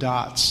connecting the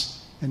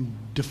dots and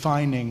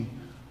defining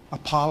a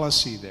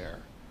policy there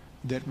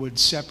that would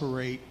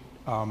separate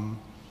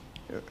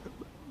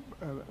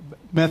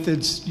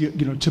methods, you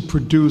know, to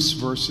produce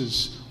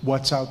versus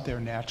what's out there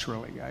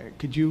naturally.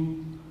 Could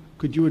you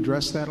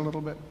address that a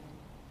little bit?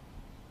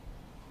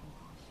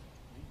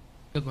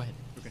 Go ahead.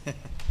 Okay.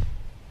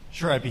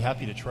 Sure, I'd be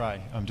happy to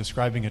try.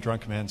 Describing a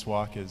drunk man's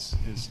walk is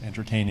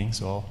entertaining,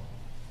 so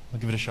I'll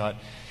give it a shot.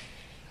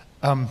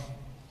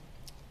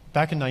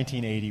 back in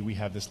 1980, we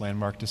have this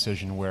landmark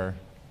decision where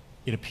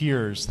it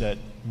appears that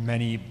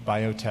many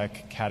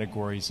biotech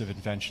categories of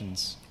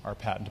inventions are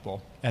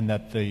patentable and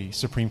that the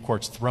Supreme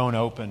Court's thrown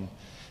open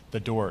the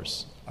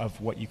doors of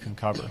what you can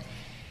cover.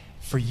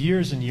 For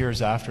years and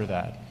years after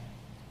that,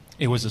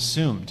 it was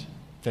assumed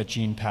that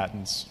gene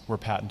patents were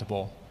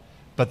patentable,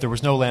 but there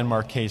was no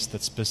landmark case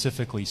that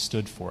specifically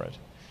stood for it.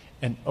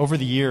 And over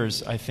the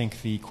years, I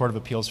think the Court of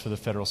Appeals for the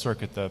Federal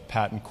Circuit, the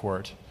patent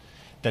court,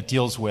 that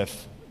deals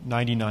with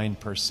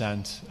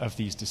 99% of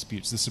these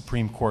disputes, the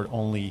Supreme Court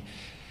only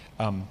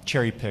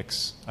cherry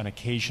picks an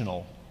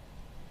occasional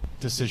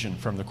decision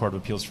from the Court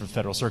of Appeals for the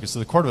Federal Circuit. So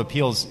the Court of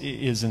Appeals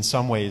is in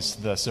some ways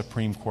the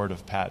Supreme Court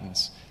of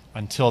patents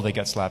until they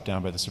get slapped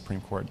down by the Supreme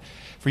Court.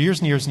 For years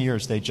and years and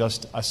years, they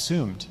just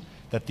assumed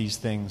that these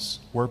things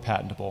were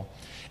patentable.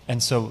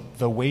 And so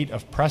the weight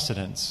of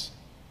precedents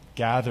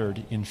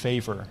gathered in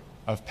favor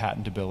of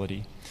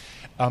patentability.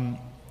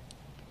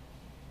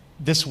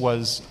 This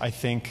was, I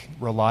think,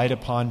 relied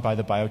upon by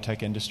the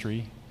biotech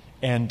industry,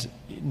 and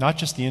not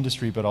just the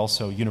industry, but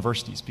also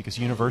universities, because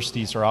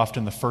universities are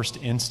often the first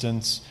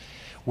instance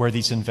where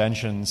these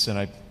inventions, and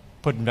I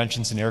put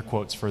inventions in air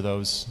quotes for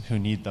those who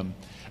need them,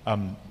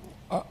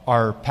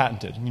 are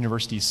patented.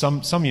 Universities,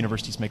 some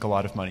universities make a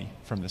lot of money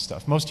from this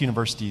stuff. Most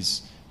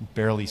universities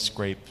barely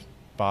scrape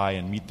by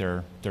and meet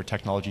their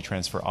technology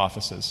transfer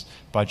office's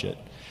budget.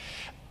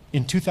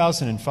 In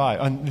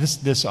 2005, and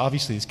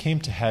this came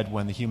to head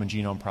when the Human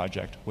Genome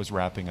Project was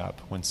wrapping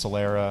up, when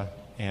Celera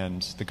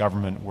and the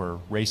government were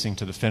racing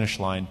to the finish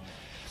line,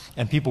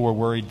 and people were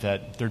worried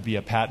that there'd be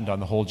a patent on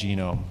the whole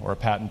genome or a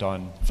patent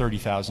on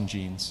 30,000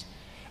 genes.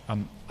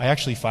 I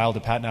actually filed a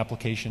patent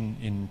application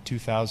in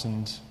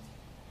 2000,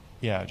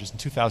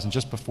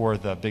 just before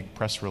the big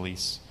press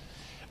release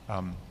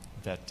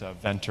that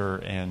Venter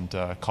and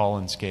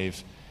Collins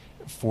gave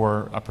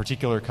for a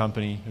particular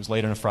company. It was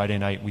late on a Friday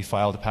night. We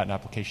filed a patent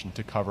application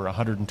to cover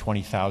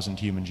 120,000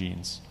 human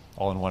genes,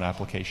 all in one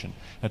application.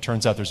 And it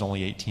turns out there's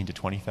only 18 to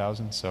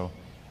 20,000, so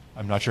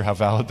I'm not sure how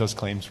valid those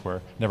claims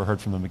were. Never heard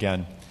from them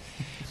again.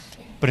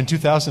 But in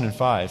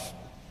 2005,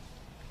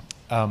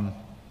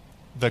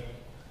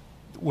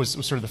 was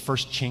sort of the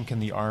first chink in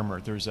the armor.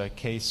 There's a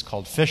case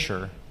called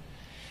Fisher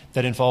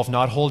that involved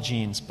not whole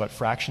genes, but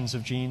fractions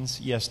of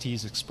genes,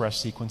 ESTs, express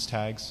sequence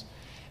tags.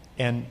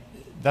 And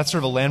that's sort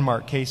of a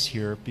landmark case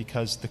here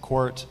because the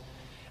court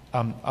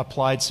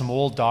applied some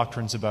old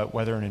doctrines about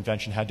whether an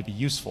invention had to be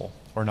useful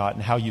or not,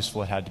 and how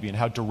useful it had to be, and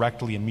how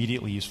directly,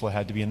 immediately useful it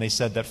had to be. And they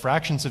said that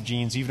fractions of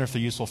genes, even if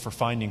they're useful for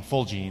finding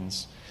full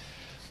genes,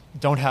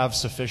 don't have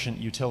sufficient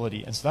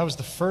utility. And so that was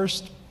the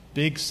first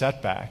big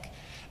setback.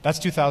 That's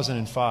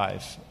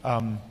 2005.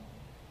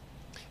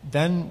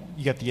 Then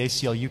you get the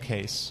ACLU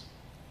case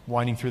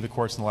winding through the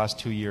courts in the last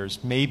 2 years.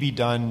 Maybe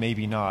done,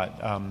 maybe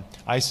not.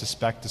 I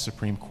suspect the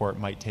Supreme Court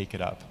might take it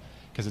up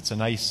because it's a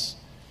nice,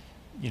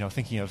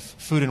 thinking of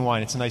food and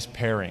wine, it's a nice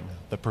pairing,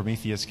 the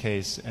Prometheus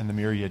case and the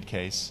Myriad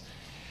case.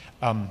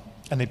 And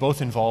they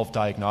both involve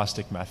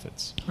diagnostic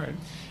methods. Right.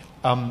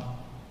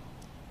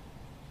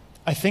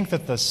 I think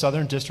that the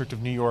Southern District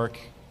of New York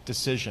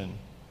decision,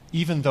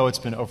 even though it's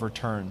been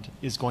overturned,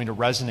 is going to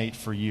resonate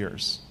for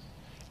years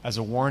as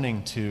a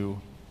warning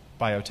to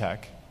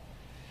biotech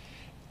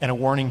and a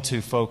warning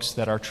to folks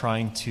that are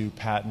trying to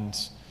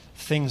patent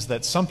things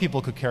that some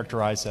people could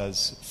characterize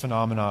as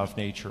phenomena of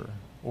nature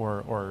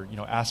or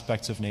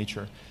aspects of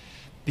nature.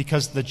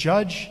 Because the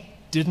judge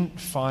didn't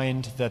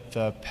find that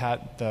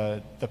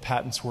the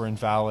patents were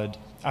invalid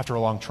after a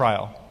long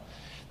trial.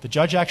 The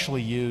judge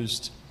actually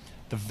used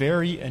the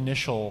very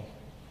initial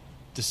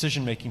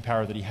decision-making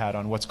power that he had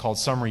on what's called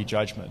summary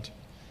judgment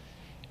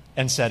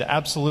and said,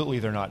 absolutely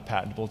they're not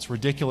patentable. It's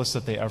ridiculous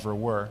that they ever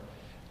were.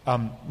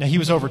 Now, he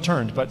was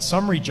overturned, but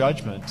summary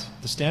judgment,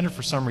 the standard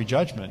for summary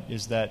judgment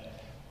is that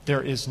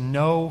there is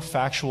no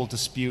factual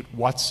dispute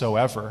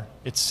whatsoever.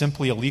 It's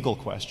simply a legal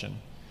question.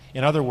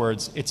 In other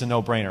words, it's a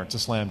no-brainer. It's a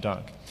slam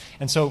dunk.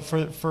 And so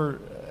for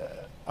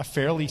a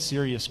fairly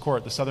serious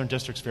court, the Southern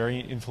District's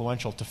very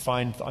influential to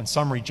find on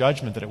summary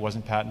judgment that it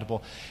wasn't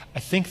patentable. I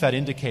think that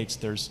indicates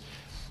there's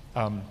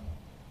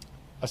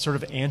a sort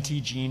of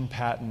anti-gene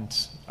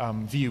patent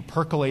view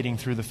percolating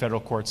through the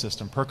federal court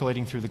system,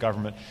 percolating through the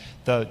government.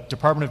 The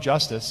Department of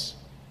Justice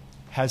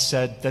has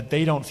said that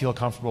they don't feel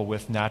comfortable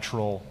with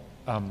natural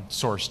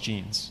source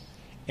genes.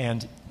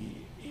 And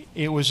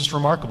it was just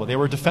remarkable. They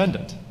were a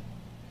defendant.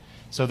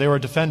 So they were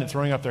a defendant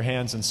throwing up their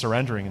hands and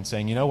surrendering and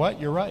saying, you know what,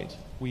 you're right.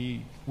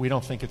 We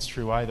don't think it's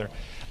true either.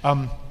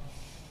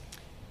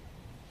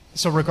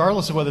 So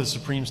regardless of whether the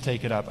Supremes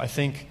take it up, I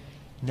think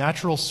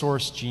natural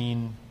source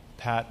gene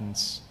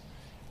patents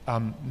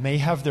may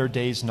have their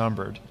days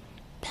numbered,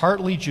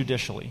 partly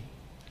judicially,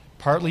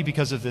 partly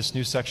because of this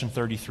new Section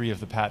 33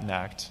 of the Patent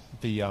Act.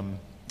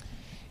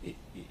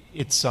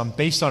 It's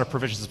based on a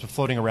provision that's been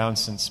floating around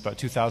since about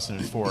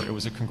 2004. It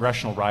was a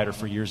congressional rider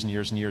for years and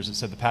years and years. It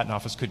said the Patent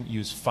Office couldn't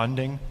use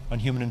funding on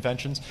human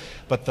inventions,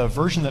 but the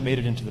version that made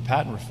it into the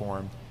patent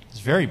reform is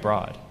very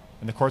broad,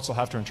 and the courts will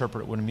have to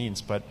interpret what it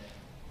means. But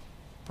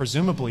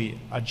presumably,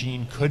 a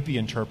gene could be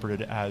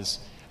interpreted as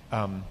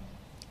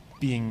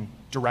being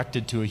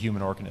directed to a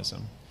human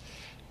organism.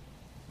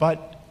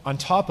 But on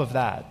top of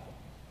that,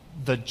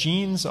 the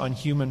genes on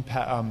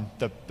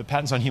the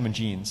patents on human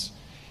genes,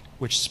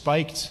 which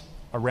spiked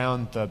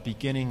around the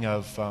beginning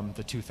of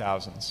the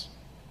 2000s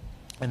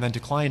and then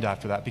declined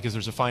after that because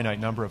there's a finite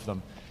number of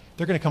them,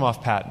 they're going to come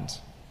off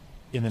patent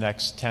in the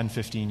next 10,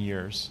 15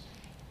 years.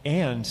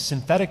 And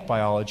synthetic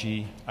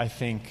biology, I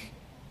think,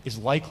 is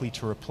likely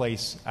to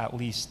replace at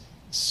least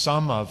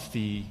some of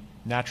the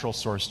natural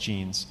source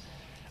genes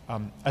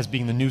as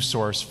being the new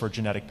source for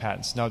genetic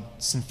patents. Now,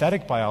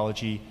 synthetic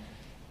biology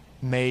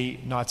may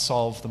not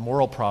solve the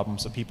moral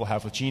problems that people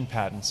have with gene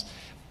patents,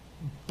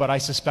 but I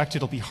suspect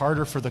it'll be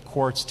harder for the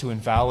courts to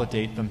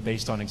invalidate them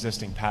based on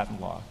existing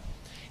patent law.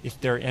 If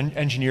they're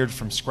engineered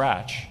from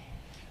scratch,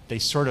 they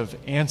sort of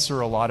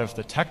answer a lot of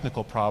the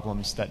technical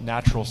problems that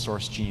natural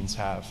source genes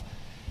have.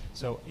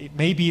 So it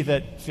may be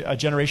that a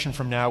generation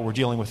from now we're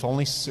dealing with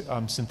only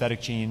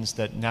synthetic genes,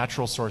 that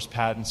natural source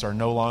patents are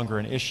no longer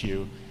an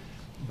issue.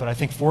 But I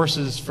think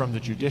forces from the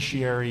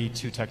judiciary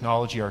to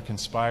technology are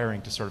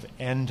conspiring to sort of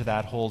end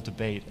that whole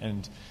debate.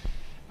 And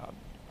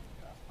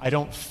I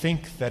don't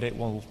think that it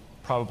will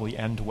probably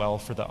end well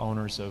for the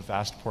owners of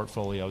vast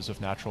portfolios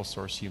of natural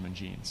source human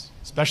genes,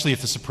 especially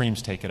if the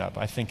Supremes take it up.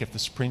 I think if the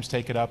Supremes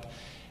take it up,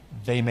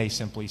 they may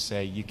simply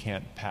say you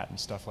can't patent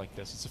stuff like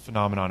this. It's a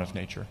phenomenon of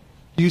nature.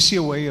 Do you see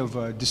a way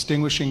of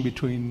distinguishing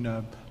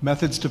between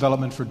methods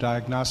development for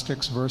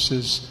diagnostics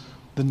versus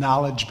the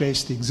knowledge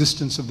base, the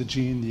existence of the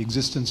gene, the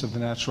existence of the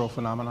natural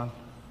phenomenon?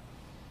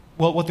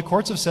 Well, what the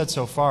courts have said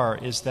so far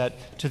is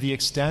that to the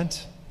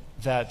extent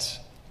that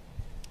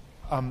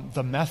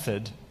the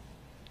method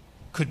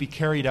could be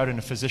carried out in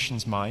a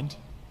physician's mind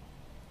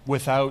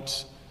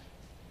without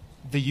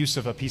the use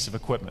of a piece of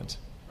equipment,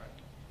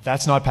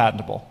 that's not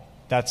patentable.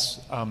 That's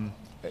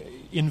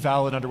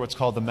invalid under what's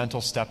called the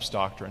mental steps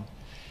doctrine.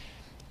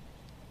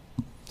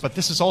 But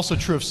this is also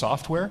true of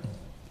software.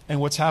 And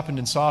what's happened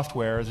in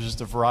software, there's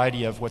just a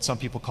variety of what some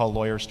people call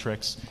lawyers'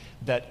 tricks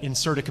that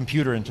insert a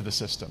computer into the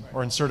system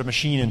or insert a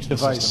machine into the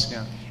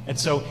system. Yeah. And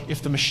so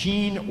if the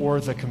machine or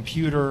the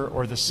computer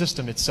or the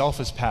system itself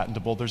is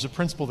patentable, there's a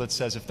principle that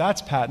says if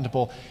that's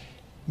patentable,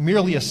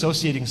 merely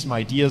associating some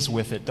ideas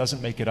with it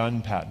doesn't make it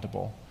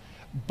unpatentable.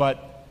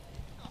 But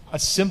a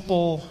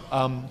simple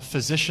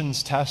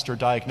physician's test or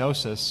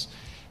diagnosis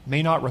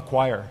may not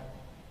require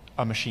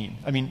a machine.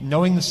 I mean,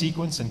 knowing the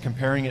sequence and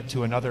comparing it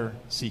to another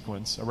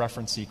sequence, a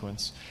reference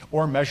sequence,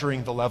 or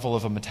measuring the level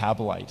of a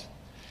metabolite,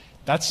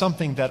 that's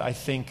something that I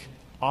think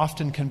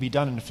often can be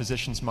done in a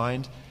physician's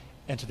mind,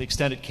 and to the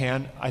extent it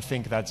can, I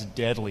think that's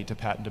deadly to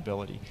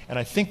patentability. And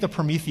I think the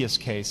Prometheus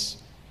case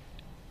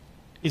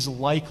is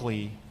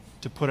likely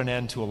to put an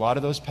end to a lot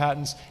of those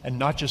patents, and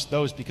not just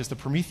those, because the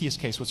Prometheus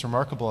case, what's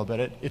remarkable about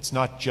it, it's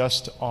not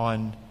just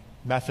on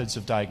methods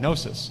of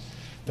diagnosis.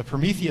 The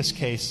Prometheus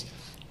case,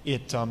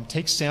 it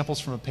takes samples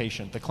from a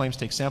patient. The claims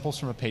take samples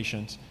from a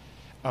patient.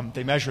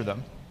 They measure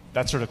them.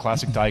 That's sort of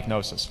classic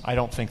diagnosis. I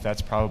don't think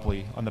that's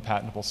probably on the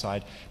patentable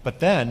side. But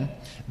then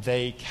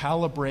they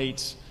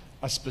calibrate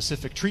a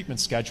specific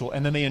treatment schedule,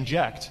 and then they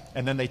inject,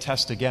 and then they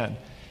test again.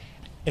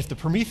 If the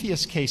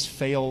Prometheus case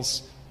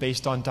fails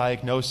based on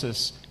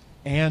diagnosis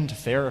and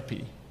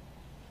therapy,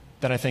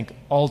 then I think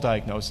all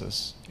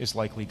diagnosis is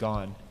likely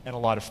gone, and a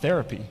lot of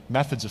therapy,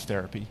 methods of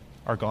therapy,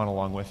 are gone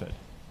along with it.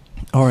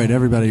 All right,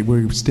 everybody,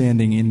 we're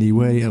standing in the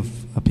way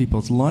of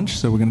people's lunch,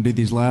 so we're going to do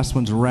these last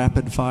ones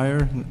rapid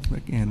fire, and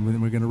then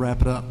we're going to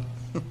wrap it up.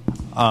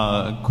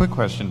 Quick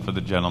question for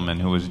the gentleman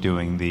who was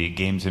doing the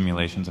game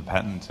simulations of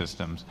patent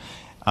systems.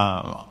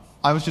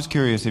 I was just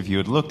curious if you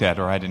had looked at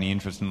or had any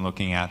interest in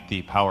looking at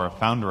the power of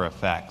founder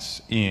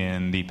effects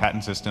in the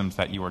patent systems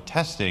that you were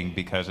testing,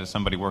 because as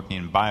somebody working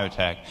in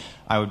biotech,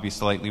 I would be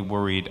slightly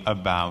worried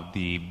about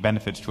the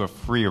benefits to a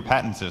freer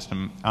patent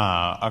system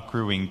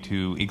accruing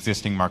to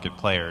existing market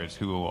players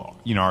who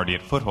already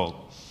at foothold.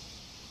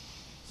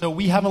 So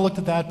we haven't looked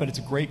at that, but it's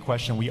a great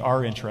question. We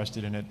are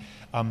interested in it.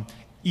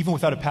 Even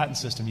without a patent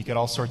system, you get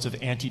all sorts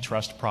of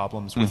antitrust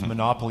problems with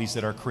monopolies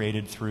that are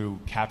created through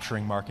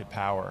capturing market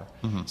power.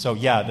 So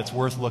yeah, that's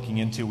worth looking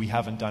into. We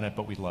haven't done it,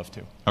 but we'd love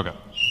to. Okay.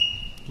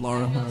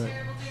 Laura, all right.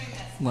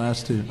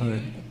 Last two. All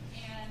right.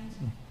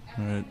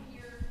 All right.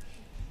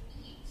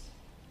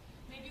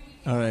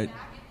 All right.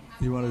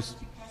 You want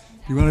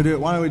to do it?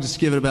 Why don't we just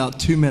give it about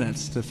 2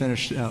 minutes to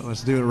finish out?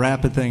 Let's do a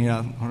rapid thing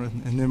out,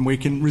 and then we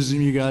can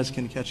resume. You guys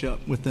can catch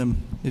up with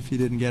them if you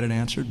didn't get it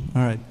answered.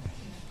 All right.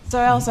 So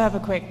I also have a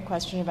quick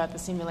question about the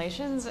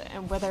simulations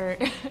and whether,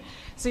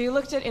 so you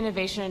looked at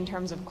innovation in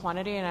terms of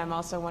quantity, and I'm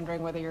also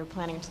wondering whether you're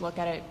planning to look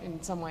at it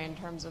in some way in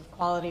terms of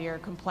quality or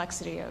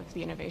complexity of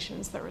the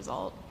innovations that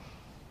result.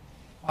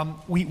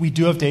 We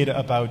do have data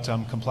about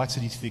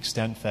complexity to the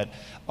extent that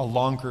a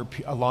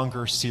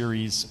longer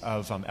series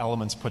of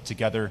elements put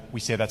together, we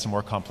say that's a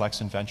more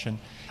complex invention.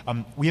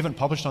 We haven't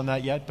published on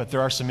that yet, but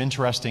there are some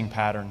interesting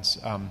patterns,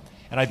 and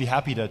I'd be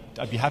happy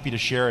to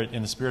share it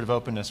in the spirit of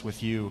openness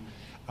with you.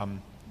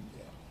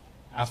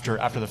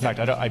 After the fact,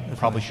 I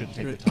probably shouldn't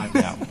take the time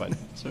now,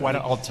 but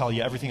I'll tell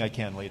you everything I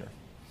can later.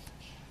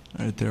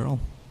 All right, Daryl.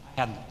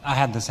 I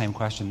had the same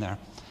question there,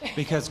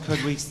 because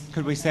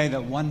could we say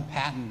that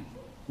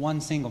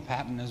one single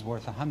patent is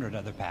worth 100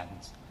 other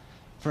patents?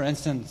 For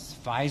instance,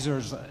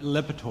 Pfizer's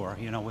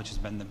Lipitor, which has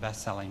been the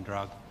best-selling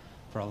drug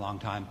for a long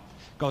time,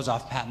 goes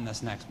off patent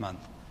this next month.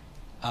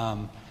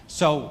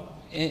 So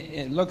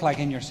it looked like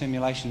in your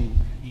simulation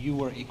you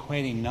were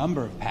equating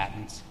number of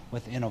patents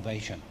with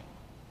innovation,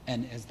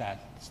 and is that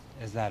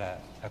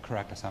a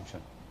correct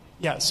assumption?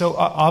 Yeah, so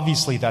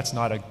obviously that's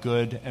not a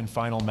good and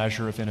final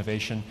measure of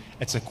innovation.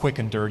 It's a quick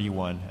and dirty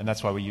one, and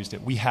that's why we used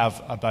it. We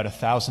have about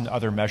 1,000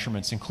 other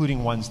measurements,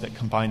 including ones that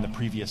combine the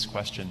previous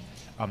question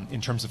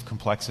in terms of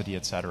complexity,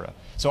 et cetera.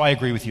 So I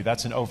agree with you.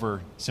 That's an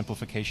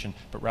oversimplification,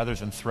 but rather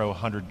than throw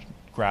 100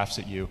 graphs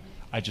at you,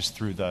 I just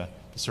threw the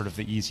sort of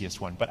the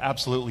easiest one. But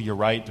absolutely, you're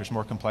right. There's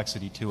more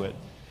complexity to it.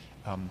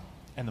 And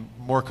the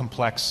more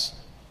complex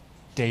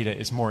data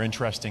is more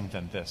interesting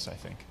than this, I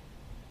think.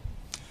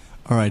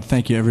 All right,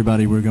 thank you,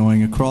 everybody. We're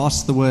going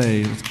across the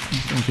way.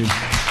 Thank you.